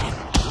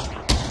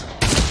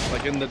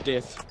like in the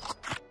death.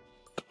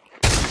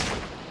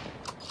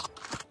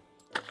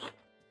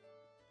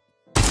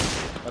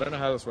 I don't know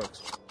how this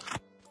works.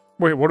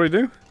 Wait, what do we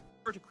do?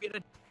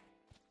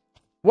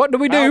 What do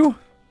we do?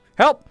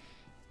 Help!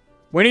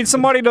 We need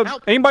somebody to...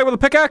 Help. Anybody with a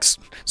pickaxe?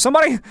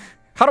 Somebody?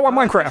 How do I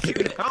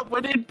Minecraft? Help!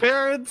 We need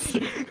parents. We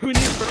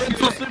need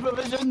parental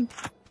supervision.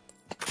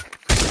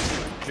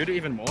 Should it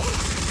even more?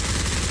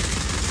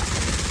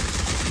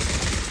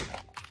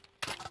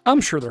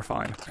 I'm sure they're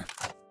fine.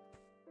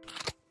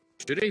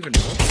 Should it even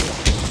more?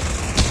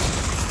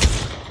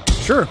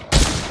 Sure.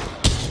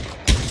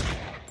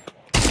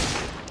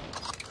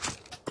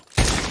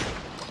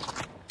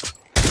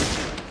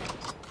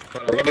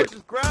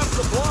 Just grab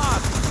the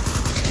block.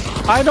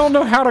 I don't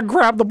know how to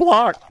grab the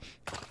block.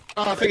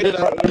 Oh, I figured it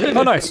out.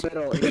 Oh, nice. You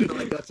have to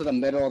like, go to the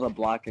middle of the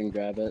block and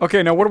grab it.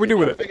 Okay, now what do we do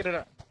with it? Figured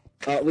it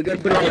out. We go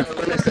put it on the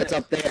furnace that's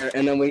up there,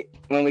 and then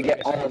when we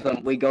get all of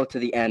them, we go to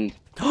the end.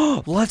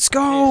 Let's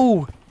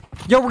go!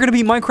 Yo, we're gonna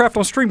be Minecraft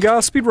on stream,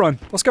 guys. Speedrun.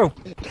 Let's go.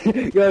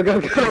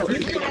 Go!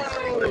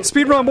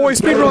 Speedrun,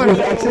 boys. Speedrun.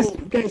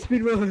 Okay,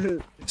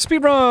 speedrun.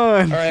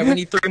 Speedrun. All right, we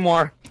need 3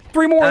 more.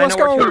 3 more. Let's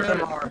go.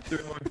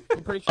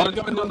 I'm pretty sure I'm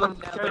going on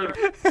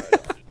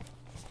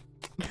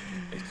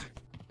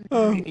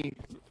the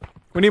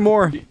We need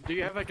more. Do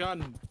you have a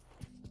gun?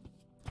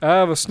 I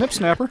have a snip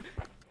snapper.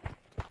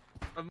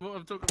 I'm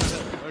talking about that.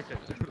 Okay.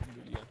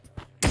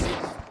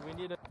 We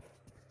need a...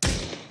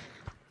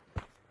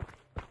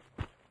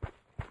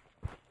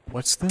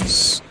 What's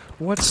this?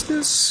 What's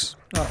this?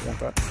 I don't want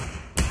that.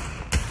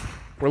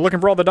 We're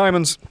looking for all the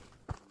diamonds.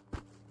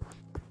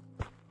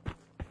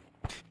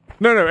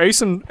 No,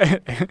 Ace and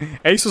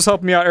Ace is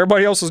helping me out.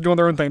 Everybody else is doing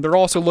their own thing. They're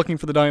also looking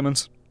for the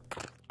diamonds.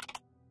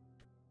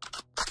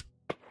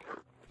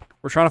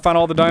 We're trying to find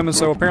all the diamonds,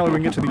 so apparently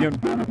we can get to the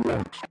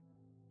end.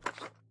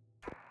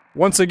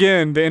 Once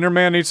again, the inner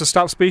man needs to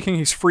stop speaking.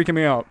 He's freaking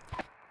me out.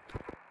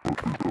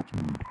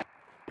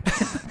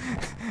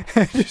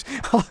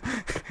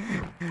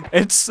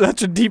 It's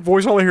such a deep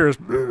voice. All I hear is.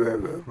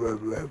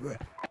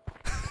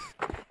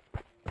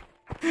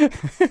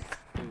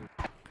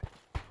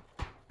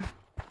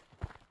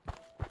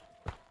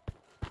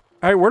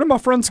 Hey, where did my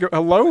friends go?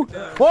 Hello?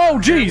 Whoa,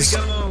 jeez!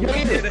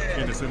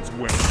 Innocence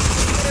wins.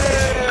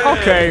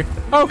 Okay,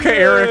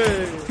 Eric.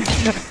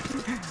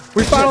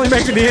 We finally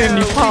make it in.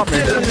 You pop me.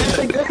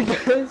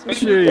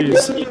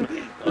 Jeez.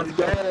 Let's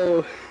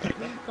go.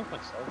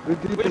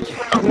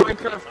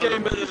 Minecraft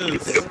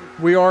gamers.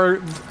 We are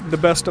the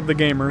best of the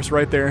gamers,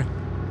 right there.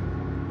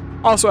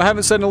 Also, I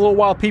haven't said in a little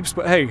while, peeps,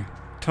 but hey,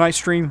 tonight's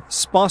stream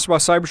sponsored by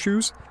Cyber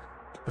Shoes.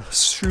 The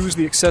shoes,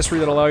 the accessory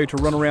that allow you to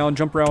run around,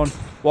 jump around,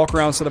 walk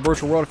around inside the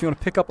virtual world. If you want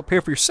to pick up a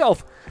pair for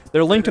yourself,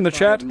 they're linked in the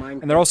chat,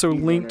 and they're also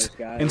linked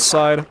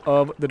inside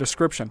of the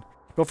description.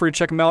 Feel free to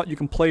check them out. You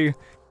can play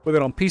with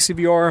it on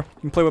PCVR,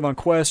 you can play with it on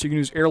Quest, you can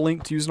use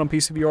AirLink to use it on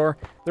PCVR.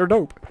 They're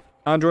dope.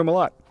 I enjoy them a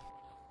lot.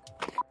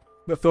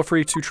 But feel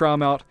free to try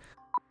them out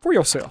for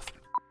yourself.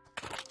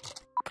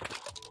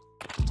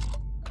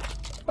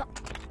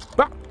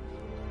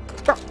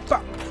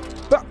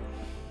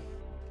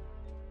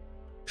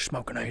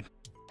 Smoke grenade.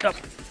 Up.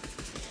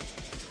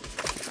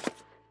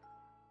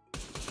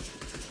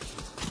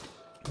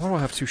 Why do I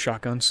have 2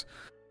 shotguns?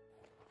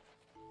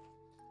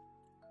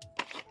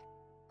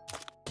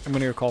 I'm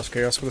gonna go cause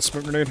chaos with a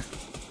smoke grenade.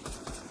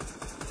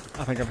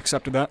 I think I've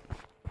accepted that.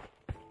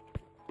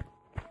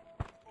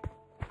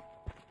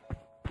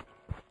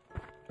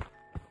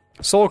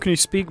 Solo, can you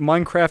speak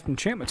Minecraft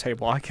enchantment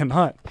table? I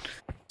cannot.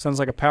 Sounds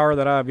like a power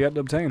that I have yet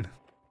to obtain.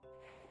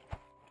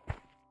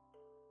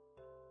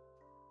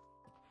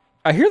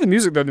 I hear the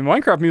music though. The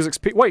Minecraft music's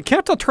wait,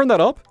 can't I turn that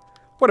up?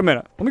 Wait a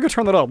minute. Let me go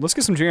turn that up. Let's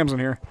get some jams in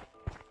here.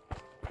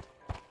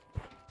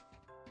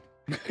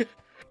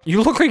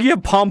 You look like you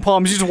have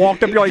pom-poms. You just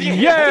walked up, you're like,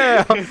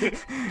 yeah!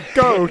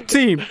 Go,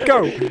 team,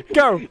 go!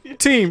 Go,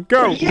 team,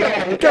 go!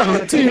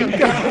 Go, team,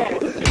 go!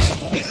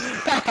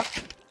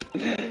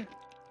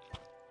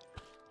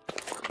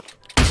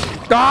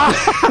 Ah!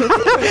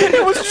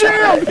 It was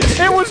jammed!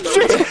 It was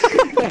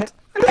jammed!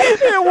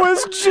 It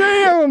was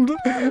jammed!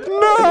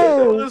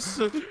 No!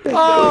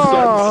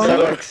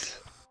 Oh!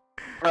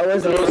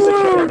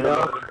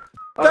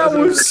 That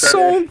was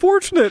so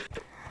unfortunate!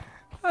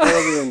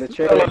 That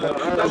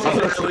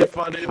was really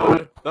funny,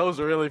 dude. That was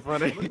really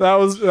funny. That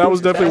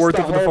was definitely worth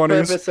it for the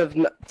funnies.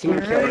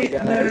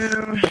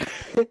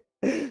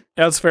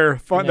 That's fair.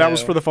 Fun. That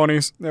was for the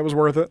funnies. That was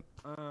worth it.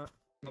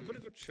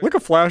 Look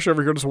at Flash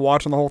over here just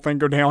watching the whole thing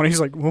go down.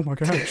 He's like, oh my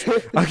gosh,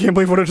 I can't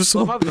believe what I just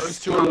saw. Those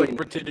two are like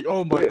pretending,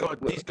 oh my god,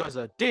 these guys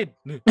are dead.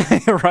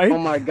 Right? Oh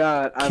my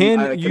god.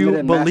 Can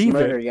you believe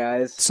it?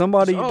 Guys.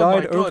 Somebody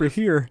died over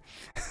here.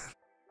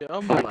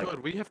 Oh my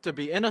god, we have to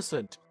be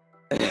innocent.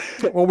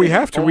 Well, we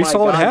have to. We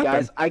saw it happen.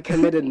 Guys, I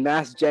committed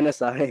mass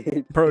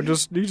genocide. Bro,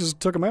 you just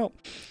took him out.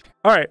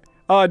 All right,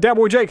 Dad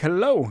Boy Jake,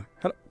 hello.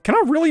 Can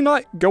I really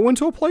not go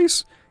into a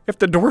place if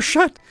the door's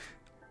shut?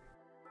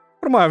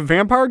 What am I, a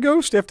vampire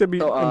ghost? You have to be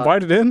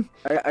invited in?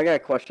 I got a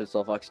question,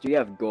 SoulFox. Do you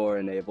have gore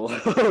enabled?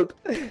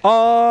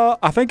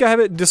 I think I have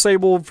it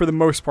disabled for the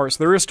most part. So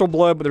there is still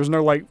blood, but there's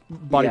no like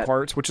body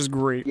parts, which is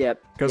great.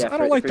 Yep. Because I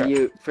don't like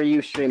that. For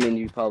you streaming,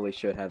 you probably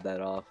should have that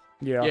off.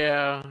 Yeah.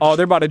 Yeah. Oh,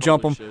 they're about to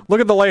jump him. Look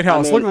at the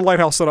lighthouse. Look at the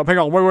lighthouse setup. Hang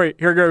on. Wait.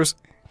 Here it goes.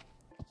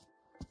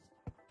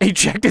 He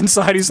checked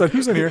inside. He said,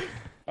 "Who's in here?"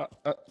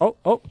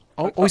 Oh,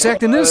 he's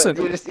acting innocent.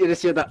 You just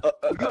hear that.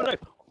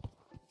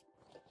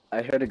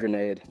 I heard a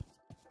grenade.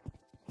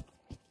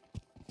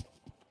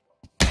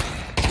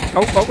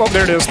 Oh,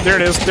 there it is. Get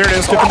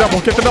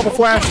the double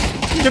flash.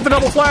 Get the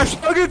double flash.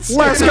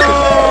 Let's go!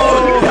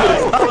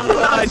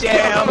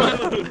 Damn.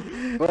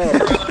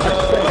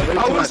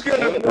 I was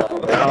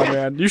Oh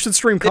man, you should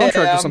stream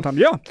Contractor sometime.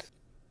 Yeah.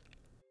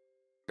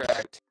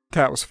 Correct.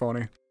 That was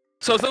funny.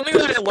 So something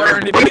that I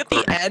learned, if you get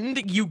the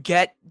end, you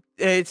get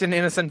it's an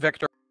innocent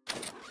victor.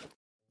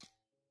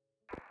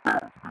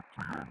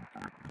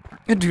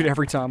 And dude,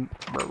 every time.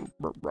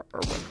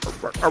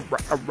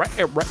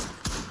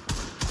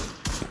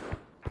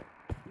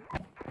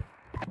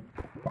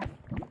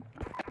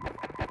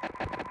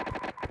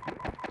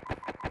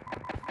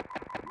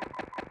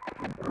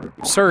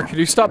 Sir, could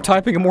you stop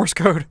typing in Morse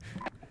code?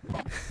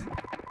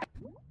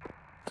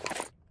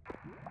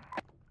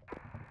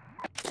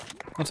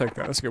 I'll take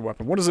that. That's a good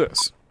weapon. What is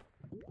this?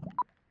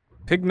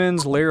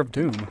 Pigman's Lair of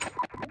Doom.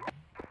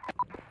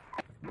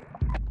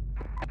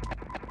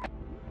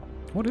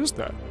 What is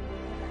that?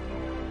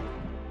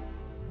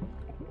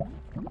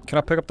 Can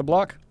I pick up the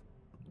block?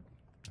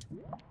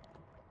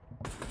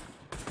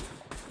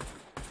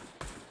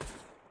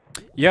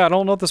 Yeah, I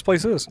don't know what this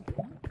place is.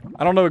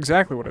 I don't know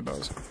exactly what it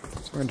does.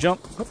 So we're gonna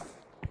jump. Up.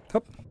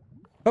 Up.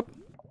 Up.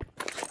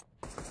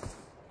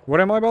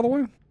 What am I, by the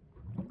way?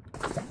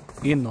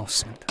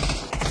 Innocent.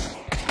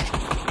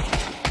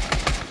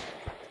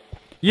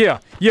 Yeah.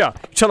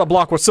 Tell the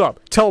block what's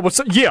up. Tell it what's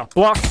up. Yeah,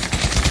 block.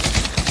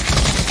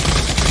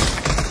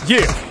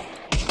 Yeah.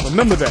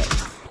 Remember that.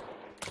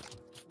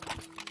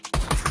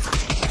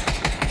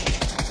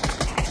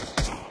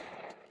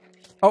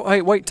 Oh,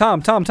 hey, wait,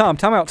 time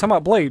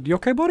out, Blade. You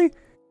okay, buddy?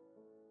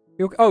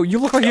 Oh, you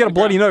look like you had a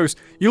bloody nose.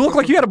 You look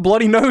like you had a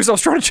bloody nose. I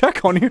was trying to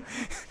check on you.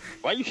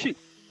 Why you shoot?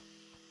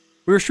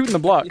 We were shooting the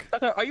block.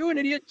 Are you an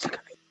idiot?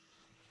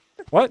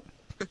 What?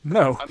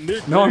 No.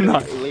 No, I'm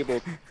not.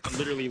 I'm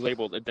literally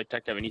labeled a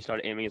detective, and he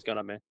started aiming his gun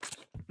at me.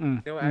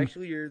 No,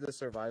 actually, you're the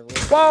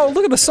survivalist. Whoa,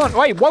 look at the sun.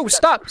 Wait, whoa,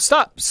 stop,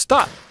 sir.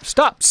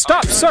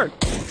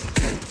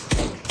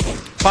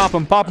 Pop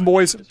him,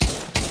 boys.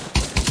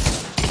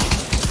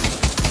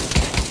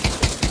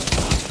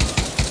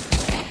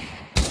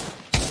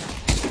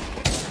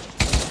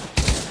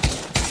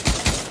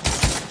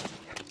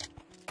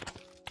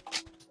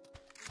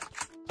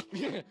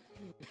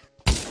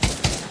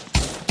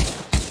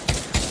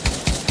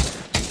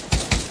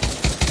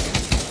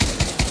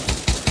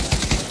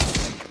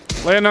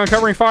 Laying down,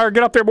 covering fire.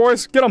 Get up there,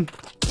 boys. Get him.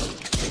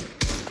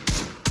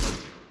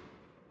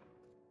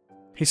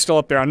 He's still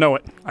up there. I know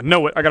it.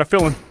 I got a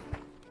feeling.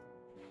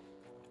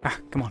 Ah,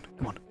 come on.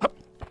 Up.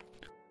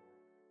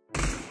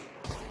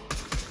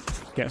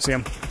 Can't see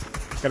him.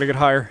 Gotta get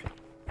higher.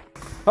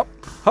 Up.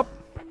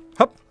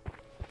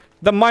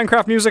 The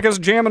Minecraft music is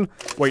jamming.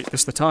 Wait,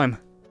 it's the time.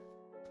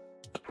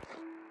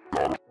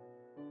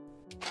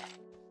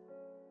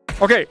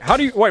 Okay, how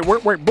do you... Wait,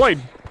 Blade!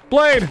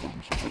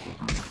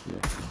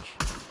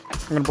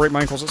 I'm gonna break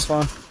my ankles, it's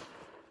fine.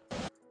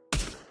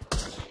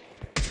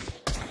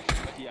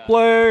 Yeah.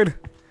 Blade!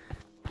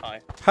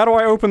 Hi. How do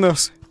I open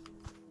this?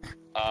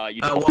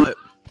 You don't. What?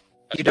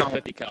 You don't.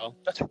 50 cal.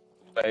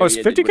 Oh, it's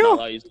 50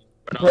 cal?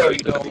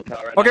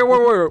 Okay,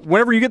 wait.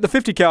 Whenever you get the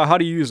 50 cal, how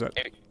do you use it?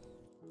 It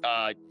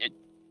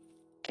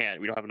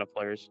can't. We don't have enough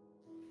players.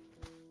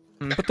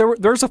 But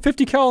there's a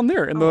 50 cal in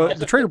there in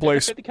the trader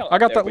place. I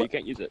got that. But you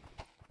can't use it.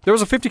 There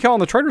was a 50 cal in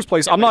the trader's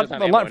place. Yeah, I'm not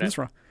in this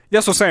round.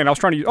 That's what I'm saying. I was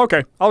trying to use.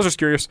 Okay, I was just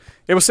curious.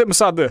 It was sitting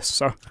beside this,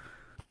 so.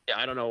 Yeah,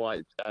 I don't know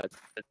why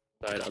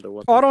that other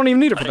one. Oh, I don't even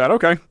need it for that.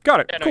 Okay, got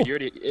it. Yeah, no, cool. you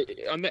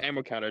already on the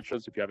ammo counter. It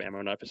shows if you have ammo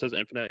or not. If it says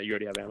infinite, you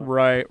already have ammo.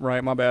 Right.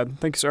 My bad.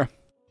 Thank you, sir.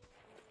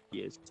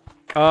 Yes.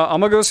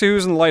 I'm gonna go see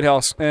who's in the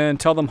lighthouse and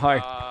tell them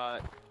hi.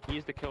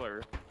 He's the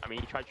killer. I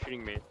mean, he tried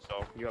shooting me,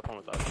 so you have fun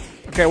with that.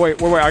 Okay,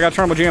 wait. I gotta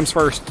turn on my jams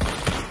first.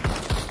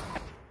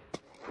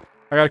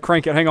 I gotta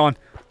crank it. Hang on.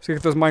 See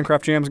if those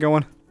Minecraft jams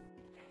going.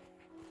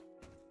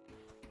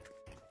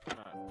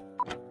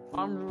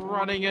 I'm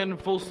running in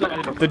full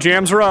send. The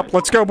jams are up.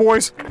 Let's go,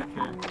 boys.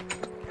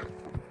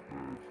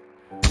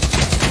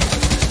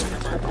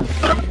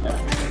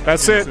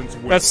 That's it.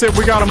 That's it.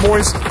 We got them,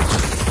 boys.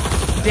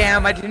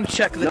 Damn, I didn't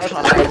check the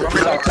time.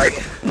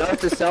 Note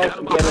to self,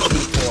 get a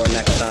C4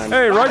 next time.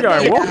 Hey, right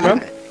guy, welcome,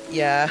 man.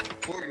 Yeah.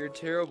 You're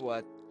terrible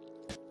at...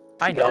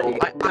 I know.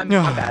 I'm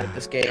bad at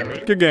this game.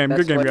 Good game,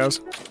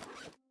 guys.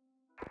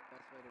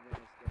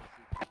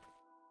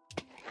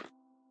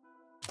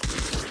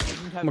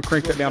 I'm gonna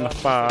crank that down to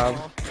 5.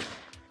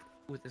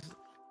 With this...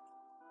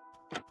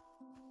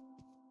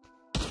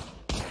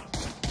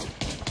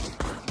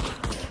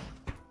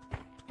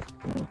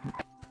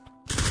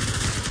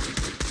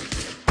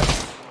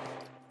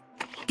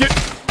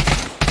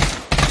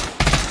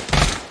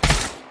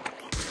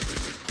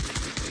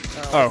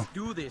 Oh.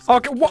 Do this.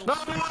 Okay, what?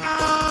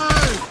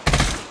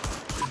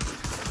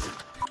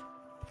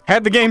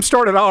 Had the game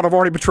started out, I've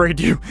already betrayed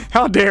you.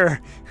 How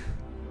dare?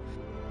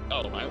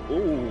 Oh my!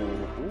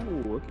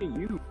 Ooh, look at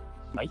you.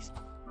 Nice.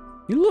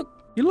 You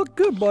look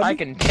good, buddy. I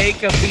can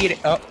take a beat.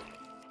 Oh.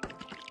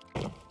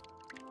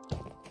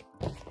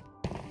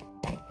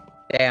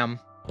 Damn.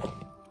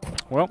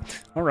 Well,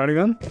 alrighty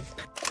then.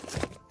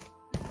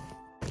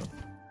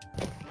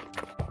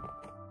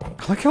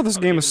 I like how this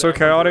game is so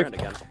chaotic.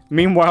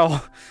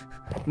 Meanwhile,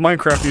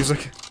 Minecraft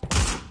music.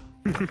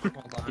 You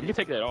can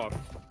take that off.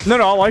 No,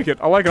 I like it.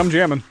 I'm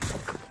jamming.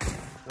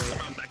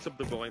 Max up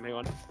the volume, hang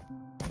on.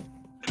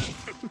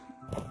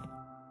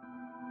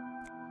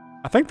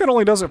 I think that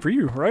only does it for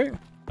you, right?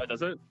 Oh,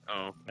 does it?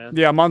 Oh, man.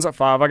 Yeah, mine's at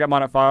 5. I got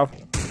mine at 5.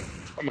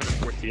 I'm at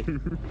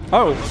 14.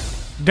 Oh,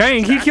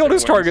 dang, he killed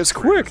his targets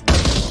quick.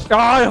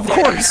 Ah, of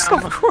course.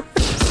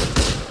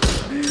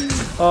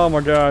 Oh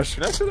my gosh.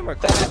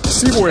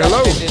 Seaboy,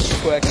 hello.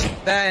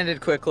 That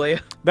ended quickly.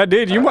 That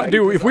did. You might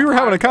do. If we were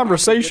having a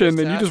conversation,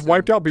 then you just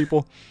wiped out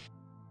people.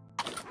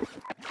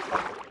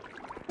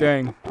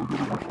 Dang.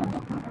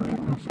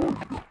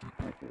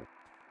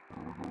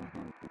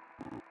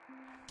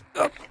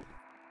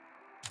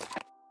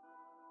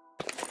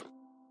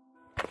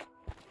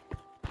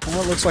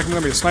 Well, it looks like I'm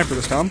gonna be a sniper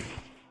this time.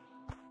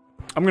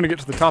 I'm gonna get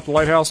to the top of the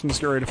lighthouse and just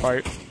get ready to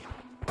fight.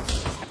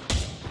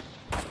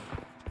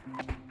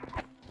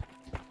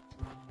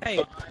 Hey.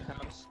 My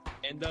house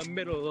in the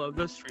middle of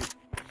the street.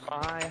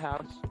 My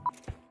house.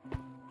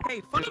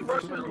 Hey, funny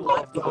person.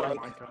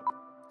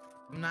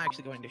 I'm not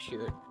actually going to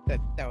shoot.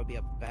 That would be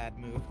a bad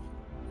move.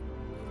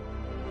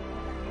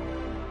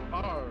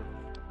 Oh,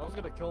 I was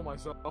gonna kill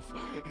myself.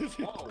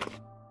 Whoa.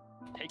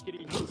 Take it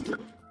easy.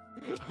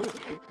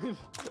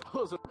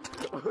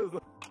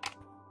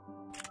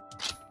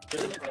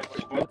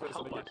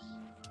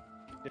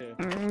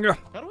 Yeah.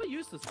 How do I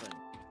use this thing?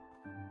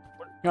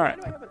 Alright.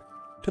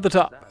 To the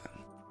top.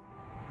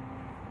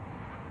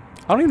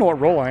 I don't even know what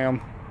role I am.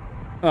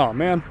 Oh,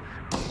 man.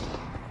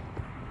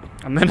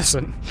 I'm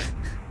innocent.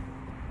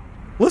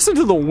 Listen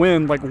to the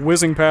wind, like,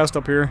 whizzing past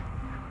up here.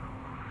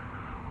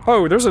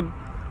 Oh, there's a...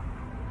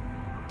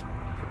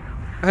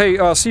 Hey,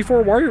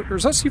 C4, why are you...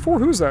 Is that C4?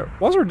 Who's that?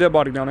 Why is there a dead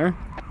body down there?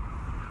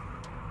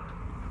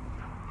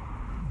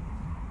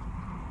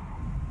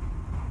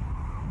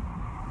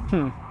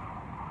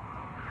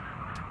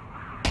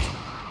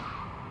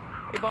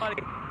 Hey,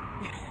 buddy.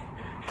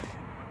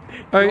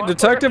 Hey,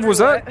 detective, was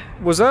that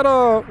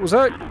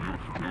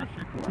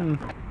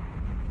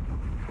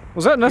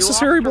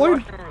necessary,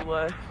 Blade?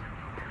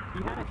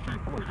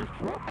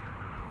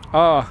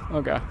 Ah,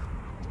 okay.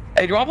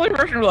 Hey, do you want to play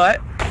Russian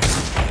roulette?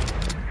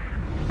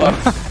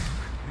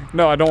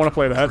 No, I don't want to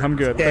play that. I'm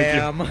good.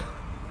 Damn. Thank you.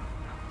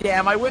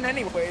 Damn, I win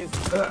anyways.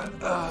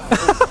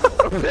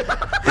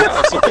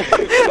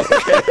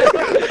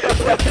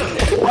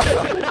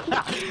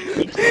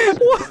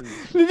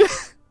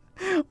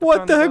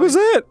 What the heck was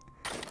that?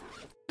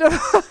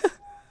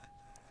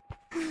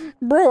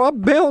 Bro, I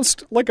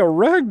bounced like a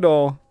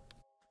ragdoll.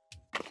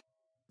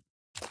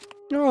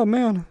 Oh,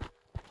 man.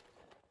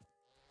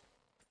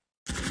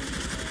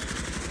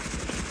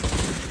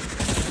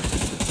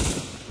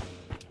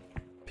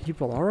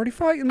 People already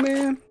fighting,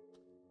 man.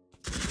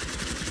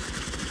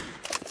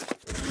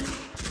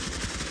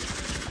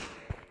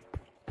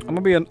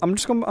 I'm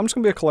just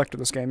gonna be a collector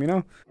this game, you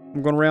know?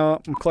 I'm going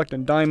around, I'm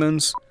collecting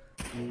diamonds.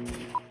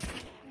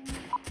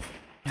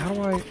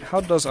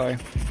 How does I?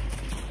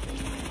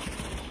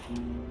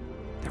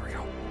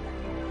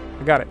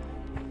 I got it.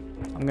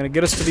 I'm gonna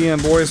get us to the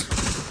end, boys.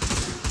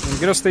 I'm gonna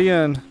get us to the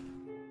end.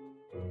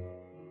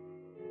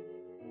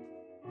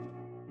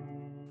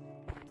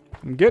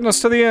 I'm getting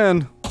us to the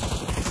end.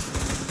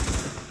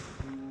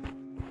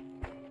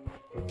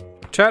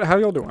 Chat, how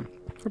y'all doing?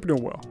 Hope you're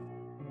doing well.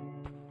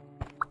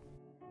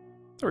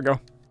 There we go.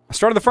 I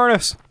started the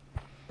furnace.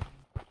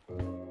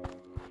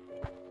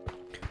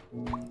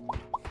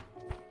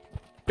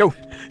 Go.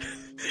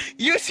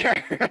 You, sir!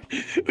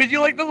 Would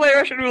you like to play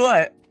Russian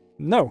roulette?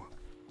 No.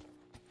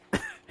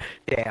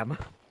 Damn.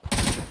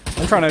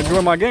 I'm trying to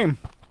enjoy my game.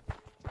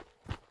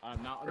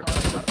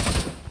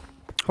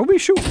 Who be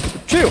shooting?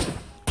 Chill.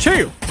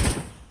 Chill.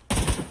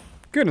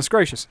 Goodness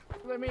gracious.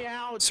 Let me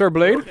out. Sir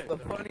Blade?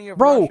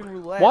 Bro,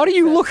 why do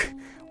you look...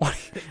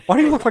 Why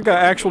do you look like an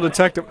actual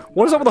detective?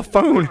 What is up with the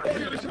phone?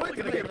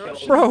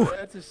 Bro,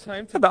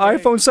 the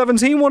iPhone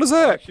 17, what is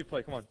that? Come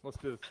on, let's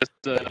do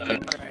this.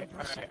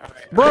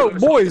 Bro,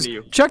 boys,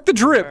 check the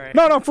drip.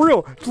 No, for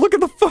real. Look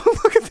at the phone.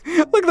 Look at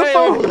the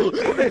phone.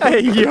 Hey,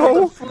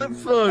 yo.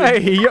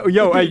 Hey,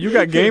 yo, hey, you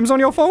got games on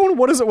your phone?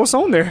 What is it? What's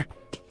on there?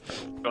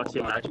 Hold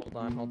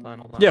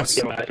on. Yes.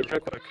 Hold on.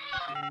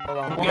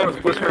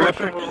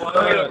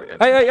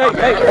 Hey.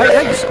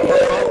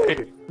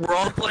 We're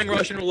all playing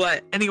Russian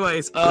roulette.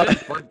 Anyways,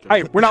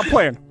 Hey, we're not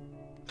playing.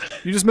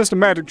 You just missed a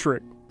magic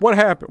trick. What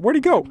happened? Where'd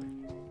he go?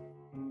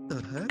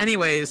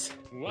 anyways,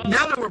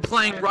 now that we're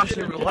playing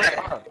Russian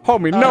roulette.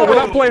 Homie, no, we're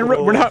not playing.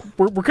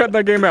 We're cutting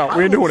that game out.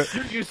 We ain't doing it.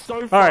 You're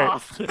so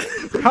fast. All right.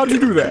 How'd you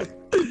do that?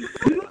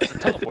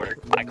 Teleport.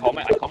 I call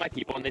my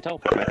people and they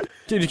teleport.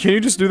 Can you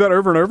just do that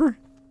over and over?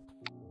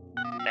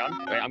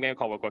 Down. Wait, I'm gonna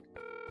call real quick.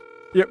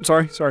 Yep.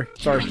 Sorry.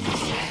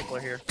 We're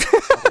here.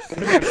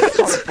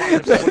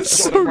 That's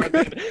so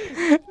good.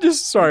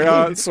 Just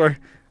sorry. Sorry.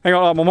 Hang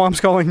on. My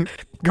mom's calling.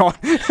 Go on.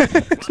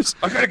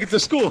 I gotta get to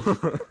school.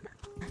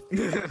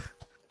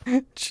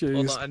 Jeez.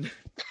 Hold on.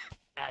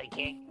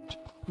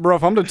 Bro,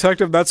 if I'm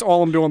detective, that's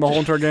all I'm doing the whole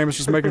entire game is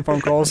just making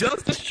phone calls.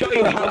 Just to show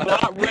you how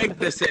not rigged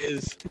this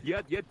is. You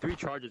had 3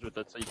 charges with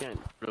it, so you can't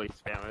really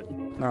spam it.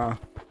 Nah.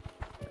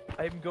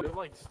 I'm going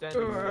like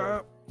standing.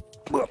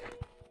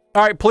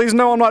 Alright, please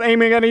no, I'm not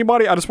aiming at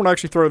anybody. I just want to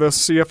actually throw this,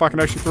 see if I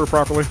can actually throw it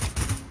properly.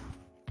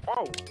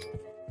 Oh.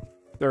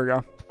 There we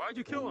go. Why'd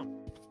you kill him?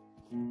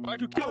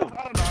 Why'd you kill him?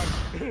 I don't know.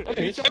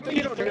 Okay, something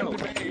you don't know.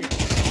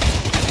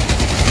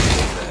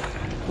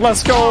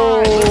 Let's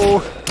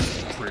go!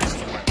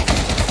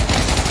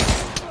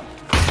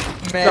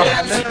 Man,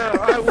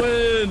 I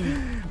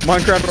win!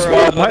 Minecraft is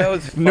wild.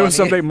 Newest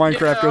update,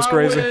 Minecraft goes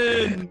crazy.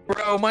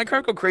 Bro,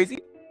 Minecraft go crazy?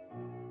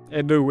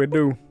 It do.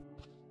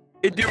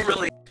 It do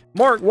really.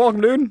 Mark,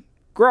 welcome, dude.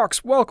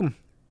 Grox, welcome.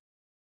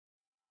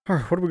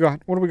 Alright, what do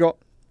we got?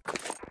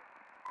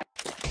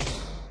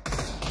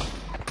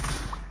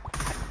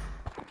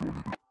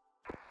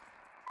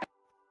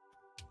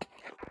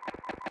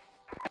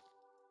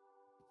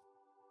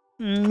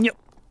 Yep.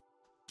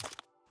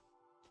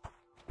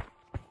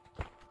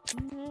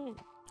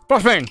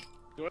 Flashbang!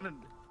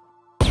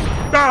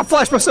 Ah,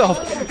 flash myself!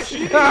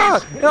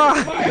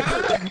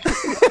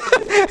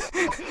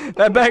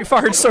 That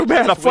backfired so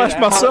bad, I flashed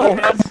myself.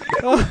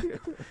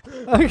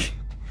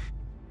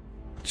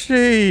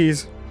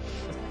 Jeez.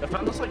 I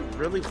found this like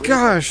really weird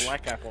Gosh.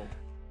 black apple.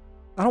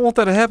 I don't want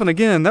that to happen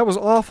again. That was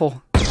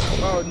awful.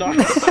 Oh no.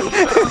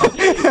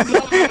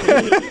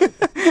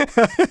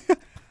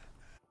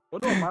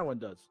 What do my one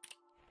does?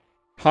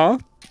 Huh?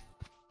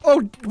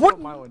 Oh, what?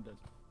 My one does.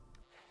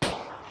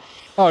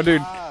 Oh,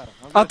 dude.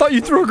 I thought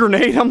you threw a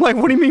grenade. I'm like,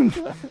 what do you mean?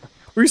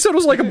 You said it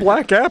was like a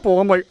black apple.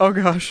 I'm like, oh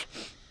gosh.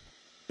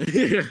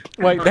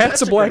 Like,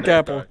 that's a black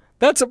apple.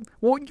 That's a.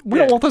 Well, we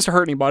don't want this to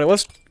hurt anybody.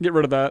 Let's get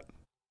rid of that.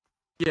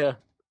 Yeah.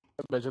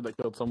 I bet you that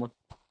killed someone.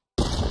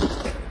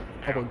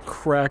 I would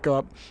crack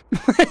up.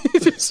 That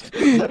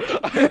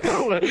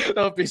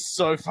would be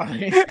so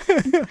funny.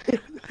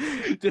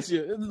 Just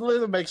let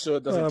them make sure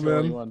it doesn't kill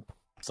anyone.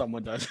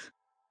 Someone does.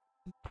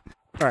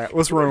 Alright,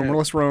 let's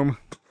roam.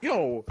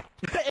 Yo!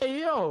 Hey,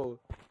 yo!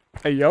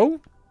 Hey,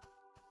 yo?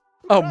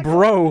 Oh,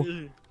 bro.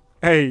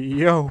 Hey,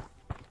 yo.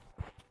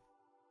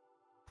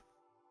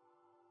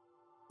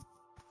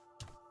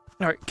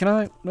 Alright, can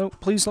I? No,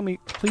 please let me.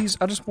 Please,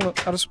 I just.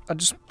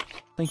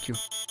 Thank you.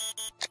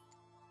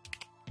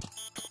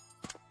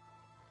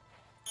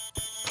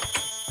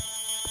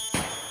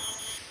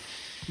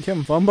 You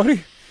having fun,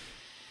 buddy?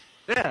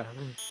 Yeah.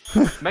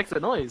 Makes a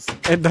noise.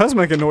 It does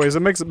make a noise.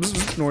 It makes a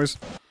bzz noise.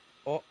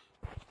 Oh.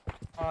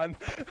 On.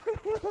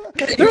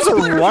 There's a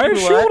riot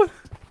shield?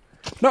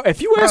 No,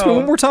 if you ask me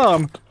one more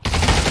time.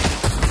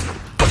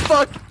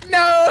 Fuck,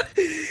 no!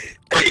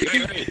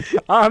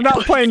 I'm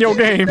not playing your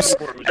games.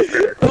 I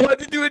had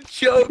to do a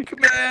joke,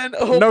 man.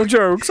 Oh. No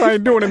jokes. I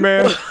ain't doing it,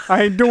 man.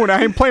 I ain't doing it.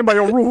 I ain't playing by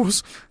your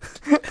rules.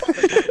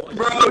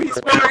 Bro, he's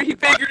smart. He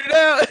figured it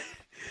out.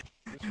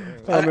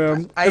 Oh,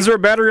 man. Is there a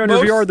battery on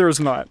your VR? There is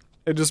not.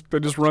 It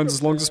just runs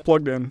as long as it's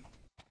plugged in.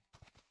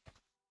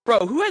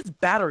 Bro, who has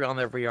battery on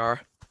their VR?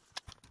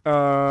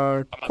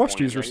 Quest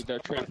users. They're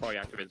probably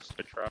activated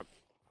the trap.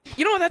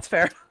 You know what? That's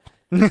fair.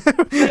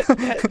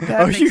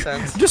 That makes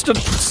sense. Just a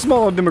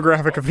small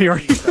demographic of VR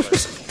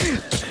users.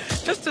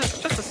 just a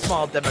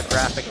small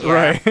demographic, yeah.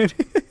 Right.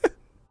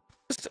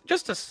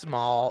 Just a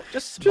small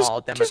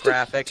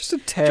demographic. Just a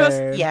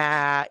tad.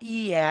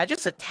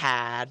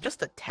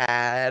 Just a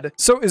tad.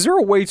 So, is there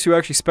a way to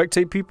actually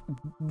spectate people?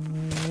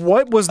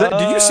 What was that?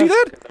 Did you see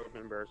that? That was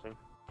embarrassing.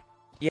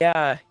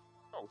 Yeah.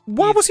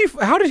 Why was he?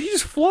 How did he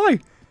just fly?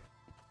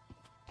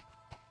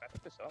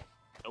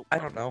 I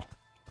don't know.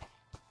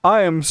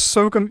 I am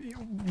so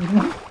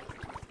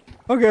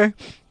Okay.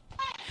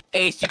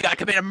 Ace, you gotta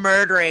commit a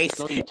murder, Ace.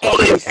 Ace,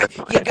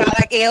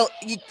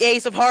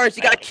 Ace of Hearts,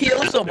 you gotta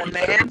kill someone,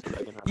 man.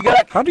 You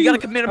gotta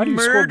commit a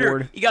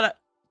murder. You gotta.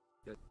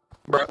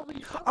 Bro.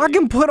 I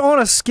can put on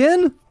a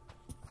skin.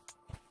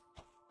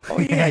 Oh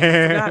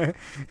yeah,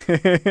 you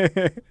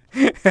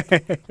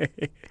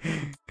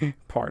forgot.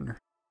 Partner.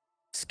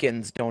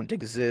 Skins don't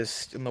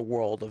exist in the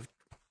world of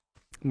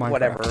Minecraft.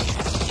 whatever.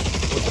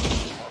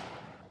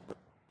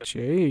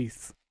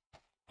 Jeez.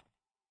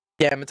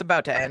 Damn, it's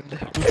about to end.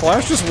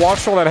 Flash just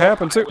watched all that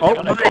happen too. Oh,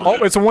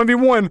 it's a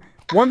 1v1.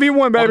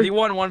 1v1, baby.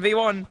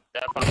 1v1.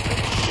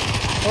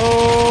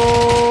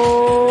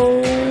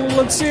 Oh,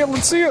 let's see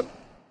it.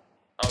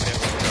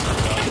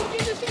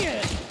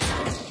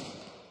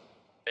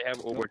 They have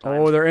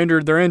overtime. Oh, they're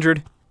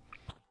injured.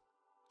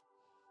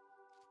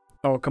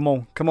 Oh, come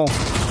on.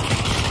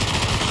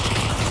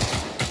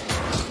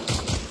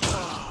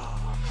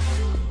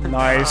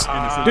 Nice.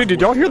 Dude,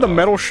 did y'all hear the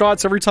metal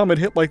shots every time it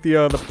hit like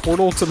the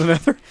portal to the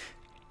nether?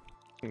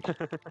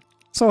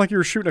 It's not like you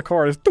were shooting a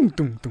car. It's doom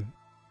doom doom.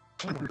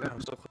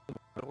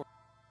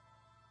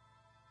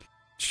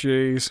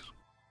 Jeez.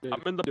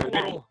 I'm in the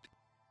portal.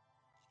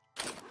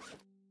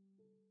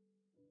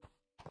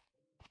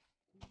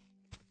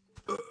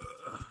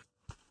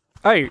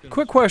 Hey,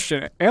 quick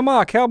question. Am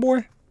I a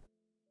cowboy?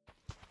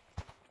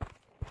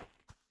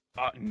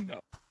 No.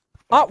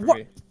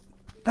 What?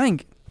 Dang.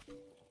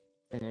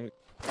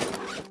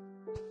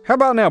 How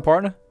about now,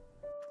 partner?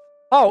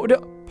 Oh,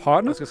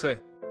 partner? I was gonna say.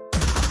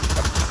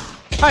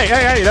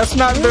 Hey, that's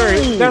not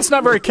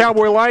very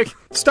cowboy-like.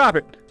 Stop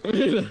it.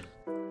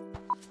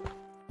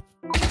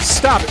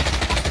 Stop it.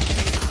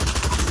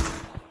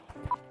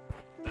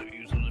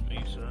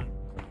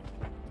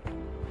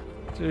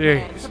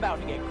 Man, it's about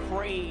to get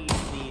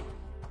crazy.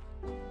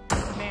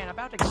 Man,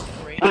 about to get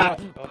crazy.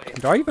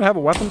 Do I even have a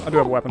weapon? I do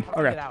have a weapon. Get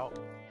Okay. out.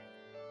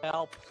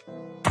 Help.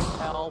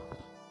 I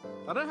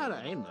don't know how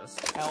to aim this.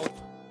 Help.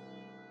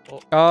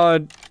 I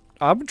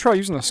would try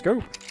using the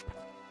scope.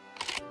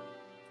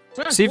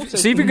 See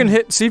if you can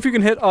hit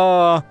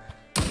the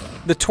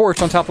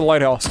torch on top of the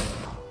lighthouse.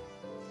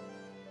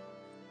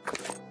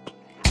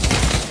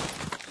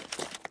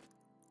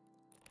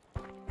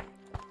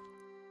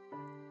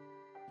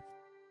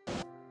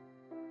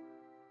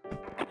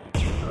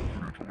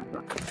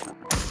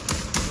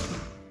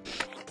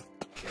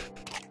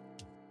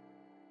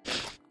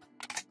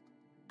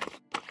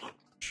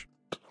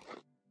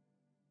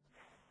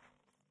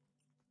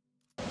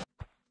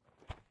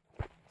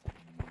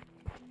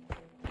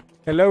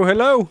 Hello.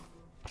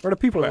 Where are the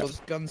people at?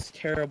 Those guns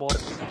terrible.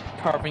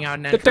 Carving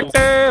out natural.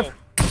 Detective!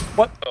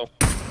 What? Oh.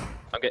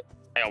 Okay.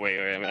 Oh, wait,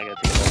 I gotta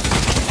take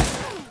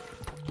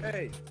it.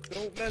 Hey,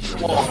 don't mess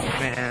with Oh,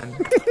 man.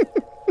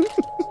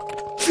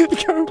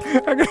 Go.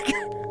 I gotta go.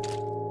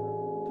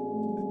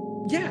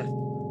 Yeah.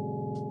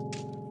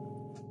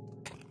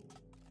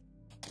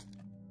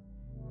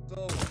 So,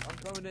 I'm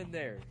coming in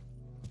there.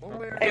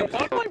 Hey,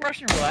 wanna play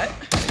Russian roulette?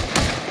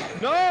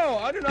 No,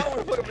 I do not want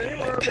to put him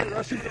anywhere other than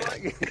Russian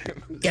roulette game.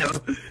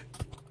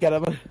 Get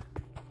him.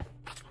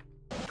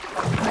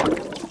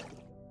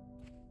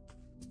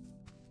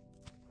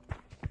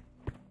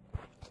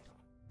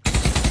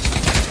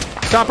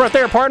 Stop right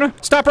there, partner.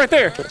 Stop right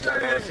there.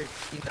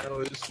 He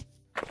knows.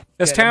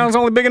 This town's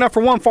only big enough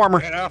for one farmer.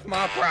 Get off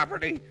my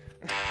property.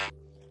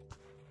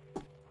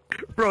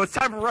 Bro, it's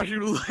time for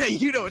Russian roulette.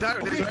 You know what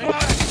time it is,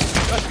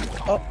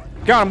 right? Oh.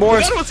 Got him,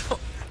 boys.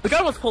 The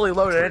gun was fully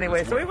loaded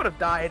anyway, so he would have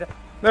died.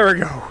 There we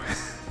go.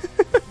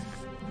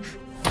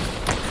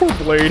 Poor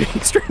Blade. He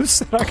straight up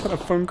said I got a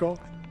phone call.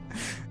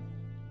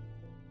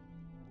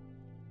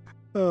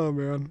 Oh,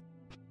 man.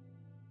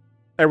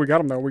 Hey, we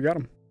got him, though. We got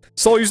him.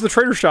 Soul, use the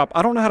trader shop.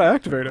 I don't know how to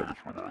activate it.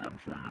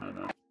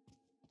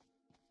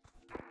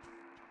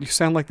 You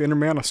sound like the inner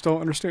man. I still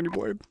don't understand you,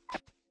 Blade.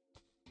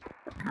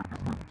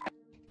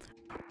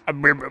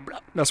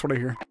 That's what I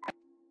hear.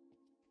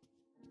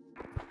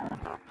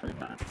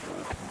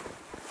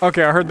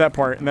 Okay, I heard that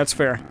part, and that's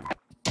fair.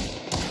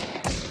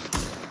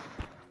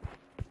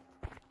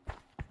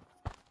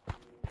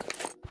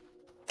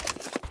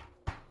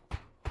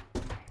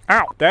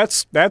 Ow!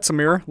 That's a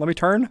mirror. Let me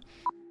turn.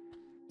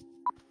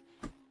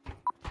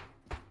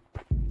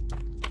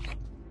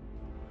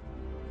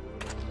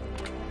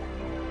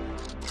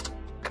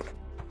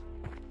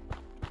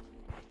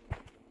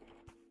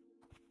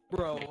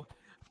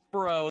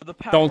 Bro, the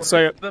power. Don't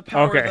say it. The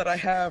power Okay. that I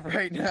have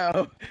right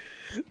now.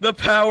 The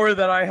power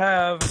that I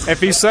have. If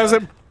he says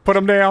it, put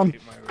him down.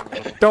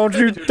 Don't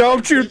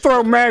you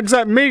throw mags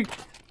at me.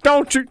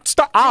 Don't you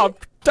stop. Oh,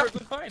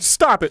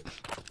 stop it.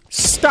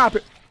 Stop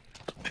it.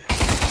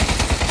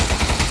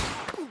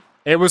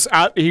 It was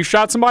out. He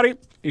shot somebody.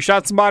 He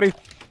shot somebody.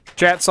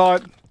 Chat saw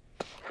it.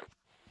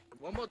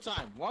 One more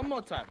time. One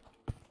more time.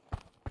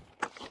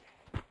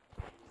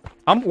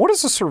 What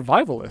is a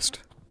survivalist?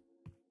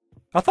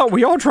 I thought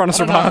we all trying to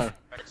survive.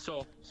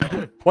 So,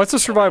 What's a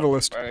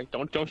survivalist? alright,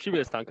 don't shoot me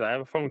this time, because I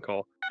have a phone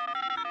call.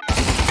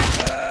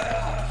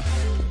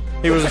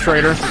 He was a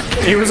traitor.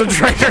 He was a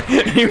traitor.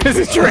 He was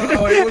a traitor.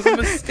 Oh, it was a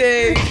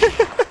mistake.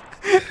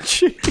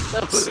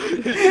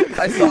 Jeez.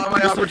 I saw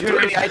my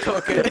opportunity. I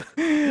took it.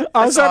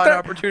 I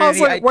was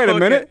like, wait a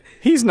minute.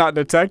 He's not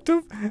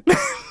detective.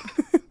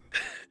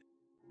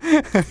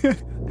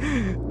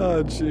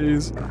 Oh,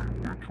 jeez.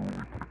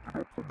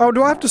 Oh,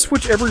 do I have to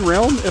switch every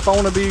round if I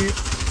want to be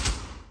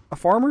a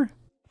farmer?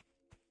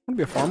 I want to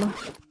be a farmer.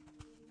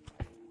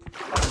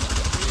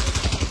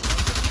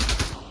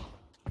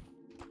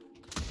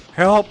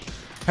 Help!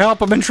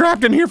 Help! I've been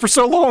trapped in here for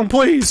so long.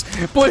 Please,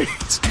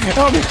 please,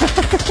 help me!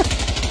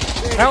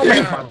 Help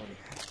me!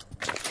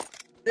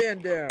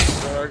 Stand down.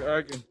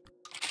 I can.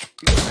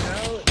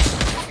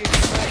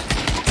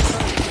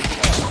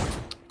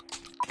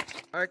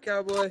 Alright,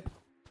 cowboy.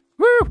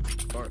 Woo!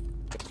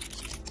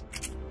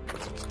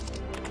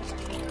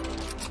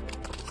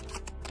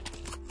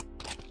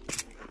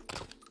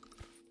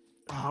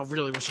 Oh, I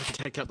really wish I could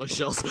take out those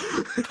shells.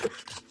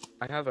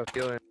 I have a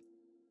feeling.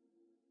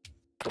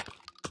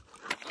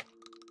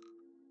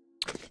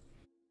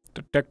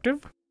 Detective?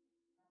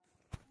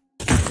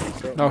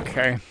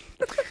 Okay.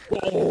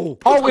 Oh,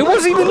 it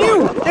wasn't even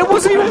you! It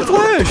wasn't even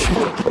Flash!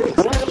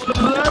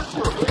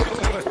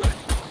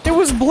 It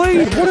was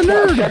Blade! What a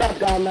nerd! Shut up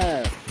down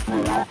there.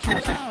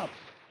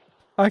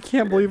 I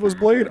can't believe it was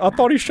Blade. I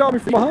thought he shot me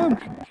from behind.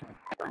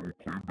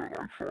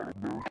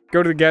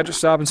 Go to the gadget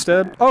shop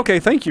instead. Okay,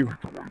 thank you.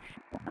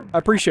 I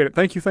appreciate it.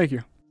 Thank you, thank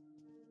you.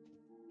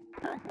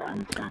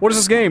 What is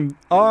this game?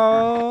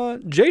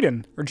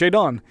 Jaden, or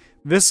Jadon.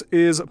 This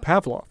is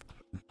Pavlov.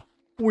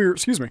 We're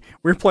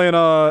playing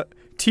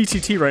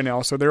TTT right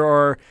now, so there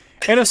are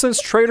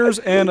innocents, traitors,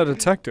 and a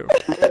detective.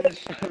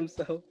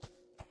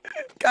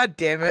 God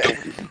damn it.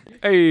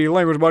 Hey,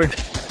 language buddy.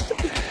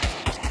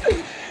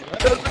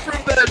 Doesn't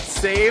prove that it's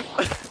safe.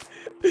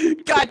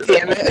 God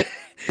damn it.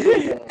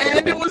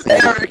 And it was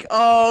Eric.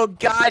 Oh,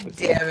 god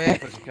damn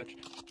it.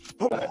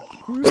 Who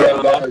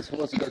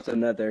wants to go to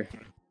Nether?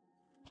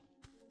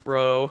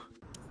 Bro.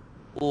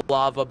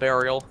 Lava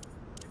burial.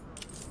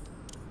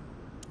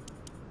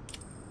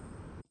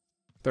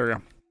 There we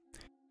go.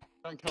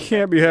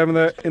 Can't be having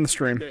that in the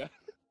stream.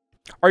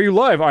 Are you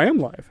live? I am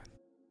live.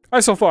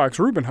 SoulFox,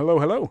 Ruben, hello,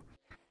 hello.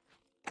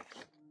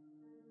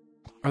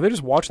 Are they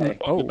just watching? Hey,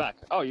 oh, back.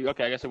 Oh,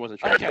 okay. I guess it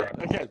wasn't true.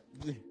 Okay.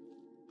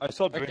 I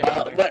saw.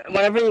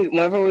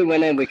 Whenever we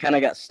went in, we kind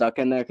of got stuck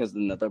in there because the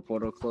Nether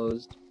portal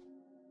closed.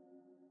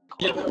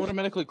 Yeah, it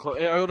automatically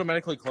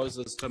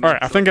closes. All right,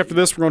 I think after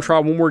this we're gonna try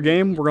one more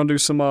game. We're gonna do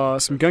some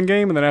gun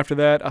game, and then after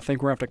that, I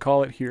think we're gonna have to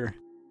call it here.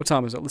 What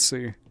time is it? Let's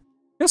see.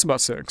 It's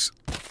about 6.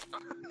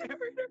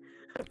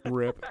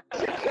 Rip. I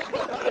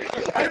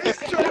was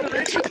trying to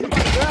reach into my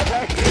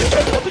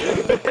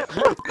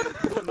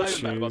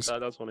Jeez.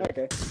 That's funny.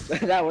 Okay,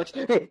 that works.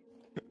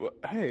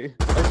 Hey.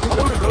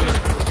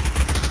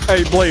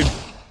 Hey, Blade.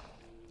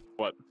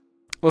 What?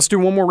 Let's do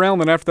one more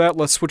round, then after that,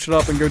 let's switch it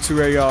up and go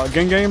to a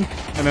gun game,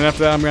 and then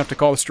after that, I'm gonna have to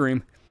call the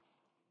stream.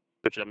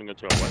 Switch it up and go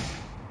to a what?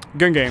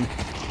 Gun game.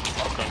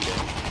 Oh, gun game.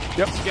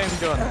 Yep. What's the game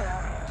doing?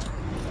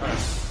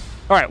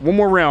 All right, one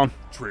more round.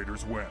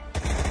 Traders win.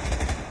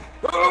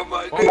 Oh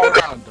my god! One more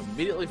round.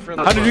 Immediately for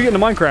the How did you get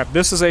into Minecraft?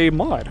 This is a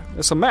mod.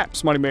 It's a map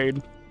somebody made.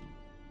 I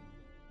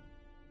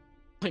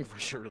think for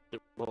sure the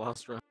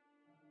last round.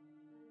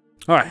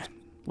 All right,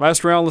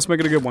 last round. Let's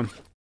make it a good one.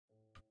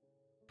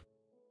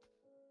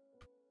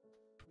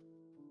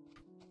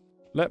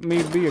 Let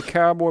me be a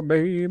cowboy,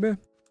 baby.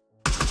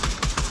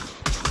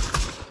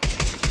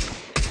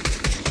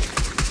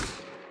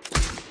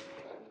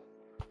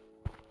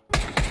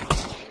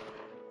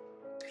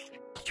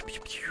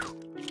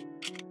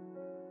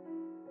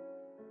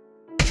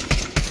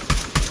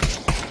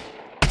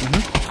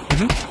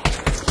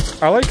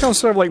 I like how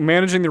instead of like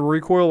managing the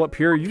recoil up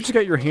here, you just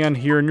got your hand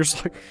here and you're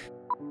just like...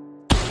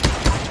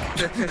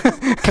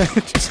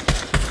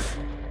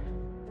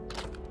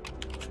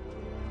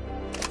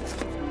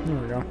 There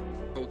we go.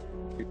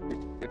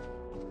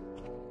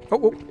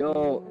 Oh,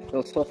 Yo,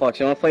 SoulFox,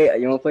 you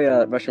wanna play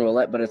Russian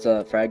roulette, but it's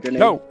a frag grenade?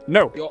 no,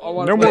 no,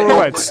 no more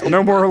roulettes,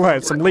 no more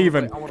roulettes. I'm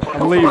leaving.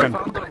 I'm leaving. I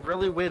found a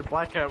really weird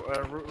black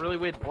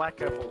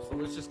apple, so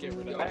let's just get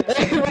rid of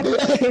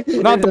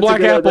it. Not the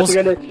black apples.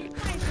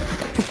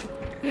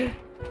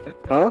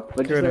 Huh?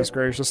 Goodness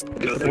gracious,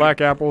 the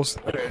black apples.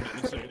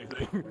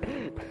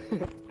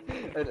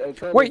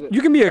 Wait,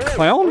 you can be a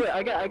clown? Wait,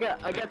 I got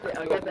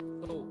the.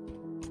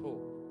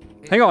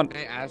 Hang on,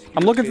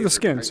 I'm looking through the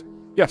skins.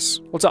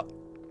 Yes, what's up?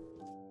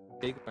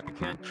 You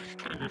can't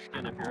change your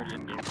skin if you're already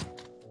in game.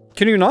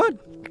 Can you not?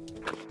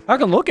 I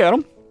can look at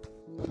them.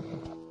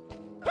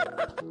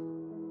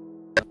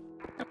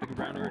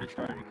 counter to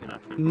charge, you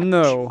cannot shoot.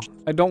 No,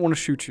 I don't want to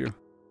shoot you.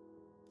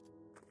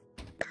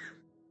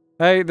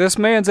 Hey, this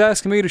man's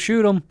asking me to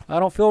shoot him. I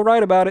don't feel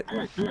right about it.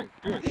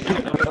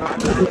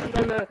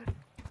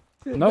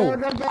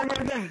 No.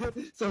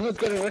 Someone's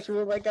gonna rush me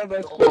like I'm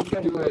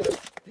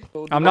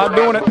I'm not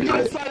doing it.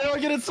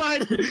 Get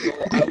inside!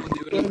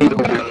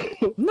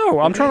 No,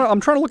 I'm trying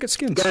to look at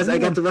skins. Guys, I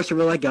got the Russian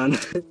roulette gun.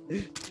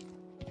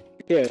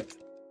 Here.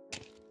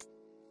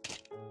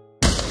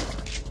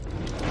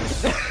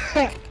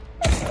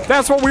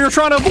 That's what we were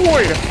trying to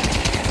avoid.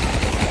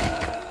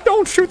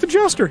 Don't shoot the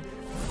jester.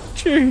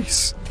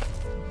 Jeez.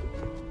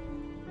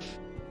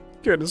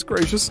 Goodness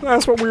gracious,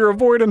 that's what we were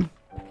avoiding.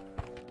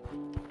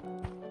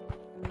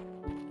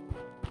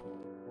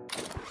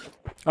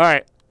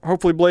 Alright,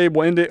 hopefully Blade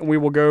will end it and we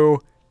will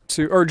go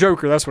to... Or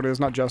Joker, that's what it is,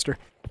 not Jester.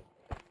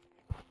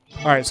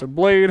 Alright, so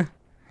Blade,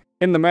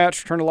 in the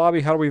match, return to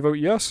lobby. How do we vote?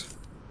 Yes?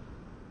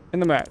 In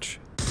the match.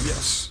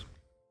 Yes.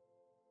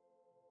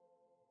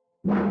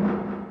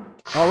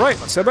 Alright,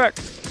 let's head back.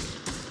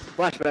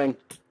 Flashbang.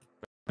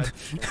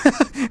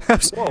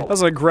 That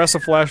was an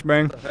aggressive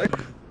flashbang.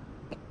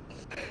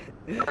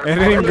 And it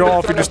didn't even go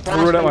off, he just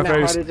threw it at my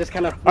face.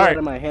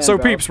 Alright, so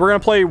peeps, we're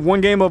gonna play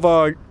one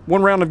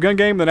round of gun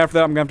game, then after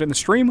that I'm gonna have to end the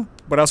stream.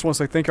 But I just want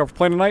to say thank y'all for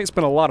playing tonight. It's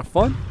been a lot of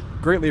fun.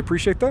 Greatly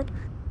appreciate that.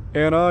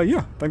 And yeah,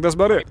 I think that's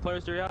about it.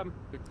 Players do you have?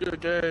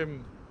 Good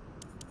game.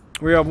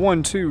 We have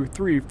 1, 2,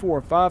 3,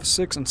 4, 5,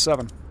 6, and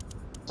 7.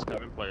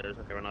 7 players.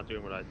 Okay, we're not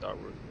doing what I thought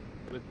we were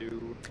gonna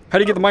do. How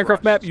do you get the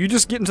Minecraft map? You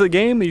just get into the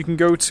game and you can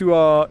go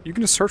to you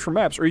can just search for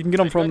maps, or you can get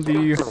them from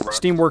the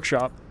Steam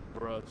Workshop.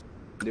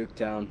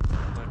 Nuketown.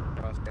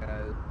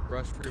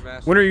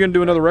 When are you gonna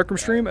do another Rec Room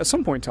stream? At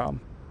some point in time.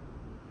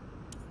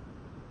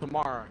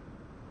 Tomorrow.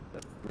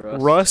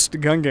 Rust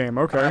gun game,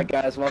 okay. Alright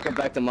guys, welcome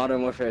back to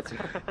Modern Warfare 2.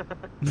 I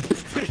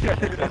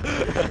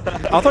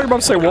thought you were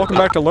about to say welcome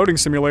back to Loading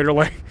Simulator,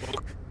 like,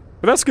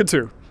 but that's good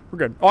too. We're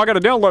good. Oh, I gotta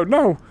download.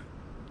 No,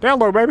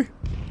 download, baby.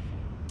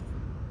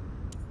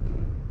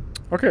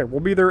 Okay,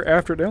 we'll be there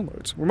after it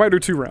downloads. We might do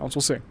 2 rounds.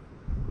 We'll see.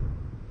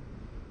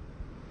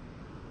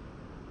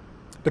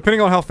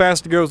 Depending on how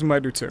fast it goes, we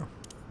might do 2.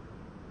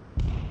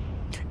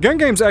 Gun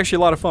game's actually a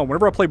lot of fun.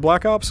 Whenever I play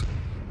Black Ops,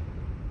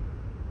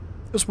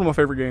 this is one of my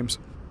favorite games.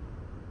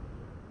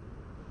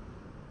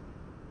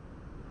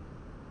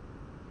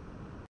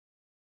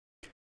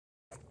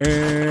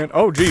 And,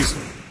 oh geez.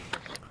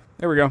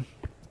 There we go.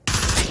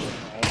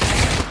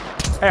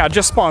 Hey, I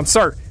just spawned,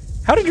 sir.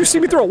 How did you see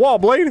me through a wall,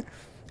 Blade?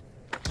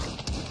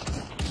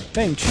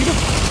 Dang, cheetah.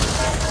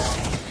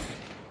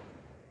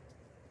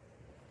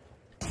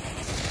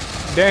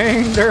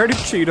 Dang, dirty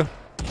cheetah.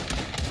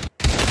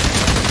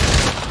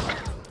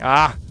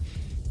 Ah.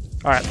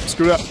 Alright,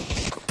 screw it up.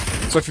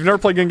 So if you've never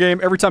played gun game,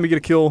 every time you get a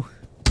kill,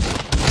 you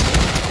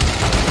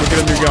get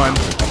a new gun.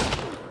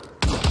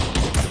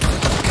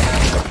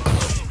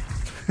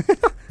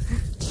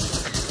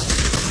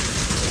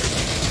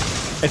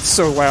 It's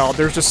so loud.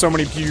 There's just so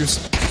many pews.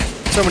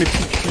 So many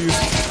pews.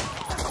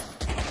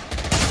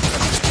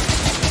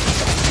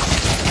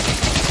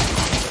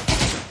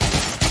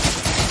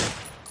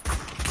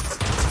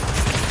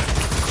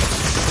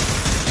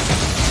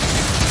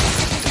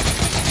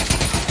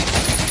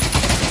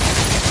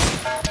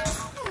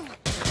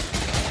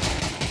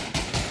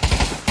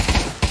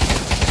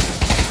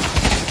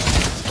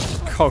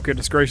 Oh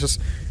goodness gracious.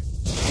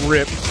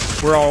 Rip.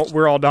 We're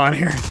all dying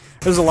here.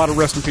 There's a lot of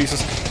rest in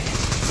pieces.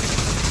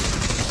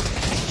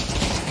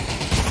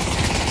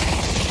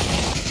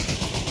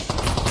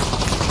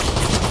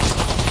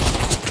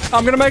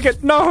 I'm gonna make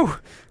it! No!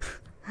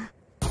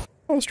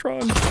 I was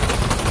trying.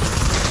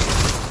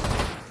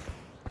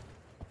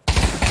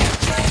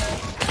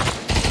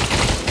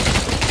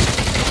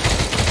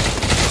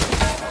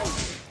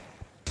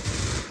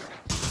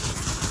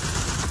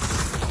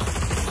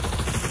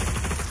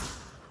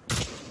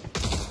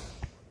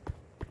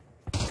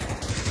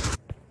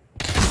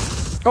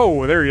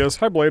 Oh, there he is.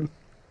 Hi, Blade.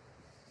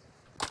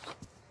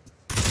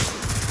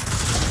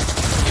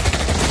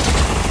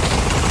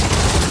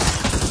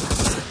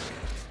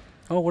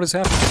 Oh, what is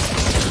happening?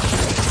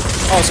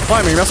 Oh, it's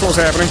climbing. That's what was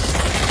happening.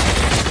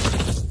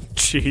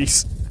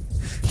 Jeez.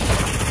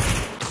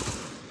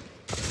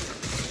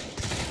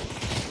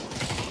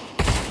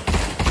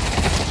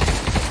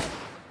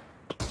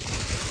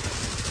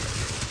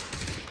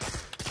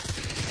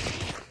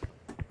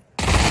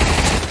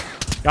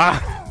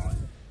 Ah!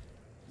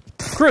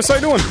 Chris, how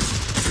you doing?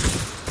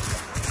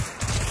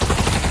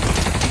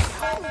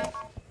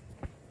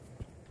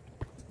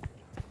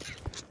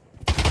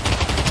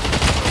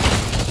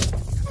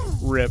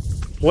 Rip.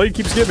 Blade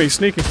keeps getting me,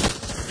 sneaking.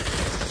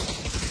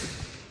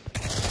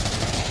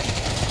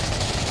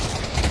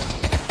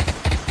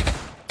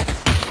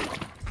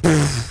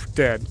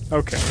 Dead.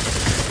 Okay. I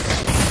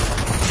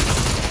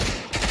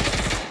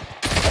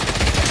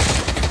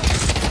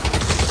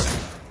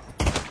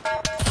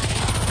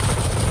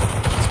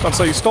was about to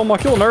say, you stole my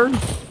kill, nerd.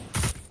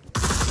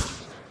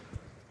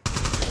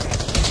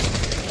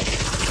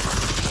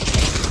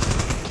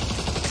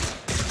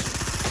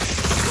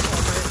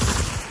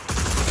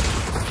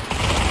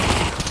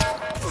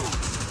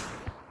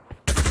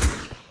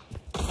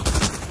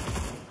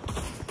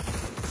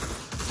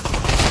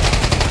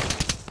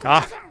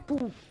 Ah.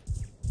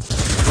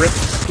 Rip.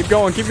 Keep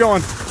going, keep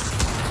going.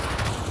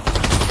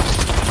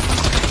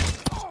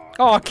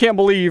 Oh, I can't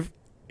believe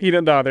he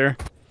didn't die there.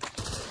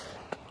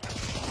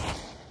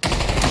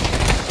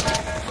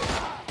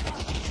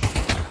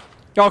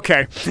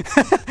 Okay.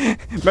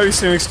 Maybe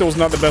standing still is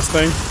not the best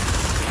thing.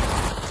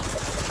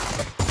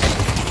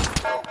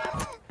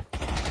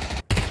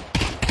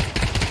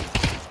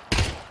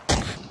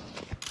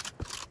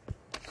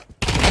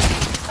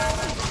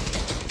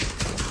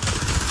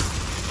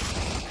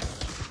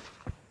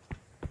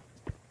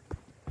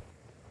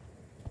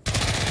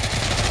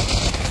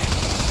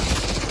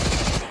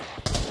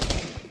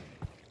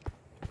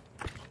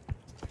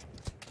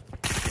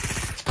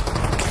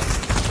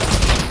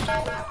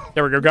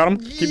 There we go, got him.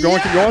 Keep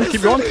going, keep going,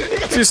 keep going.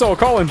 See you, Soul.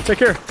 Colin, take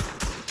care.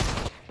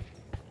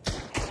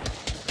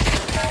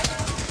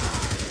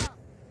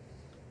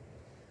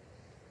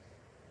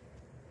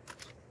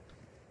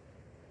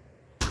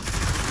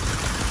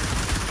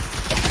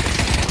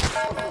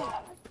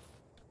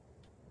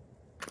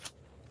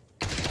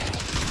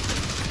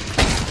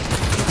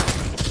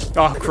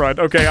 Oh, crud.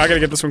 Okay, I gotta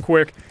get this one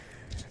quick.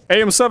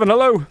 AM7,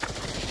 hello.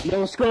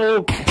 Let's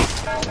go.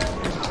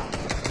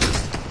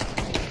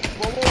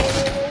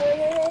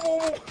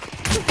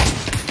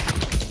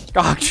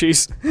 Oh,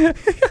 jeez.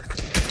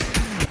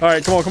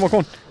 Alright, come on, come on, come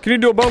on. Can you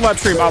do a Bone Lab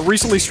stream? I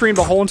recently streamed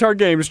the whole entire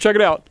game. Just check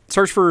it out.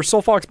 Search for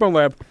SoulFox Bone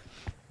Lab.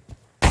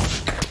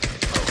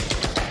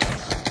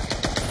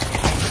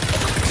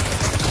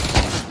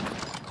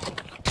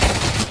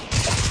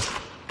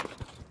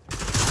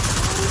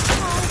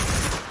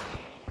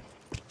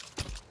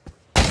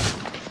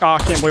 Oh, I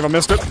can't believe I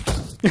missed it.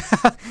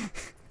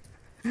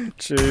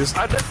 Jeez.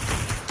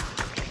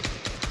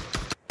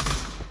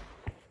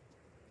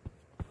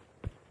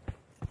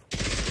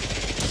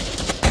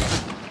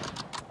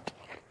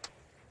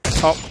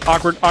 Oh,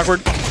 awkward, awkward,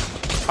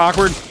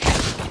 awkward.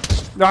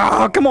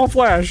 Ah, come on,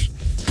 Flash.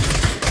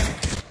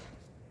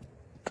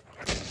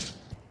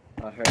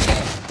 I heard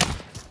that.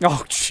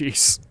 Oh,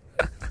 jeez.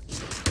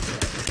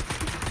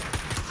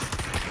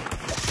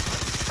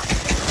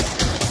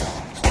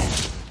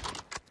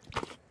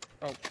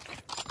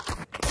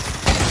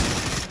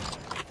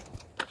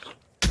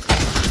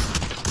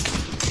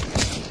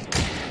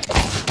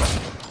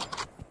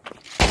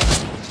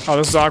 Oh,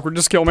 this is awkward.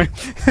 Just kill me.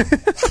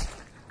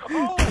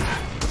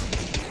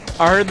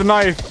 I heard the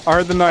knife. I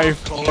heard the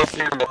knife.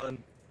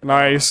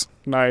 Nice.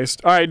 Nice.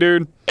 Alright,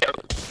 dude.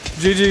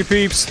 GG,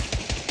 peeps.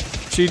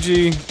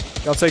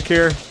 GG. Y'all take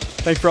care.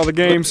 Thanks for all the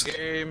games.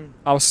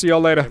 I'll see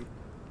y'all later.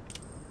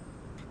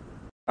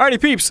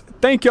 Alrighty, peeps.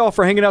 Thank y'all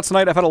for hanging out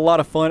tonight. I've had a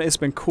lot of fun. It's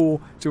been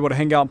cool to be able to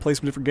hang out and play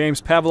some different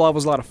games. Pavlov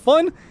was a lot of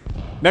fun.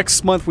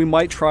 Next month, we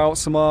might try out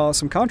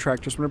some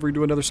contractors whenever we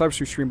do another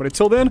Cyberstream stream. But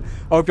until then,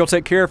 I hope y'all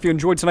take care. If you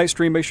enjoyed tonight's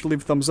stream, make sure to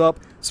leave a thumbs up.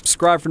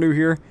 Subscribe for new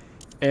here.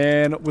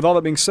 And with all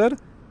that being said,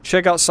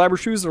 check out Cyber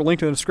Shoes. They're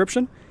linked in the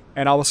description.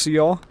 And I will see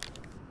y'all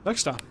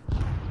next time.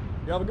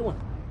 Y'all have a good one.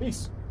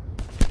 Peace.